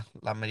güerita, la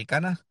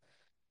americana,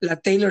 La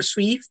Taylor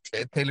Swift,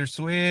 Taylor que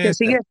Swift,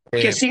 sigue,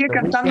 que sigue The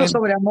cantando Weeknd.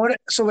 sobre amor,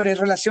 sobre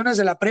relaciones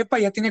de la prepa,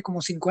 ya tiene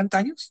como 50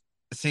 años.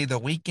 Sí, The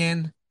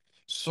Weeknd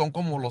son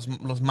como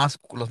los más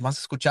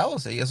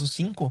escuchados, esos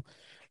cinco.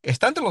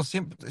 Está entre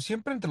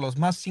siempre entre los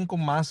más cinco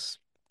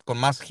más, con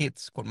más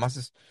hits, con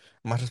más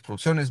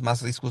reproducciones,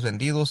 más discos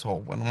vendidos,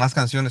 o bueno, más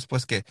canciones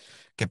pues que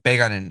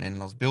pegan en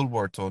los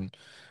billboards o en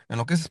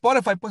lo que es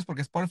Spotify, pues,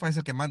 porque Spotify es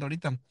el que manda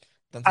ahorita.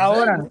 Entonces,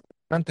 Ahora, muy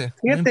impresionante, muy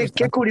fíjate qué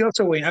impresionante.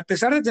 curioso, güey. A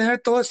pesar de tener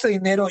todo este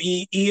dinero,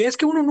 y es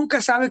que uno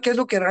nunca sabe qué es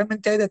lo que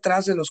realmente hay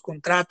detrás de los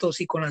contratos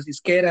y con las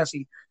disqueras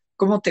y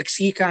cómo te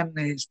exijan,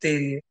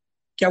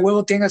 que a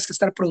huevo tengas que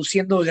estar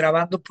produciendo y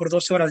grabando por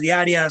 12 horas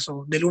diarias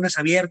o de lunes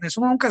a viernes.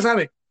 Uno nunca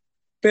sabe.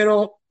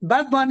 Pero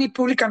Bad Bunny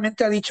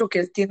públicamente ha dicho que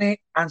él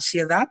tiene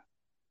ansiedad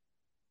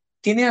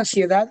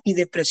y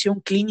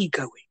depresión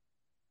clínica, güey.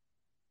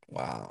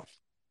 Wow.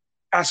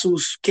 A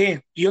sus,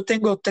 ¿qué? Yo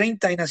tengo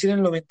 30 y nací en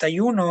el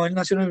 91, él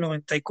nació en el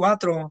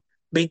 94,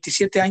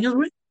 27 años,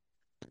 güey.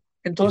 Ujú.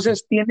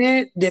 Entonces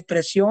tiene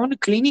depresión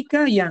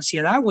clínica y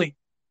ansiedad, güey.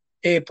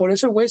 Por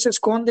eso el güey se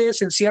esconde,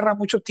 se encierra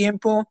mucho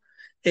tiempo,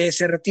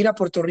 se retira a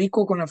Puerto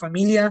Rico con la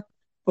familia,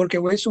 porque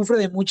el güey sufre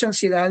de mucha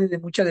ansiedad y de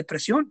mucha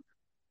depresión.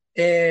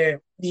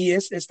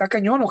 Está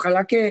cañón,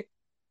 ojalá que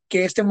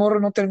este morro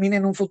no termine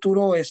en un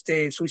futuro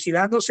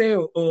suicidándose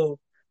o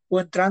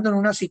entrando en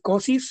una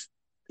psicosis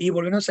y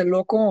volviéndose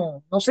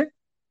loco, no sé,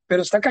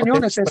 pero está Ok, cañón,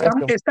 precio.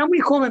 está muy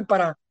joven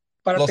para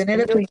Los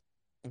tener eso. años,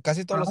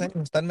 casi todos Ajá. los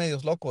años están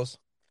medios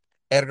locos.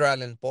 Edgar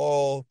Allan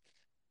Poe,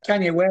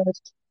 Kanye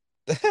West,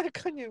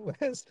 Kanye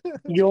West.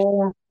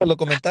 yo, ¿El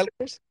documental,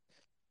 pues?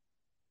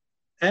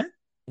 ¿eh?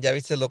 ¿Ya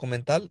viste el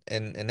documental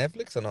en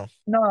Netflix o no?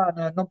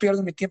 No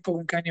pierdo mi tiempo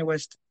con Kanye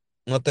West.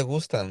 ¿No te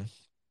gustan?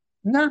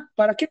 No,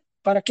 ¿para qué?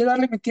 ¿Para qué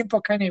darle mi tiempo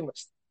a Kanye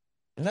West?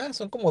 Nah,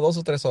 son como 2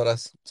 o 3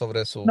 horas sobre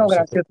No, su...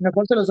 gracias,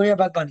 mejor se los doy a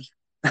Bad Bunny.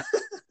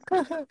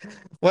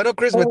 Bueno,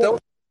 Chris, me Oh, tengo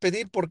que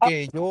pedir ah,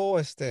 porque yo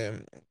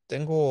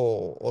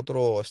tengo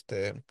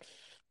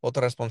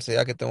otra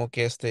responsabilidad que tengo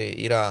que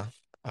ir a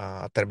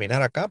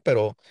terminar acá,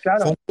 pero fue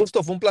claro, un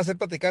gusto, fue un placer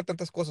platicar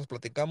tantas cosas.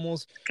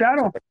 Platicamos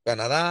claro. sobre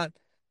Canadá,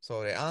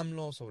 sobre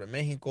AMLO, sobre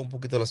México, un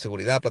poquito de la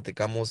seguridad,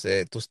 platicamos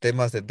de tus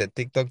temas de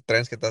TikTok,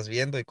 trends que estás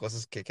viendo y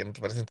cosas que nos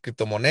parecen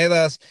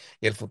criptomonedas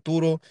y el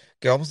futuro,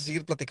 que vamos a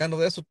seguir platicando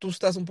de eso. Tú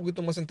estás un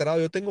poquito más enterado.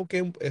 Yo tengo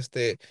que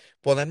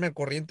ponerme al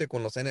corriente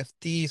con los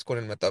NFTs, con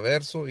el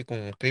metaverso y con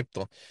el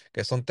cripto,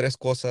 que son tres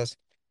cosas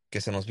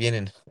que se nos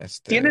vienen.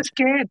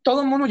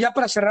 Todo el mundo ya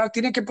para cerrar,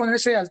 tiene que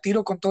ponerse al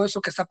tiro con todo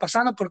eso que está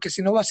pasando, porque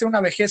si no va a ser una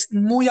vejez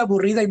muy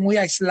aburrida y muy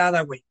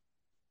aislada, güey.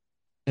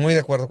 Muy de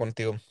acuerdo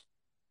contigo.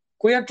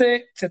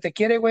 Cuídate, se te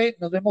quiere, güey.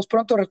 Nos vemos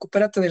pronto,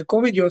 recupérate del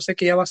COVID. Yo sé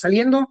que ya va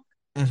saliendo.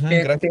 Ujú,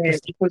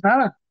 gracias. Y pues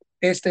nada,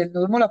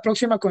 nos vemos la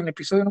próxima con el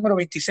episodio número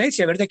 26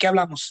 y a ver de qué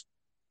hablamos.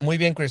 Muy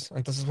bien, Chris.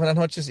 Entonces, buenas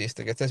noches y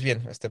que estés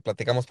bien.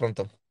 Platicamos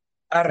pronto.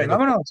 Arre, Un gusto.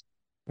 vámonos.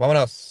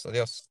 Vámonos.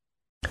 Adiós.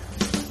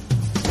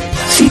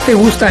 Si te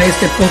gusta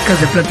este podcast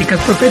de Pláticas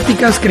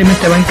Proféticas, créeme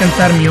te va a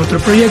encantar mi otro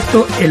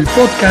proyecto, el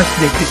podcast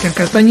de Cristian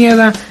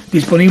Castañeda,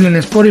 disponible en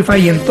Spotify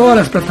y en todas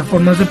las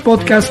plataformas de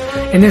podcast.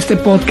 En este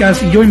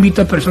podcast yo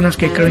invito a personas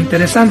que creo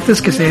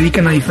interesantes, que se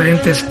dedican a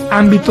diferentes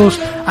ámbitos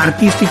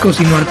artísticos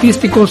y no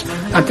artísticos,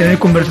 a tener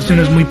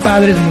conversaciones muy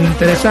padres, muy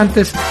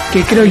interesantes,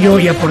 que creo yo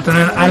y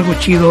aportarán algo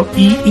chido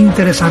y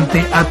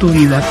interesante a tu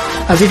vida.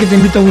 Así que te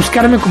invito a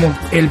buscarme como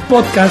el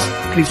podcast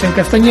Cristian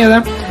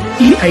Castañeda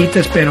y ahí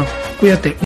te espero. Cuídate.